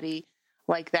know anybody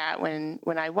like that when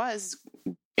I was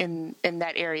in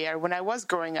that area, or when I was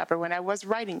growing up, or when I was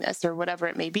writing this, or whatever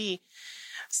it may be.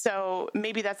 So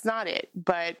maybe that's not it.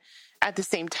 But at the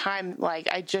same time, like,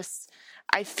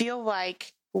 I feel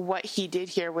like what he did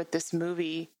here with this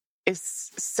movie is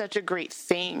such a great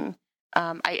thing.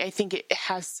 I think it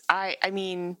has, I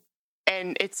mean,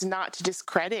 and it's not to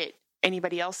discredit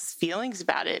anybody else's feelings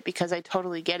about it, because I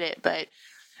totally get it. But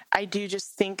I do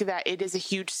just think that it is a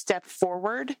huge step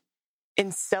forward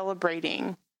in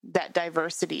celebrating that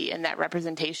diversity and that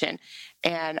representation.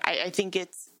 And I think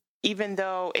it's, even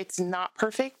though it's not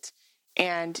perfect,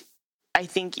 and I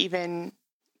think even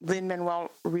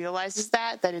Lin-Manuel realizes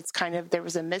that it's kind of, there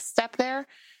was a misstep there.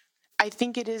 I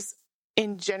think it is,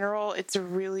 in general, it's a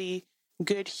really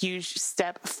good, huge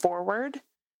step forward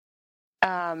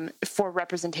for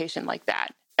representation like that.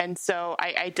 And so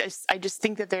I just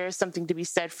think that there is something to be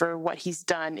said for what he's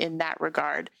done in that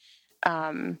regard.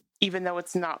 Even though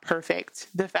it's not perfect,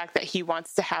 the fact that he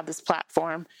wants to have this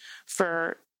platform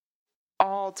for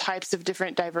all types of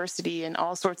different diversity in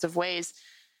all sorts of ways,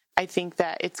 I think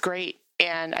that it's great.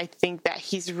 And I think that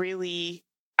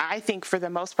I think for the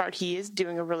most part, he is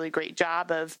doing a really great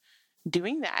job of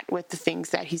doing that with the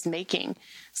things that he's making.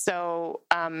 So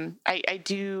I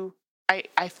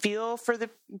feel for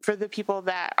the people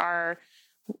that are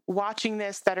watching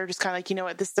this, that are just kind of like, you know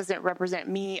what, this doesn't represent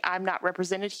me, I'm not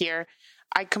represented here.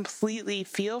 I completely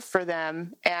feel for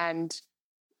them, and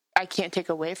I can't take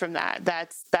away from that.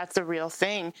 That's a real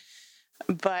thing.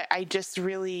 But I just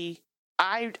really,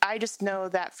 I just know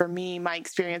that for me, my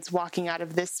experience walking out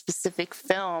of this specific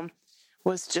film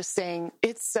was just saying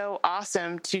it's so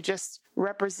awesome to just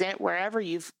represent wherever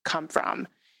you've come from.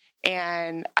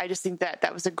 And I just think that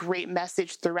that was a great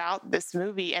message throughout this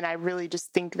movie. And I really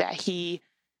just think that he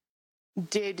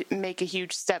did make a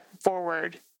huge step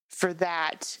forward for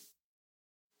that.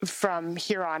 From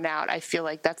here on out, I feel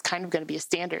like that's kind of going to be a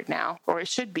standard now, or it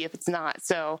should be if it's not.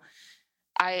 So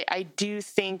I do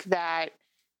think that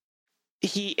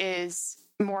he is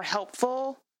more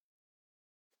helpful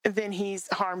than he's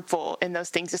harmful in those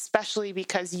things, especially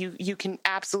because you can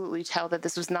absolutely tell that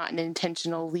this was not an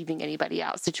intentional leaving anybody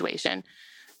out situation.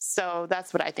 So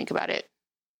that's what I think about it.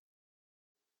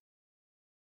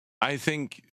 I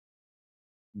think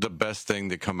the best thing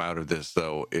to come out of this,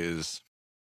 though, is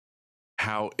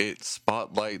how it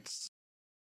spotlights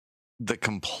the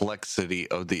complexity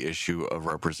of the issue of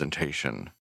representation.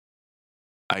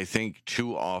 I think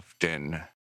too often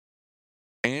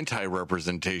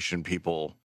anti-representation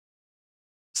people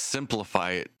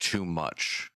simplify it too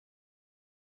much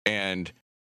and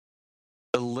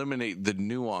eliminate the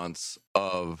nuance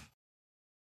of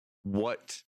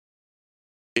what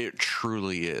it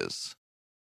truly is.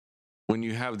 When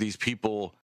you have these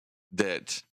people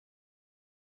that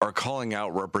are calling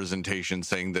out representation,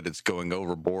 saying that it's going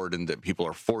overboard and that people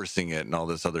are forcing it and all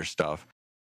this other stuff,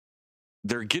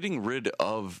 they're getting rid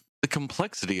of the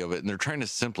complexity of it and they're trying to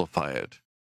simplify it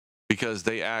because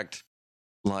they act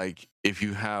like if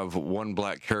you have one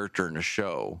black character in a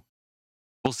show,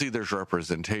 we'll see there's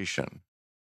representation.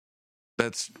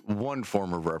 That's one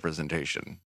form of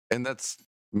representation. And that's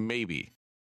maybe.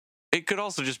 It could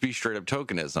also just be straight up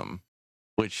tokenism,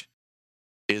 which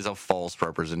is a false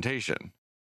representation.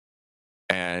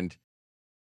 And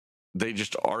they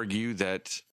just argue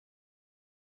that,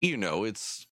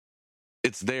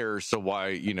 it's there, so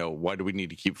why do we need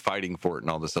to keep fighting for it and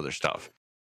all this other stuff?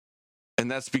 And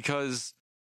that's because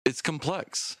it's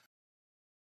complex.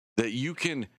 That you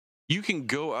can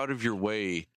go out of your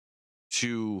way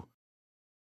to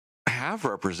have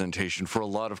representation for a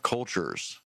lot of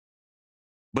cultures.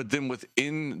 But then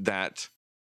within that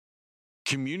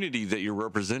community that you're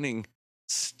representing,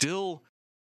 still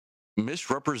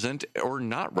misrepresent or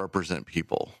not represent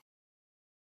people.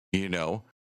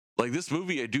 Like this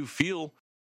movie, I do feel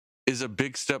is a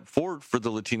big step forward for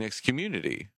the Latinx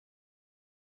community.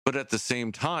 But at the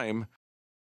same time,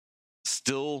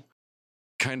 still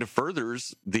kind of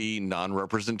furthers the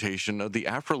non-representation of the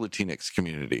Afro-Latinx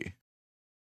community.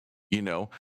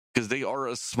 Because they are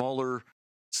a smaller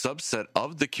subset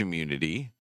of the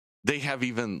community. They have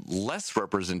even less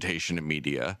representation in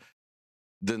media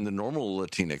than the normal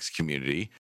Latinx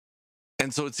community.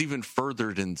 And so it's even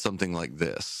furthered in something like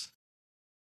this.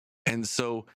 And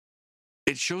so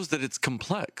it shows that it's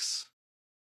complex.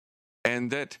 And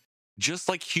that just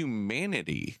like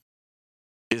humanity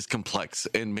is complex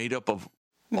and made up of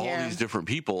all these different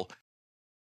people,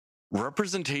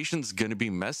 representation's going to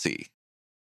be messy.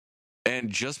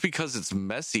 And just because it's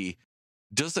messy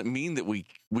doesn't mean that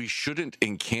we shouldn't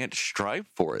and can't strive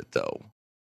for it, though.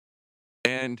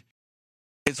 And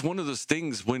it's one of those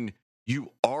things when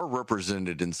you are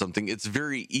represented in something, it's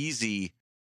very easy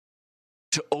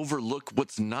to overlook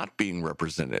what's not being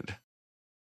represented.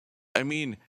 I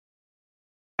mean,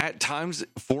 at times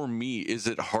for me, is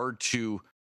it hard to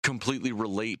completely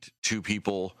relate to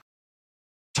people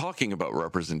talking about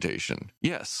representation?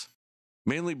 Yes,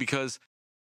 mainly because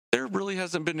there really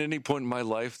hasn't been any point in my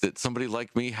life that somebody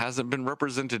like me hasn't been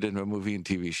represented in a movie and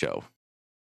TV show.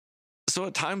 So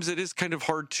at times it is kind of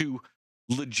hard to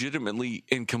legitimately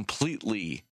and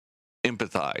completely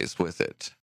empathize with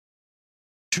it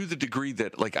to the degree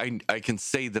that I can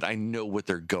say that I know what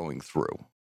they're going through.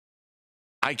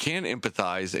 I can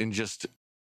empathize and just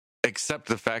accept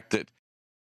the fact that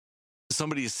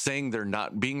somebody is saying they're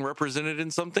not being represented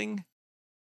in something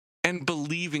and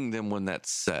believing them when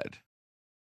that's said,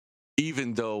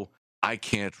 even though I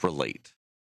can't relate.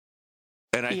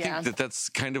 And I think that that's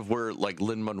kind of where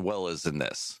Lin-Manuel is in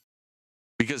this,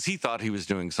 because he thought he was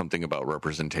doing something about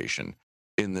representation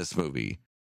in this movie.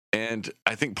 And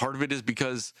I think part of it is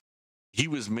because he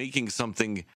was making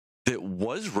something that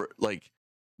was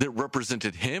that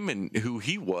represented him and who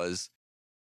he was,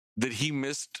 that he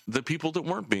missed the people that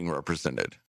weren't being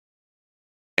represented.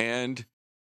 And,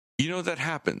 that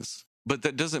happens. But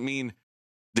that doesn't mean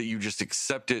that you just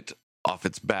accept it off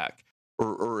its back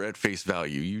or at face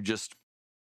value. You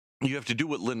have to do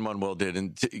what Lin-Manuel did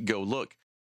and go, look,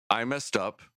 I messed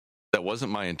up. That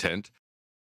wasn't my intent.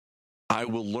 I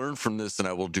will learn from this and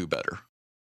I will do better.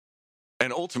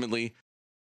 And ultimately,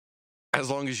 as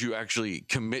long as you actually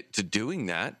commit to doing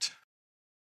that,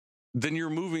 then you're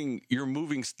moving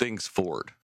things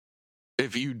forward.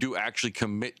 If you do actually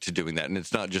commit to doing that, and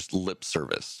it's not just lip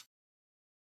service.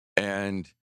 And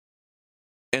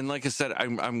like I said,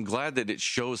 I'm glad that it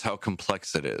shows how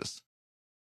complex it is.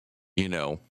 You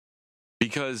know,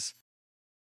 because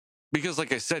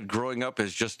like I said, growing up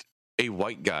as just a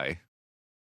white guy,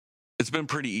 it's been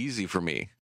pretty easy for me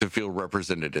to feel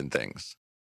represented in things.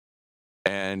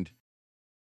 And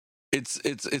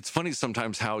it's funny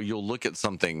sometimes how you'll look at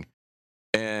something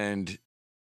and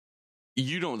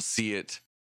you don't see it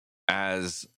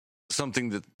as something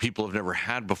that people have never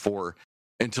had before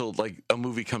until like a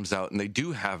movie comes out and they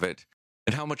do have it,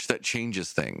 and how much that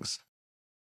changes things.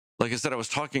 Like I said, I was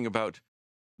talking about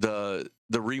the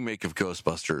remake of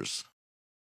Ghostbusters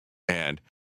and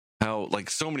how like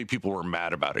so many people were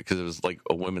mad about it because it was like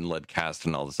a women-led cast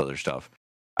and all this other stuff.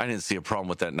 I didn't see a problem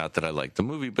with that. Not that I liked the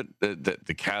movie, but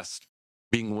the cast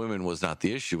being women was not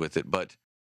the issue with it. But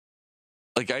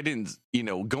like I didn't,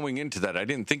 going into that, I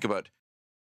didn't think about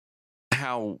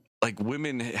how like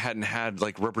women hadn't had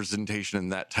like representation in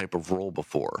that type of role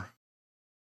before.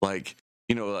 Like,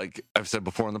 like I've said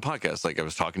before on the podcast, like I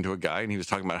was talking to a guy and he was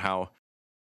talking about how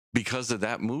because of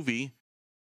that movie,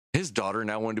 his daughter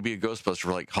now wanted to be a Ghostbuster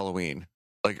for like Halloween.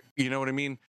 Like, you know what I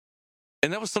mean?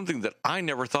 And that was something that I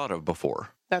never thought of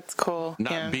before. That's cool.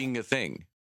 Not being a thing,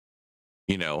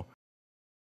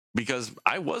 because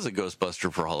I was a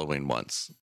Ghostbuster for Halloween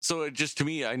once. So it just, to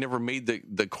me, I never made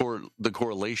the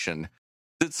correlation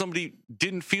that somebody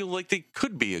didn't feel like they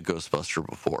could be a Ghostbuster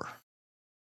before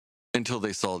until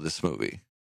they saw this movie.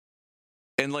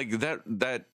 And like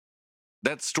that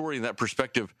story and that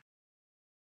perspective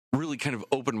really kind of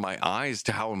opened my eyes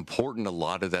to how important a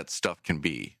lot of that stuff can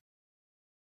be.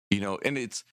 And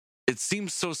it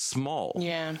seems so small.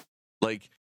 Yeah. Like,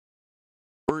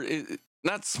 or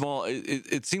not small.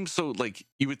 It seems so like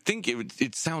you would think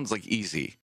it sounds like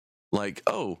easy. Like,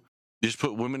 oh, just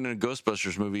put women in a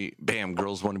Ghostbusters movie. Bam,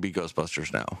 girls want to be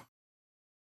Ghostbusters now.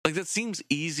 Like that seems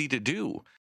easy to do.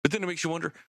 But then it makes you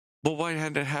wonder, well, why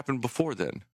hadn't it happened before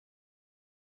then?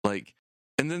 Like,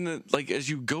 and then as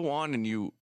you go on and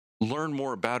you learn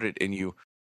more about it and you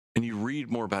read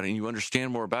more about it and you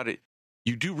understand more about it,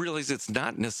 you do realize it's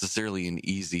not necessarily an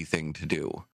easy thing to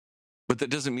do. But that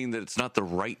doesn't mean that it's not the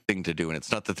right thing to do and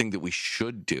it's not the thing that we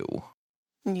should do.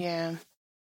 Yeah.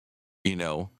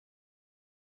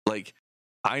 Like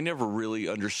I never really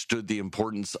understood the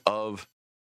importance of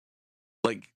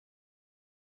like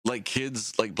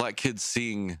kids, like black kids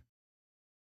seeing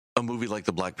a movie like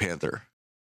the Black Panther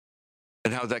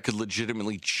and how that could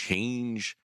legitimately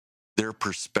change their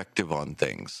perspective on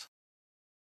things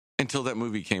until that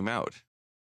movie came out.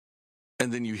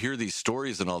 And then you hear these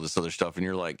stories and all this other stuff and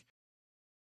you're like,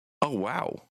 oh,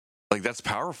 wow. Like that's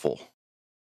powerful.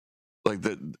 Like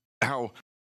how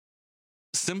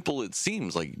simple it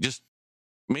seems. Like just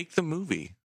make the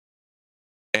movie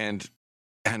and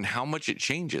how much it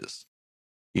changes,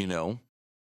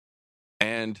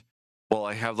 And while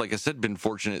I have, like I said, been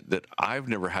fortunate that I've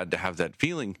never had to have that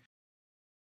feeling,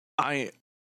 I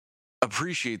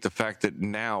appreciate the fact that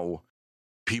now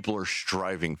people are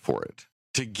striving for it,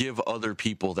 to give other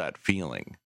people that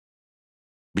feeling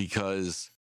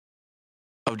because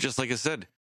of, just like I said,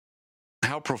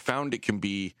 how profound it can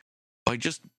be by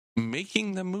just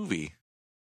making the movie.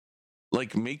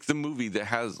 Like make the movie that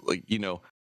has like,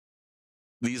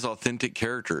 these authentic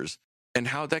characters and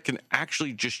how that can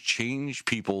actually just change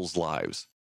people's lives.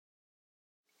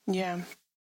 Yeah.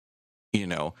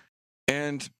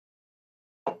 And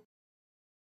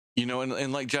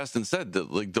and like Justin said,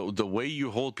 the way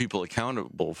you hold people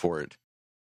accountable for it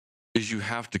is you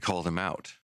have to call them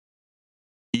out.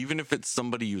 Even if it's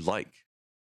somebody you like.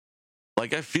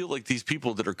 Like I feel like these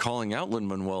people that are calling out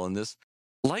Lin-Manuel in this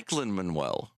like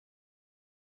Lin-Manuel.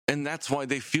 And that's why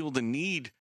they feel the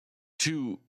need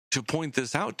to point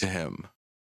this out to him.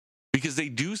 Because they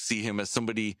do see him as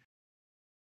somebody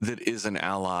that is an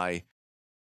ally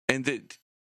and that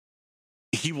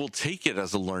he will take it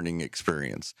as a learning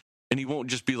experience. And he won't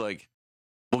just be like,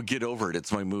 well, get over it.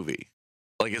 It's my movie.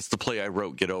 Like it's the play I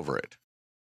wrote. Get over it.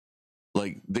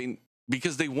 Like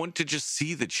because they want to just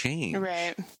see the change.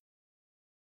 Right.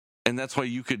 And that's why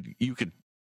you could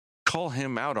call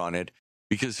him out on it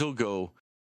because he'll go,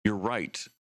 you're right.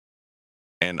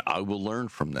 And I will learn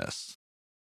from this.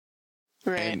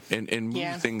 Right. And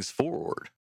move things forward.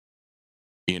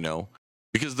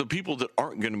 Because the people that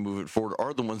aren't going to move it forward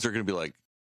are the ones that are going to be like,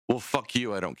 well, fuck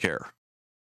you. I don't care.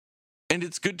 And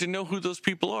it's good to know who those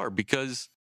people are because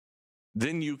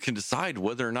then you can decide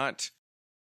whether or not,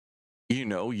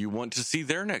 you want to see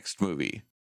their next movie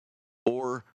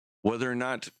or whether or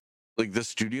not like the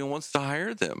studio wants to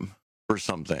hire them. for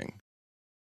something.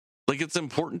 Like, it's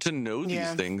important to know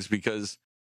these things because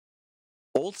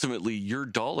ultimately your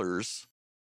dollars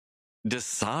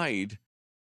decide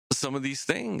some of these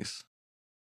things.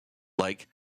 Like,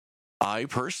 I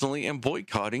personally am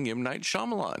boycotting M. Night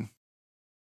Shyamalan.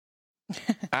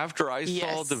 After I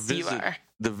saw the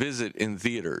visit in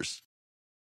theaters,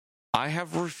 I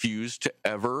have refused to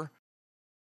ever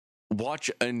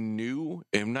watch a new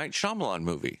M. Night Shyamalan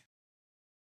movie.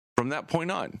 From that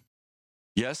point on,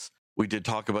 yes, we did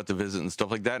talk about The Visit and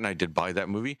stuff like that, and I did buy that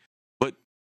movie, but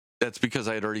that's because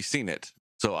I had already seen it.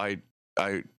 So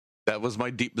that was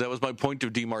my point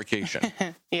of demarcation.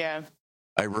 Yeah.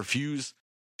 I refuse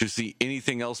to see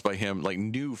anything else by him, like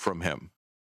new from him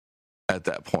at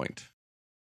that point.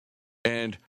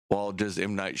 And while does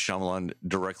M. Night Shyamalan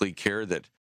directly care that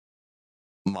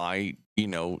my,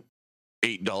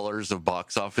 $8 of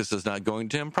box office is not going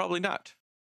to him? Probably not.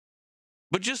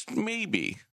 But just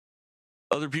maybe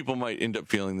other people might end up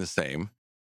feeling the same.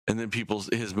 And then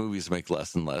his movies make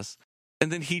less and less. And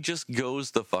then he just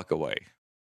goes the fuck away.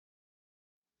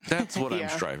 That's what I'm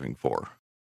striving for.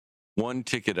 One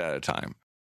ticket at a time.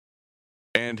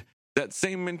 And that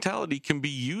same mentality can be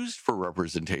used for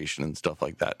representation and stuff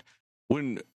like that.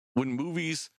 When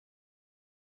movies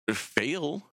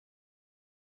fail,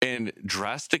 and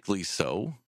drastically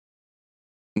so,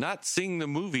 not seeing the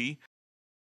movie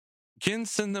can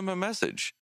send them a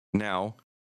message. Now,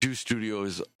 do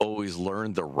studios always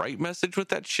learn the right message with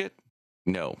that shit?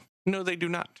 No, they do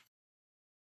not.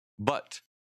 But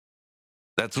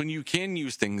that's when you can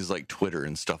use things like Twitter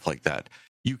and stuff like that.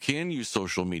 You can use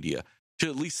social media to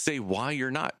at least say why you're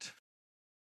not.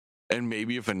 And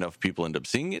maybe if enough people end up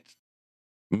seeing it,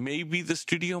 maybe the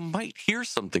studio might hear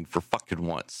something for fucking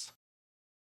once.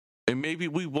 And maybe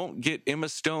we won't get Emma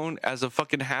Stone as a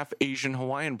fucking half Asian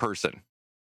Hawaiian person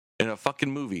in a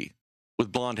fucking movie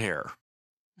with blonde hair.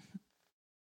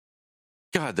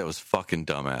 God, that was fucking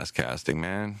dumbass casting,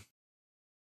 man.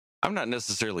 I'm not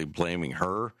necessarily blaming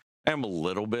her. I'm a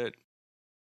little bit.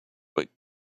 But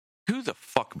who the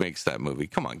fuck makes that movie?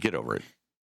 Come on, get over it.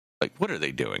 Like, what are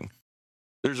they doing?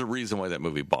 There's a reason why that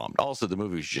movie bombed. Also, the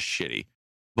movie was just shitty.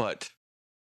 But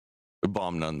it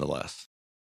bombed nonetheless.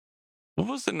 There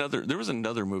was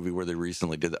another movie where they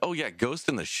recently did that. Oh, yeah, Ghost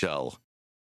in the Shell.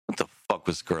 What the fuck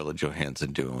was Scarlett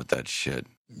Johansson doing with that shit?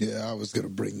 Yeah, I was going to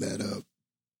bring that up.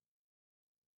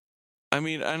 I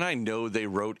mean, and I know they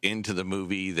wrote into the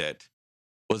movie that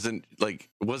wasn't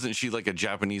she like a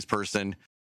Japanese person,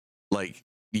 like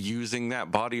using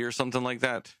that body or something like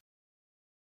that?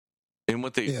 And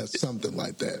something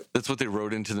like that. That's what they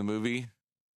wrote into the movie,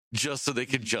 just so they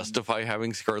could justify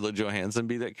having Scarlett Johansson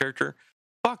be that character.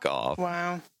 Fuck off.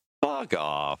 Wow. Fuck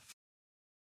off.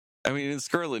 I mean, and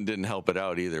Scarlett didn't help it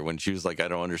out either when she was like, I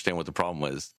don't understand what the problem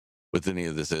was with any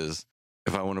of this is.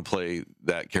 If I want to play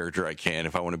that character, I can.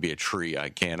 If I want to be a tree, I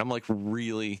can. I'm like,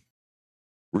 really?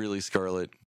 Really, Scarlett?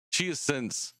 She has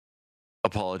since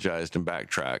apologized and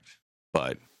backtracked,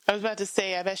 but... I was about to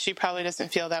say, I bet she probably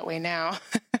doesn't feel that way now.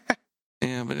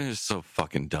 Yeah, but it is so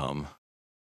fucking dumb.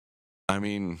 I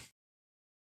mean,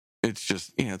 it's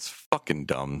just, it's fucking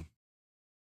dumb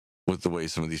with the way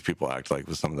some of these people act like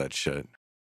with some of that shit.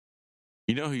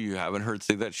 You know who you haven't heard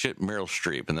say that shit? Meryl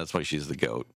Streep, and that's why she's the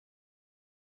GOAT.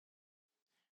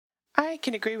 I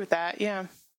can agree with that, yeah.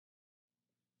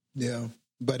 Yeah,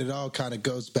 but it all kind of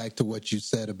goes back to what you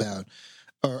said about,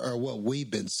 or what we've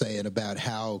been saying about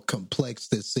how complex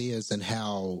this is and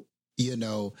how,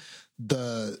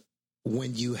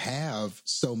 when you have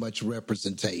so much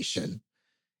representation,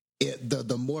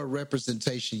 the more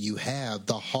representation you have,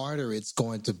 the harder it's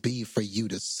going to be for you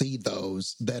to see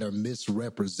those that are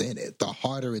misrepresented. The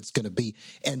harder it's going to be.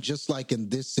 And just like in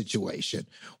this situation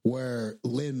where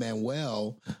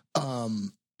Lin-Manuel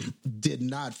did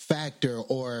not factor,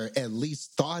 or at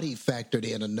least thought he factored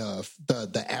in enough,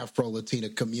 the Afro-Latina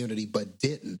community, but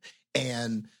didn't.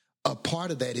 And a part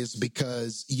of that is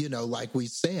because, like we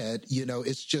said,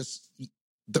 it's just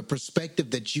the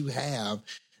perspective that you have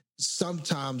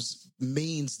sometimes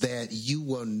means that you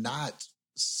will not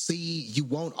see, you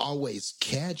won't always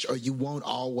catch, or you won't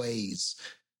always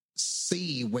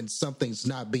see when something's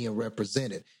not being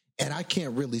represented. And I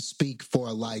can't really speak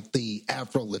for like the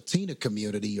Afro-Latina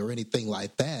community or anything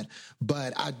like that,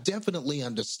 but I definitely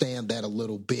understand that a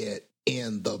little bit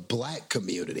in the Black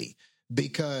community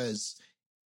because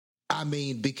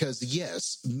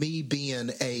yes, me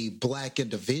being a Black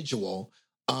individual,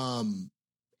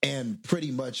 and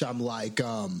pretty much I'm like,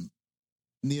 I'm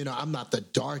not the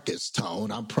darkest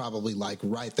tone. I'm probably like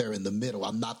right there in the middle.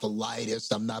 I'm not the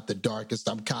lightest. I'm not the darkest.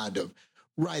 I'm kind of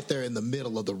right there in the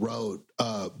middle of the road,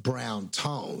 brown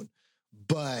tone.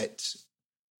 but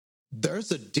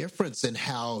there's a difference in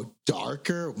how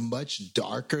much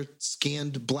darker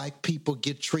skinned black people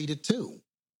get treated too.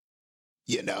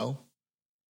 You know,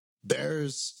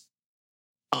 there's,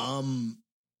 I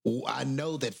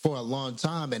know that for a long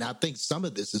time, and I think some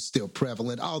of this is still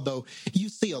prevalent, although you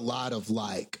see a lot of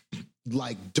like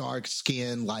dark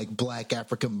skin, like black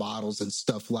African models and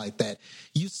stuff like that.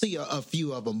 You see a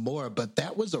few of them more, but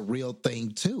that was a real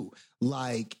thing too.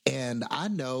 Like, and I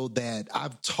know that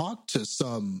I've talked to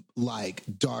some like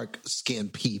dark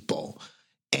skinned people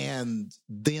and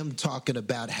them talking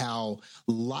about how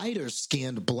lighter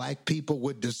skinned black people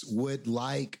would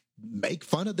like make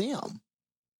fun of them,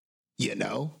 you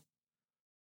know?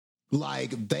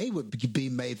 Like they would be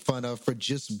made fun of for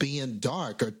just being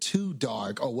dark or too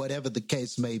dark or whatever the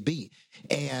case may be.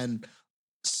 And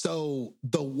so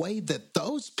the way that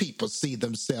those people see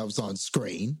themselves on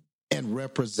screen and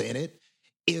represented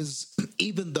is,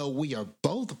 even though we are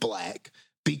both black,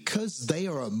 because they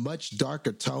are a much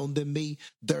darker tone than me,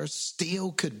 there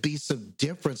still could be some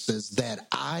differences that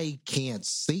I can't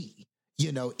see.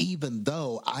 You know, even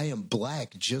though I am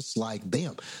black just like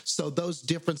them. So those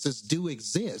differences do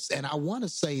exist. And I want to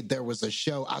say there was a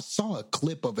show, I saw a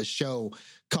clip of a show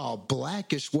called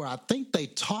Blackish where I think they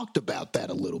talked about that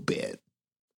a little bit.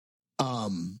 They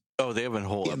have a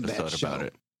whole episode about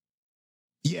it.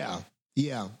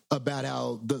 Yeah, about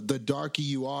how the darker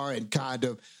you are and kind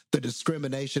of the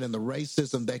discrimination and the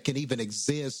racism that can even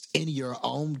exist in your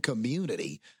own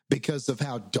community because of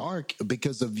how dark,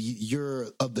 because of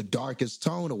the darkest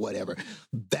tone or whatever.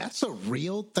 That's a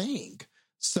real thing.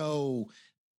 So,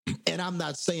 and I'm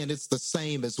not saying it's the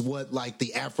same as what like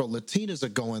the Afro-Latinas are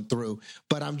going through,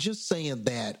 but I'm just saying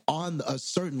that on a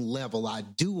certain level, I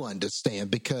do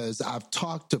understand because I've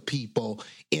talked to people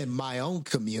in my own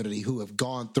community who have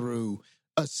gone through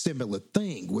a similar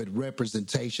thing with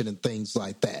representation and things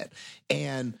like that.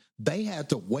 And they had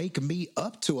to wake me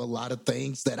up to a lot of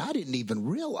things that I didn't even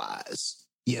realize,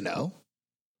 you know?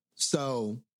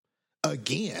 So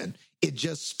again, it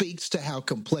just speaks to how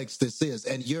complex this is.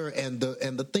 And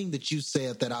the thing that you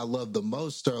said that I love the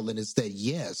most, Sterling, is that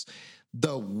yes,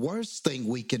 the worst thing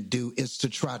we can do is to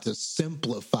try to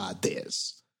simplify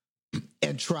this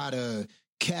and try to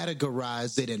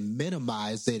categorize it and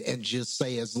minimize it and just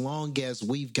say, as long as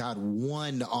we've got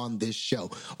one on this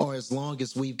show, or as long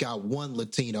as we've got one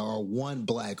Latino or one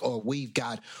black, or we've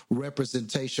got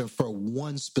representation for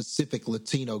one specific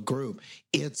Latino group,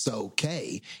 it's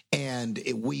okay. And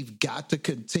we've got to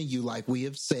continue, like we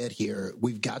have said here,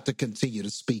 we've got to continue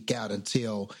to speak out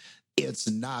until it's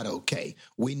not okay.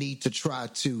 We need to try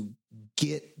to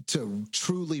get to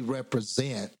truly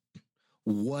represent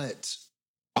what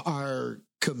our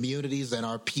communities and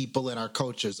our people and our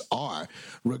cultures are,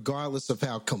 regardless of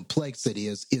how complex it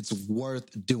is. It's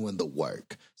worth doing the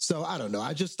work. So I don't know.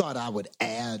 I just thought I would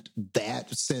add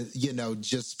that, you know,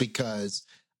 just because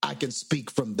I can speak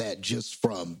from that, just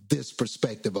from this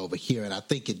perspective over here. And I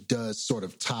think it does sort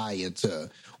of tie into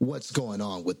what's going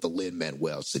on with the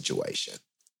Lin-Manuel situation.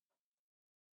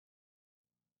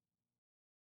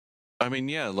 I mean,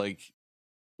 yeah, like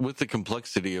with the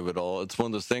complexity of it all, it's one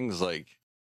of those things like,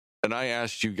 and I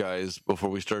asked you guys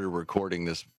before we started recording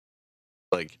this,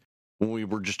 like when we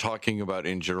were just talking about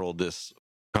in general this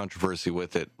controversy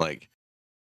with it, like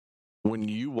when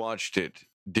you watched it,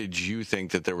 did you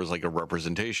think that there was like a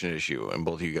representation issue? And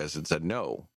both of you guys had said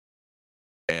no.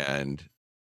 And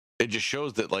it just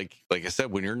shows that, like I said,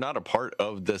 when you're not a part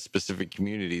of the specific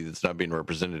community that's not being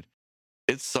represented,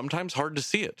 it's sometimes hard to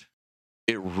see it.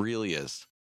 It really is.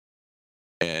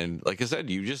 And like I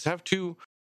said, you just have to,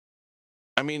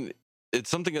 I mean, it's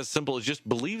something as simple as just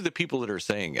believe the people that are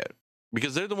saying it,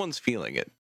 because they're the ones feeling it.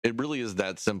 It really is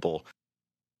that simple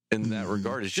in that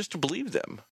regard, is just to believe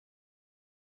them.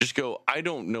 Just go, I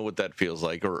don't know what that feels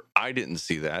like, or I didn't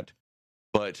see that,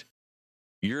 but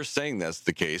you're saying that's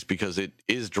the case because it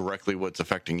is directly what's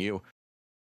affecting you.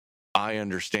 I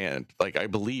understand. Like, I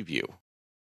believe you.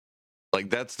 Like,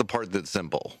 that's the part that's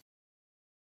simple.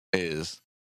 And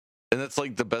that's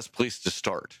like the best place to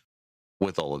start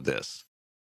with all of this.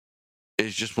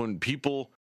 It's just when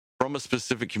people from a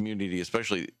specific community,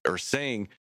 especially, are saying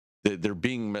that they're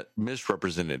being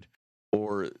misrepresented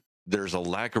or there's a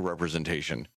lack of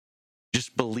representation,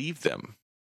 just believe them,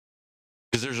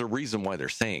 because there's a reason why they're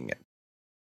saying it.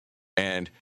 And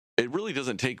it really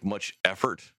doesn't take much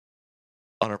effort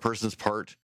on a person's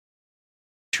part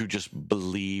to just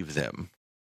believe them.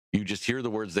 You just hear the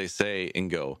words they say and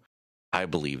go, I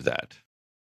believe that.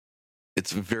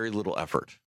 It's very little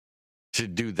effort to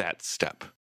do that step.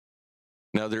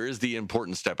 Now, there is the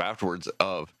important step afterwards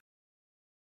of,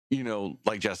 you know,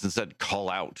 like Justin said, call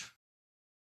out.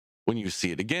 when you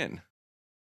see it again.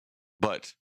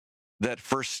 But that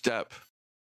first step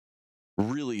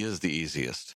really is the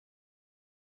easiest.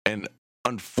 And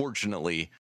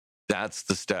unfortunately, that's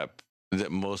the step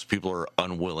that most people are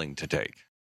unwilling to take.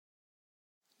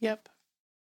 Yep.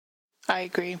 I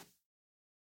agree.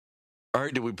 All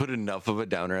right, did we put enough of a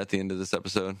downer at the end of this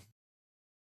episode?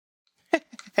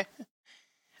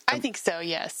 I think so,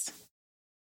 yes.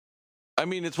 I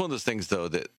mean, it's one of those things, though,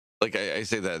 that, like, I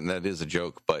say that, and that is a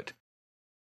joke, but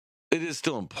it is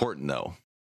still important, though.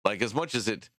 Like, as much as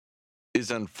it is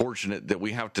unfortunate that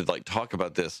we have to, like, talk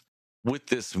about this with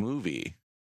this movie,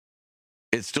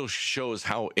 it still shows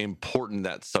how important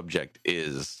that subject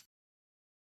is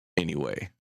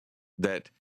anyway.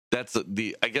 That's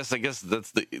the I guess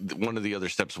that's the one of the other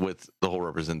steps with the whole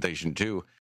representation too,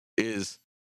 is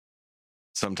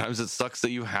sometimes it sucks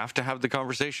that you have to have the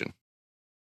conversation.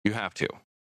 You have to.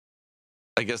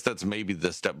 I guess that's maybe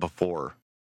the step before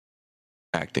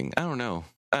acting. I don't know.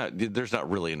 There's not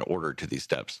really an order to these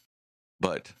steps,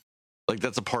 but like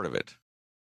that's a part of it,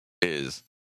 is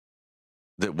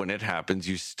that when it happens,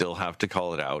 you still have to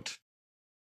call it out,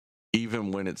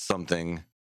 even when it's something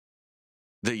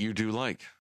that you do like.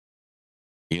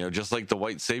 You know, just like the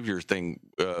white savior thing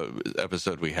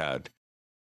episode we had.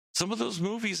 Some of those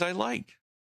movies I like.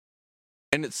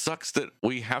 And it sucks that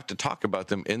we have to talk about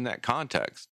them in that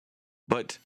context.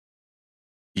 But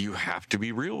you have to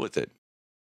be real with it.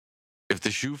 If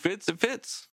the shoe fits, it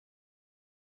fits.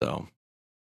 So,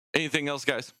 anything else,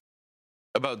 guys,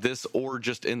 about this or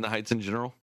just In the Heights in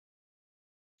general?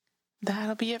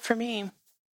 That'll be it for me.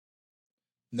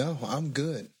 No, I'm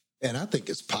good. And I think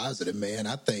it's positive, man.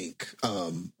 I think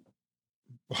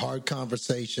hard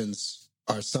conversations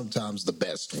are sometimes the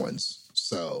best ones.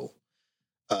 So,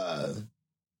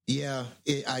 yeah,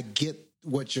 I get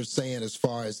what you're saying as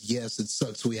far as, yes, it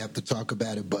sucks we have to talk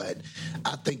about it, but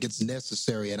I think it's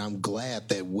necessary. And I'm glad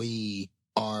that we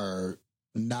are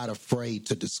not afraid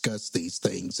to discuss these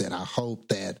things. And I hope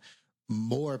that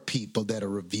more people that are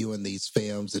reviewing these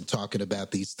films and talking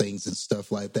about these things and stuff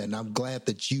like that. And I'm glad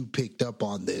that you picked up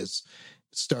on this,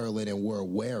 Sterling, and were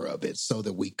aware of it so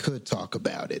that we could talk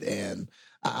about it. And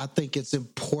I think it's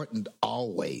important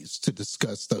always to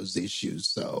discuss those issues.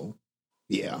 So,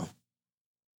 yeah,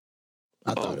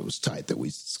 I thought it was tight that we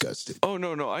discussed it. Oh,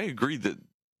 no, I agree that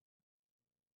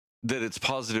it's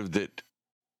positive that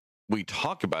we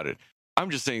talk about it. I'm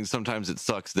just saying sometimes it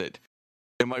sucks that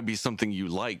it might be something you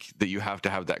like that you have to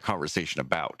have that conversation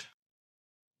about.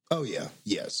 Oh, yeah.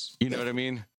 Yes. You know what I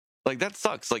mean? Like, that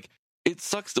sucks. Like, it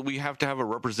sucks that we have to have a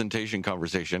representation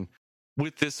conversation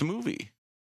with this movie.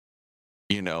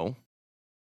 You know?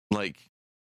 Like,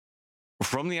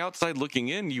 from the outside looking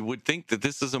in, you would think that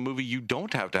this is a movie you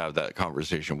don't have to have that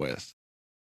conversation with.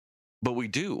 But we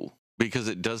do, because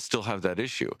it does still have that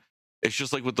issue. It's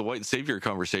just like with the white savior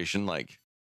conversation, like,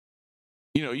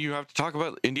 you know, you have to talk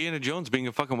about Indiana Jones being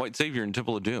a fucking white savior in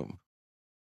Temple of Doom.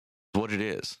 What it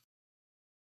is.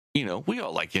 You know, we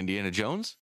all like Indiana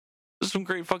Jones. There's some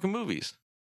great fucking movies.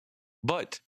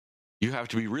 But you have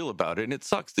to be real about it, and it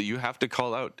sucks that you have to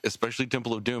call out, especially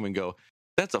Temple of Doom, and go,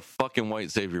 that's a fucking white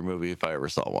savior movie if I ever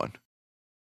saw one.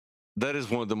 That is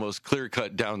one of the most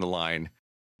clear-cut down the line.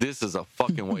 This is a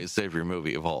fucking white savior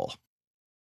movie of all.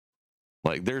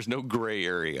 Like, there's no gray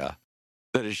area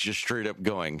that is just straight up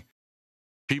going,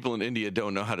 people in India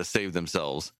don't know how to save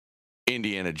themselves.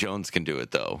 Indiana Jones can do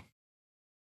it, though.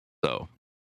 So,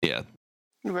 yeah.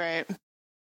 Right.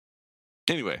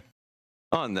 Anyway,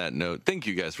 on that note, thank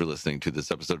you guys for listening to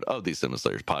this episode of the Cinema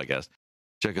Slayers podcast.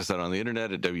 Check us out on the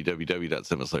internet at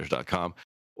www.cinemaslayers.com,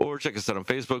 or check us out on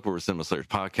Facebook, where we're Cinema Slayers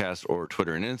Podcast, or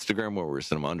Twitter and Instagram, where we're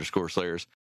Cinema_Slayers.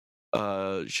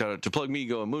 Shout out to Plug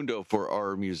Migo and Mundo for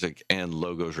our music and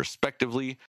logos,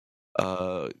 respectively.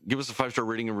 Give us a 5-star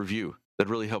rating and review.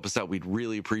 That'd really help us out. We'd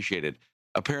really appreciate it.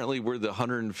 Apparently, we're the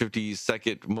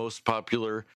 152nd most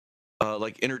popular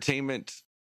like entertainment,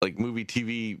 like movie,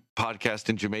 TV podcast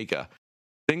in Jamaica.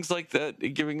 Things like that,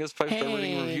 giving us 5-star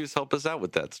rating and reviews help us out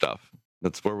with that stuff.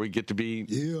 That's where we get to be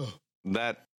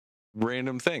that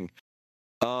random thing.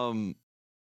 Tell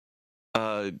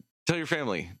your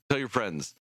family, tell your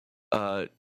friends, tell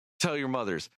your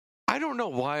mothers. I don't know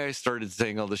why I started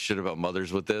saying all this shit about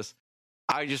mothers with this.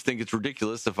 I just think it's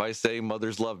ridiculous if I say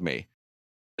mothers love me,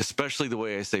 especially the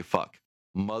way I say fuck.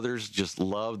 Mothers just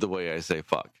love the way I say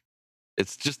fuck.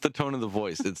 It's just the tone of the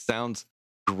voice. It sounds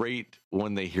great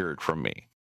when they hear it from me.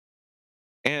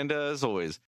 And as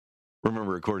always,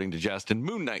 remember, according to Justin,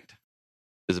 Moon Knight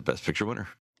is a Best Picture winner.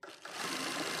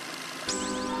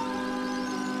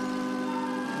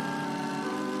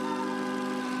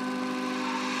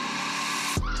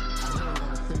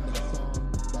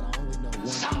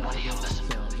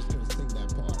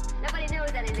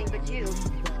 you.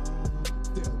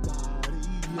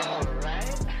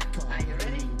 Alright, are you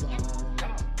ready?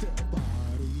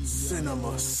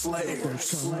 Cinema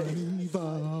Slayers.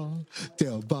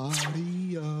 Del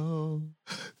Barrio,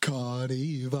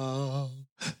 Carnival,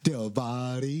 Del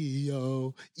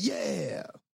Barrio. Yeah.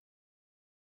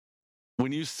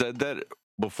 When you said that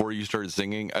before you started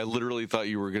singing, I literally thought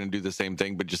you were going to do the same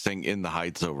thing, but just saying In the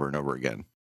Heights over and over again.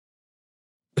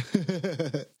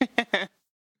 Because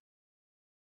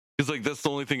like that's the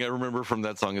only thing I remember from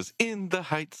that song is In the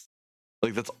Heights.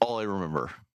 Like that's all I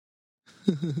remember.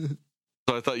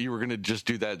 So I thought you were going to just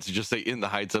do that, to just say In the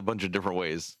Heights a bunch of different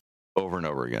ways over and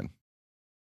over again.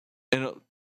 And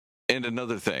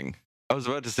another thing, I was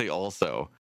about to say also,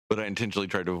 but I intentionally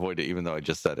tried to avoid it even though I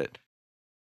just said it.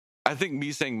 I think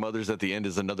me saying Mothers at the end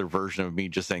is another version of me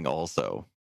just saying also.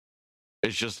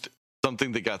 It's just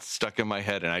something that got stuck in my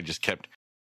head and I just kept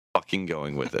fucking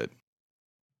going with it.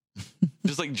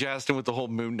 Just like Justin with the whole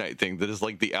Moon Knight thing that is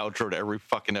like the outro to every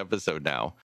fucking episode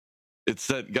now. It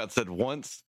got said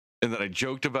once, and then I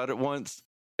joked about it once,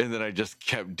 and then I just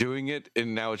kept doing it,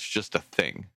 and now it's just a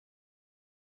thing.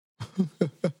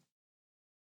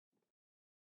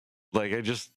 Like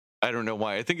I don't know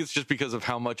why. I think it's just because of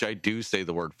how much I do say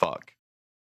the word fuck.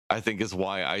 I think is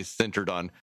why I centered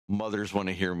on mothers want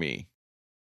to hear me.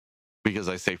 Because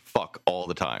I say fuck all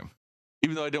the time.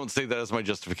 Even though I don't say that as my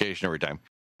justification every time.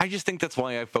 I just think that's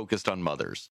why I focused on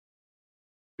mothers.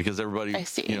 Because everybody, I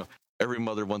see. Every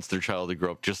mother wants their child to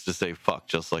grow up just to say fuck,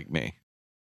 just like me.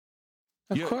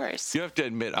 Of course. You have to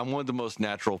admit, I'm one of the most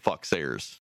natural fuck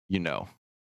sayers,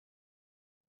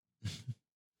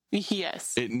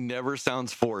 Yes. It never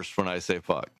sounds forced when I say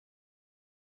fuck.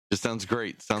 It sounds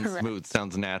great, sounds Correct. smooth,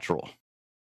 sounds natural.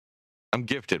 I'm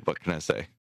gifted, what can I say?